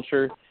and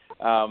culture,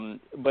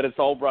 but it's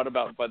all brought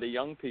about by the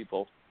young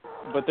people.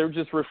 But they're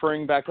just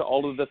referring back to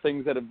all of the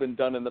things that have been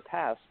done in the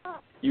past,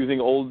 using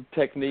old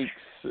techniques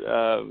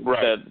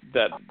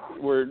that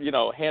were,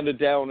 handed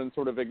down and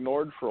sort of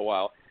ignored for a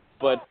while.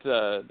 But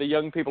the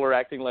young people are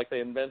acting like they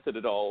invented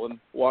it all and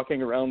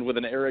walking around with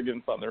an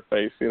arrogance on their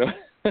face, And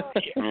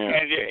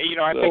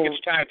I think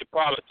it's tied to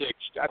politics.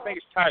 I think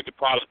it's tied to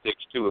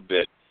politics too a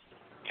bit,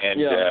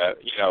 and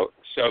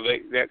so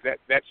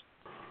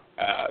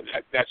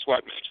that's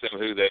what makes them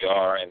who they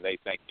are, and they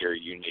think they're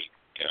unique.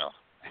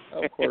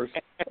 Of course.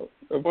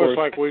 Well, it's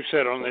like we've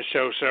said on this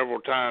show several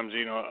times,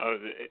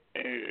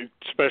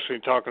 especially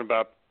talking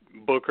about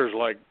bookers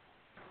like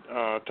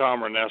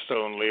Tom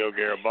Ernesto and Leo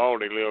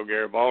Garibaldi. Leo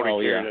Garibaldi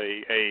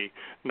carried a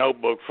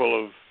notebook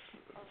full of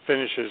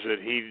finishes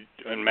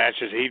and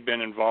matches he'd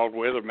been involved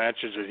with or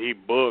matches that he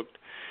booked.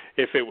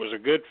 If it was a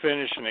good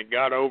finish and it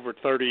got over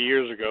 30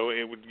 years ago,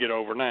 it would get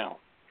over now.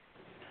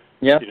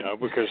 Yeah.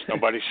 Because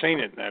nobody's seen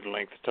it in that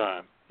length of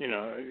time.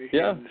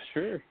 Yeah,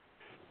 sure.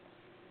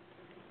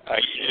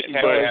 You just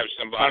have to have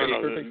somebody. I don't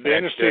know. The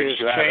industry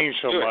has changed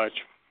so much.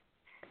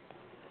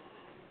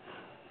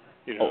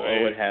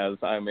 It has.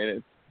 I mean,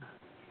 it's a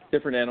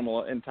different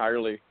animal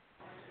entirely.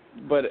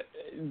 But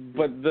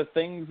the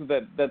things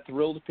that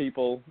thrilled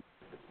people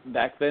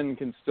back then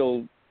can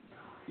still,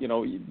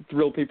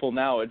 thrill people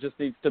now. It just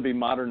needs to be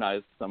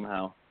modernized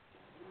somehow.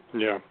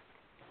 Yeah.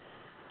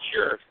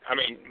 Sure. I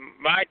mean,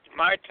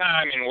 my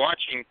time in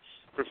watching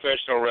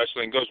professional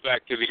wrestling goes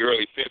back to the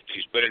early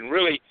 50s, but in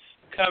really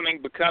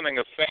becoming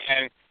a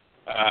fan,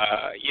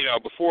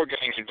 before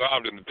getting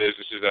involved in the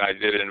businesses that I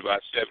did in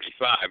about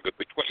 75, but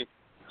between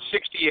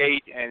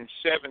 68 and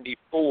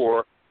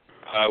 74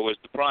 was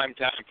the prime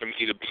time for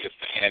me to be a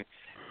fan.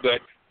 But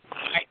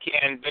I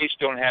can,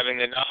 based on having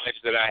the knowledge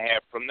that I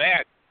have from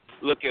that,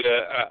 look at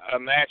a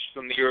match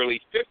from the early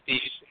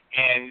 50s,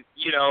 and,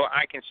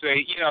 I can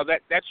say,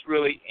 that's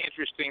really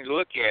interesting to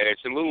look at.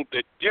 It's a little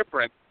bit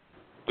different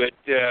but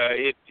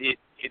it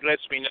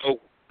lets me know,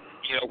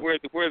 where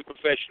the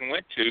profession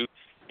went to,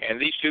 and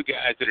these two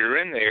guys that are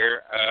in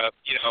there,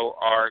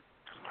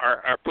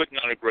 are putting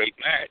on a great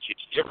match.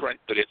 It's different,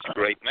 but it's a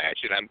great match,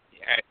 and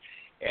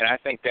I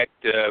think that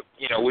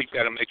we've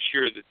got to make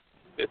sure that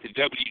the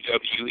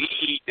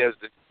WWE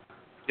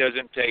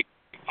doesn't take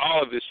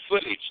all of this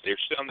footage. There's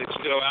some that's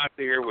still out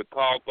there with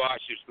Paul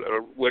Bosch's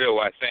widow,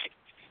 I think,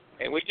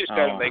 and we just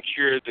got to make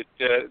sure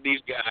that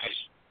these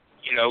guys,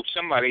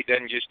 somebody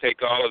doesn't just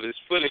take all of this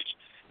footage,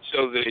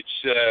 so that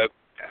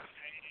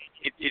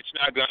it's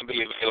not going to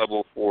be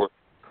available for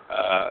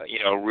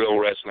real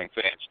wrestling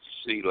fans to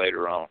see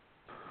later on.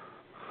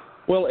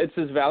 Well, it's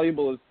as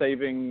valuable as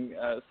saving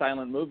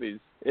silent movies.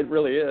 It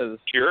really is.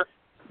 Sure.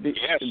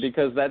 Yes.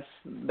 Because that's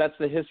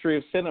the history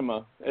of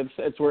cinema.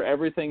 It's where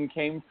everything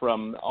came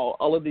from.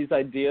 All of these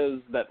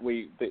ideas that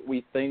we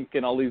think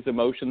and all these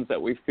emotions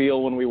that we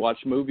feel when we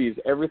watch movies,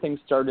 everything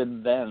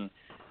started then.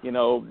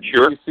 Sure.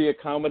 You see a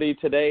comedy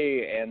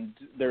today, and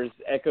there's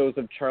echoes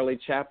of Charlie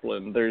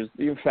Chaplin. There's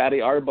Fatty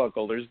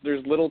Arbuckle.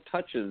 There's little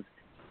touches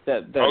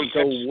that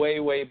go way,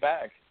 way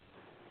back.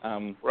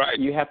 Right.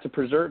 You have to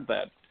preserve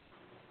that.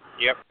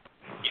 Yep.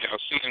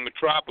 Seeing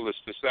Metropolis,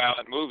 the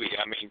silent movie.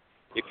 I mean,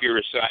 if you're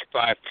a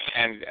sci-fi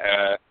fan,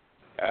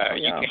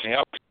 you can't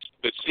help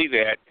but see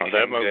that.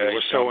 That movie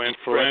was so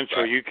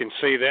influential. You can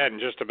see that in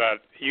just about.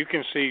 You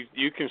can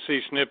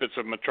see snippets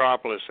of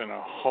Metropolis in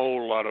a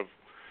whole lot of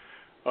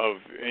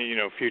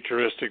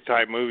futuristic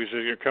type movies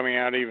that are coming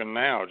out even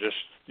now. Just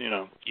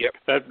Yep.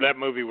 That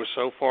movie was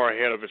so far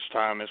ahead of its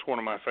time. It's one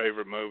of my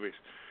favorite movies.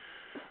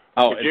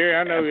 Oh, Jerry,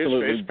 I know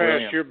it's past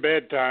brilliant. your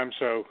bedtime,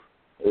 so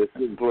it's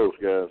getting close,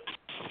 guys.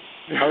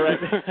 All right.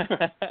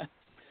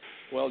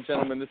 Well,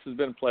 gentlemen, this has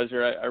been a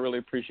pleasure. I really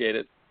appreciate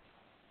it.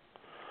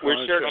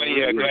 We're certainly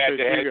glad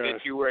that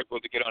you were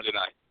able to get on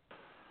tonight.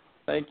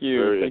 Thank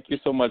you. Thank you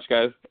so much,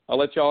 guys. I'll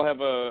let you all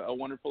have a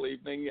wonderful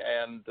evening,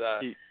 and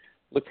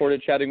look forward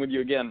to chatting with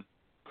you again.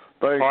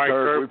 Thanks, all right,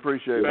 Kurt. We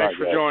appreciate it. Thanks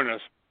for joining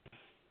us.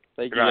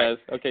 Thank you, guys.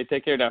 Okay,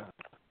 take care now.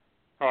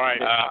 All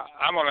right.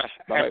 I'm going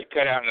to have to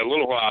cut out in a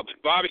little while.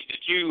 But, Bobby, did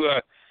you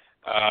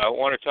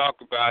want to talk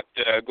about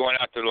going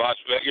out to Las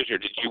Vegas, or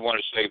did you want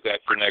to save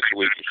that for next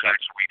week or something?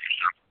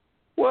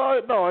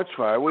 Well, no, it's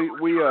fine. We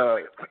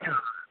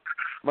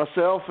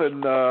myself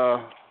and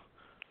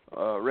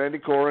Randy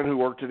Corin, who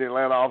worked in the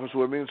Atlanta office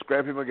with me, and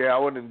Scrappy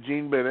McGowan and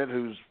Gene Bennett,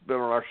 who's been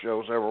on our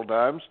show several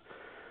times,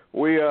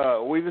 we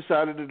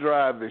decided to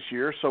drive this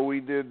year. So we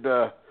did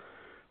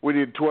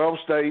 12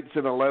 states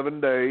in 11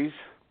 days,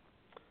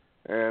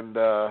 and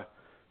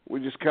we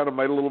just kind of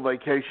made a little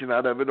vacation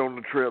out of it on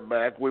the trip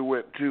back. We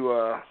went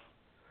to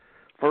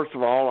first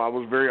of all, I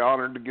was very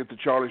honored to get the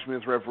Charlie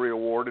Smith Referee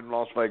Award in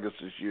Las Vegas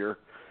this year.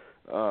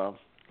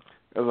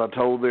 As I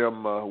told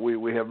them,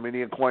 we have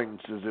many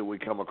acquaintances that we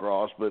come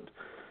across, but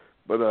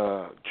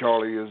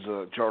Charlie is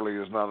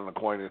not an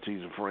acquaintance;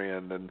 he's a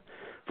friend. And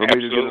for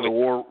me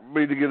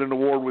to get an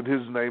award with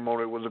his name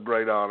on it was a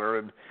great honor.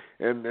 And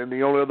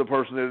the only other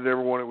person that had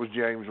ever won it was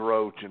James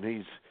Roach, and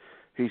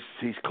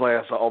he's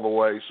class all the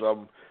way.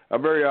 So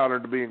I'm very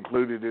honored to be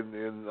included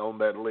in on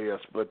that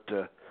list. But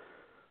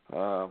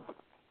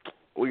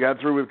we got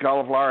through with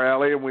Cauliflower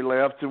Alley, and we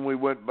left, and we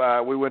went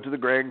to the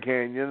Grand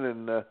Canyon,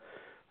 and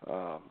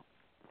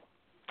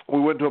we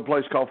went to a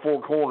place called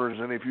Four Corners.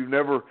 And if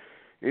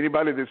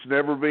anybody that's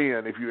never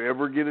been, if you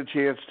ever get a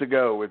chance to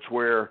go, it's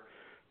where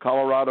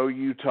Colorado,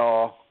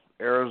 Utah,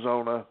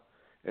 Arizona,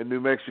 and New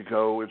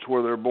Mexico, it's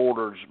where their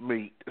borders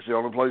meet. It's the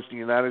only place in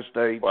the United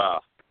States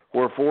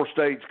where 4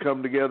 states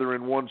come together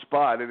in one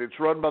spot, and it's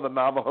run by the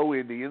Navajo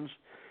Indians.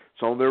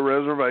 It's on their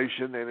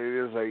reservation, and it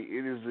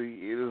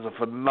is a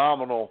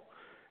phenomenal.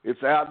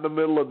 It's out in the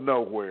middle of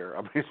nowhere.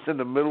 I mean, it's in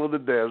the middle of the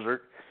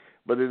desert,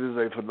 but it is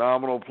a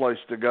phenomenal place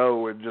to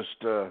go and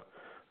just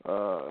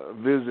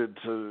visit.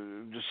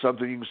 Just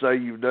something you can say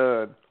you've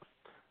done.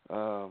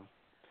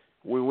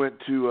 We went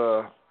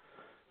to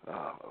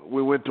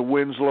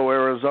Winslow,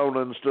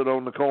 Arizona, and stood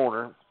on the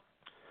corner.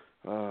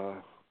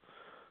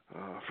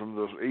 From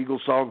the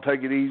Eagles song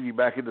 "Take It Easy"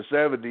 back in the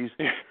 70s.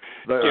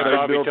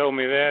 Bobby told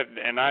me that,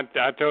 and I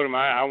told him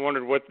I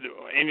wondered what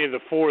any of the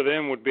 4 of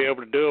them would be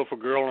able to do if a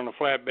girl on a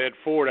flatbed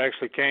Ford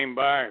actually came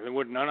by. They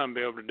wouldn't none of them be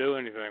able to do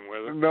anything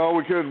with her. No,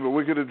 we couldn't, but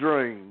we could have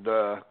dreamed.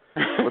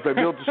 But they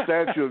built a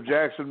statue of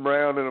Jackson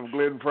Brown and of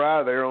Glenn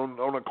Fry there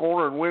on a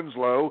corner in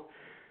Winslow,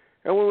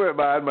 and we went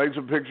by and made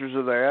some pictures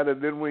of that,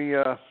 and then we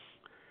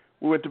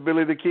went to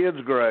Billy the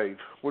Kid's grave,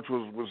 which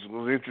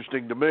was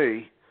interesting to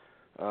me.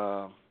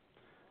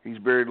 He's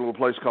buried in a little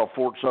place called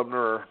Fort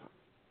Sumner,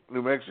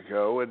 New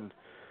Mexico, and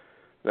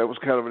that was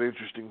kind of an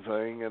interesting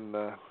thing. And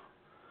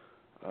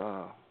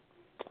the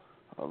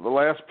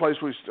last place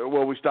we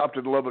stopped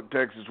in Lubbock,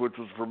 Texas, which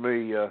was for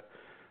me.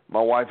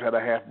 My wife had a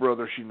half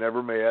brother she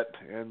never met,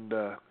 and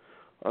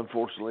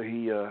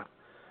unfortunately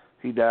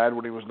he died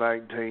when he was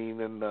 19.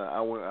 And I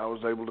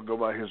was able to go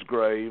by his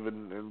grave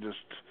and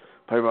just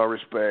pay my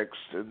respects,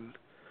 and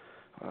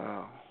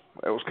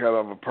that was kind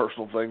of a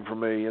personal thing for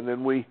me. And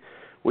then we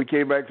we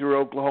came back through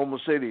Oklahoma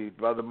City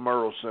by the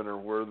Murrah Center,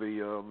 where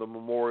the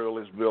memorial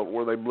is built,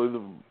 where they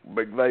blew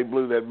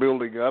that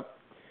building up,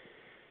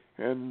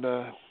 and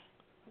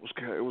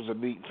it was a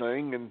neat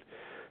thing, and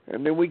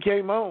then we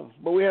came home.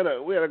 But we had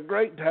a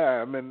great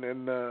time,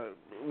 and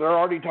they're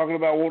already talking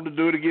about wanting to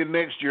do it again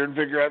next year and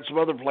figure out some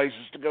other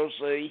places to go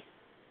see.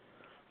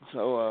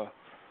 So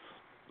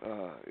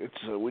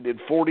we did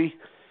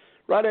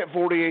right at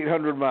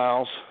 4,800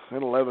 miles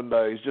in 11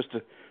 days,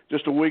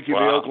 just a week in the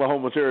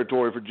Oklahoma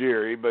Territory for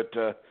Jerry, but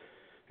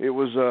it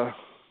was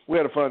we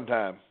had a fun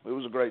time. It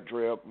was a great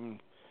trip. And,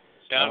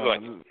 sounds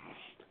like it.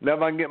 Now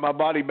if I can get my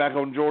body back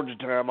on Georgia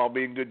time, I'll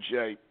be in good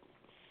shape.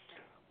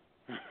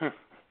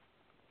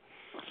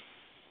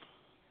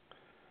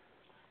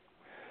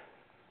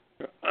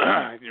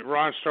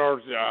 Ron Starr,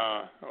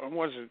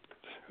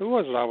 who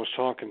was it I was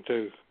talking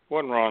to? It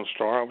wasn't Ron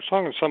Starr. I was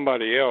talking to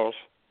somebody else.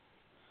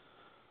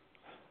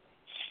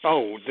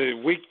 Oh, the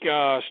week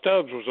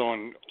Stubbs was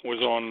on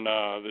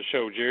the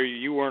show, Jerry.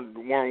 You weren't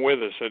with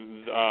us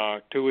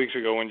 2 weeks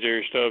ago when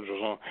Jerry Stubbs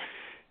was on.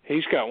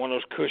 He's got one of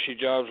those cushy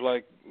jobs,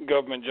 like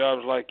government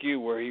jobs like you,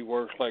 where he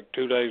works like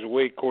 2 days a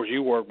week. Of course,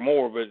 you work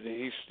more, but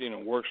he's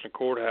works in the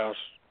courthouse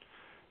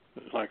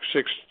like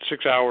 6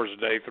 hours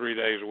a day, 3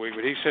 days a week.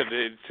 But he said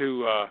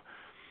to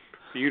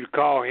you to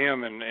call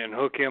him and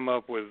hook him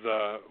up with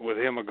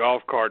him a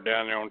golf cart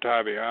down there on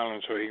Tybee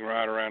Island so he can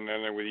ride around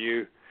down there with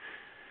you.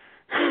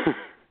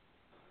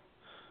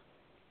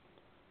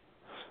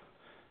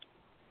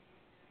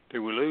 Did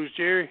we lose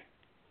Jerry?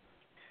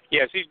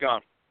 Yes, he's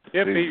gone.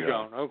 Yep, he's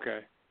gone. Okay.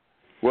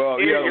 Well,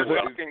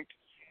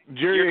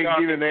 Jerry ain't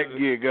giving that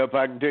gig up,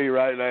 I can tell you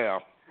right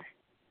now.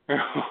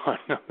 I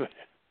know that.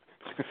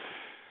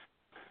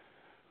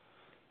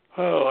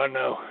 Oh, I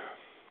know.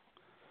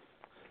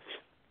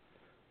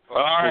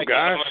 Well, all right,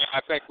 guys.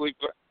 I think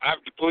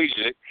I've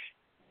depleted it.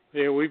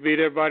 Yeah, we beat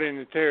everybody in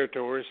the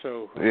territory,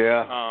 so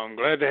yeah.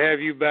 Glad to have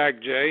you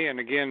back, Jay. And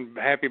again,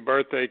 happy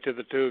birthday to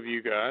the two of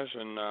you guys.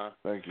 And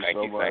thank you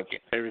so much.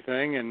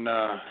 Everything, and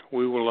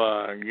we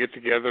will get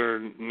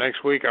together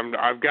next week.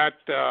 I've got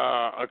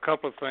a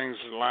couple of things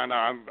lined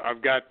up.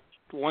 I've got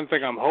one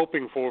thing I'm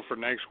hoping for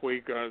next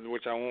week,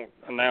 which I won't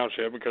announce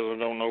yet because I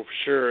don't know for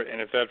sure.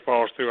 And if that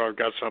falls through, I've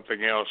got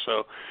something else.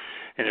 So.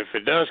 And if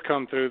it does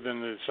come through,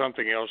 then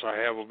something else I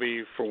have will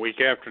be for week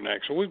after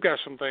next. So we've got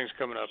some things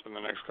coming up in the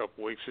next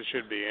couple of weeks. It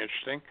should be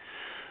interesting.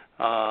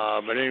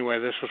 But anyway,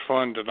 this was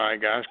fun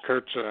tonight, guys.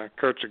 Kurt's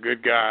a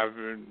good guy.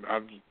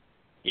 I've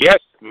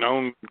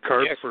known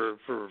Kurt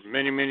for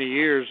many, many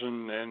years,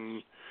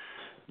 and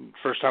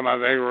first time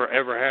I've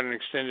ever had an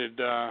extended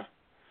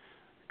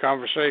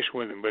conversation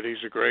with him. But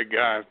he's a great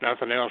guy. If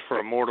nothing else, for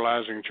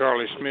immortalizing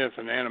Charlie Smith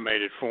in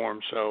animated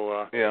form.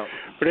 So yeah.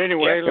 But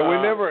anyway,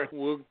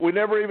 we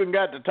never even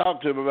got to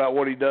talk to him about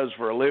what he does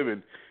for a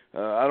living.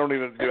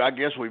 I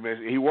guess we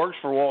missed. He works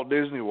for Walt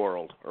Disney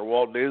World or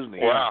Walt Disney.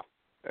 Wow.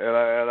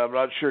 And I'm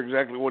not sure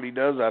exactly what he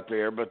does out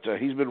there, but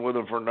he's been with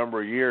them for a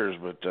number of years.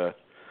 But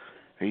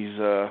he's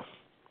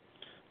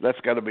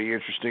that's got to be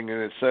interesting in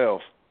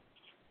itself.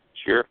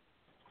 Sure.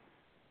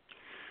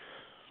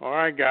 All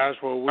right, guys.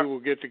 Well, we will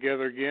get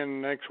together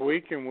again next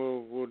week, and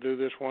we'll do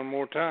this one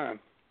more time.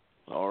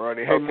 All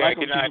righty. Hey, okay,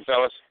 Michael, good night,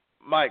 fellas.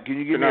 Mike, can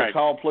you give me a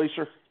call, please,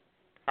 sir?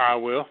 I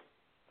will.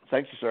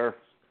 Thank you, sir.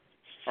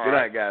 All good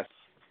right. night, guys.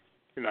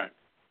 Good night.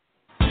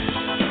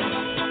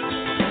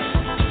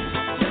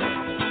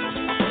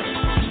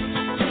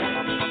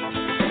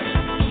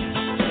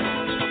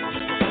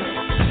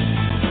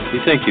 We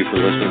thank you for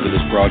listening to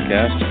this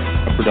broadcast,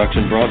 a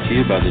production brought to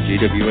you by the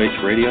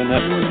GWH Radio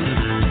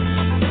Network.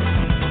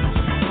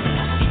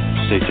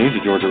 Stay tuned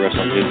to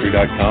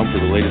GeorgiaWrestlingHistory.com for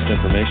the latest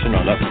information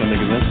on upcoming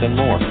events and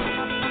more.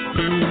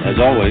 As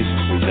always,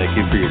 we thank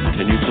you for your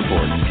continued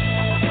support.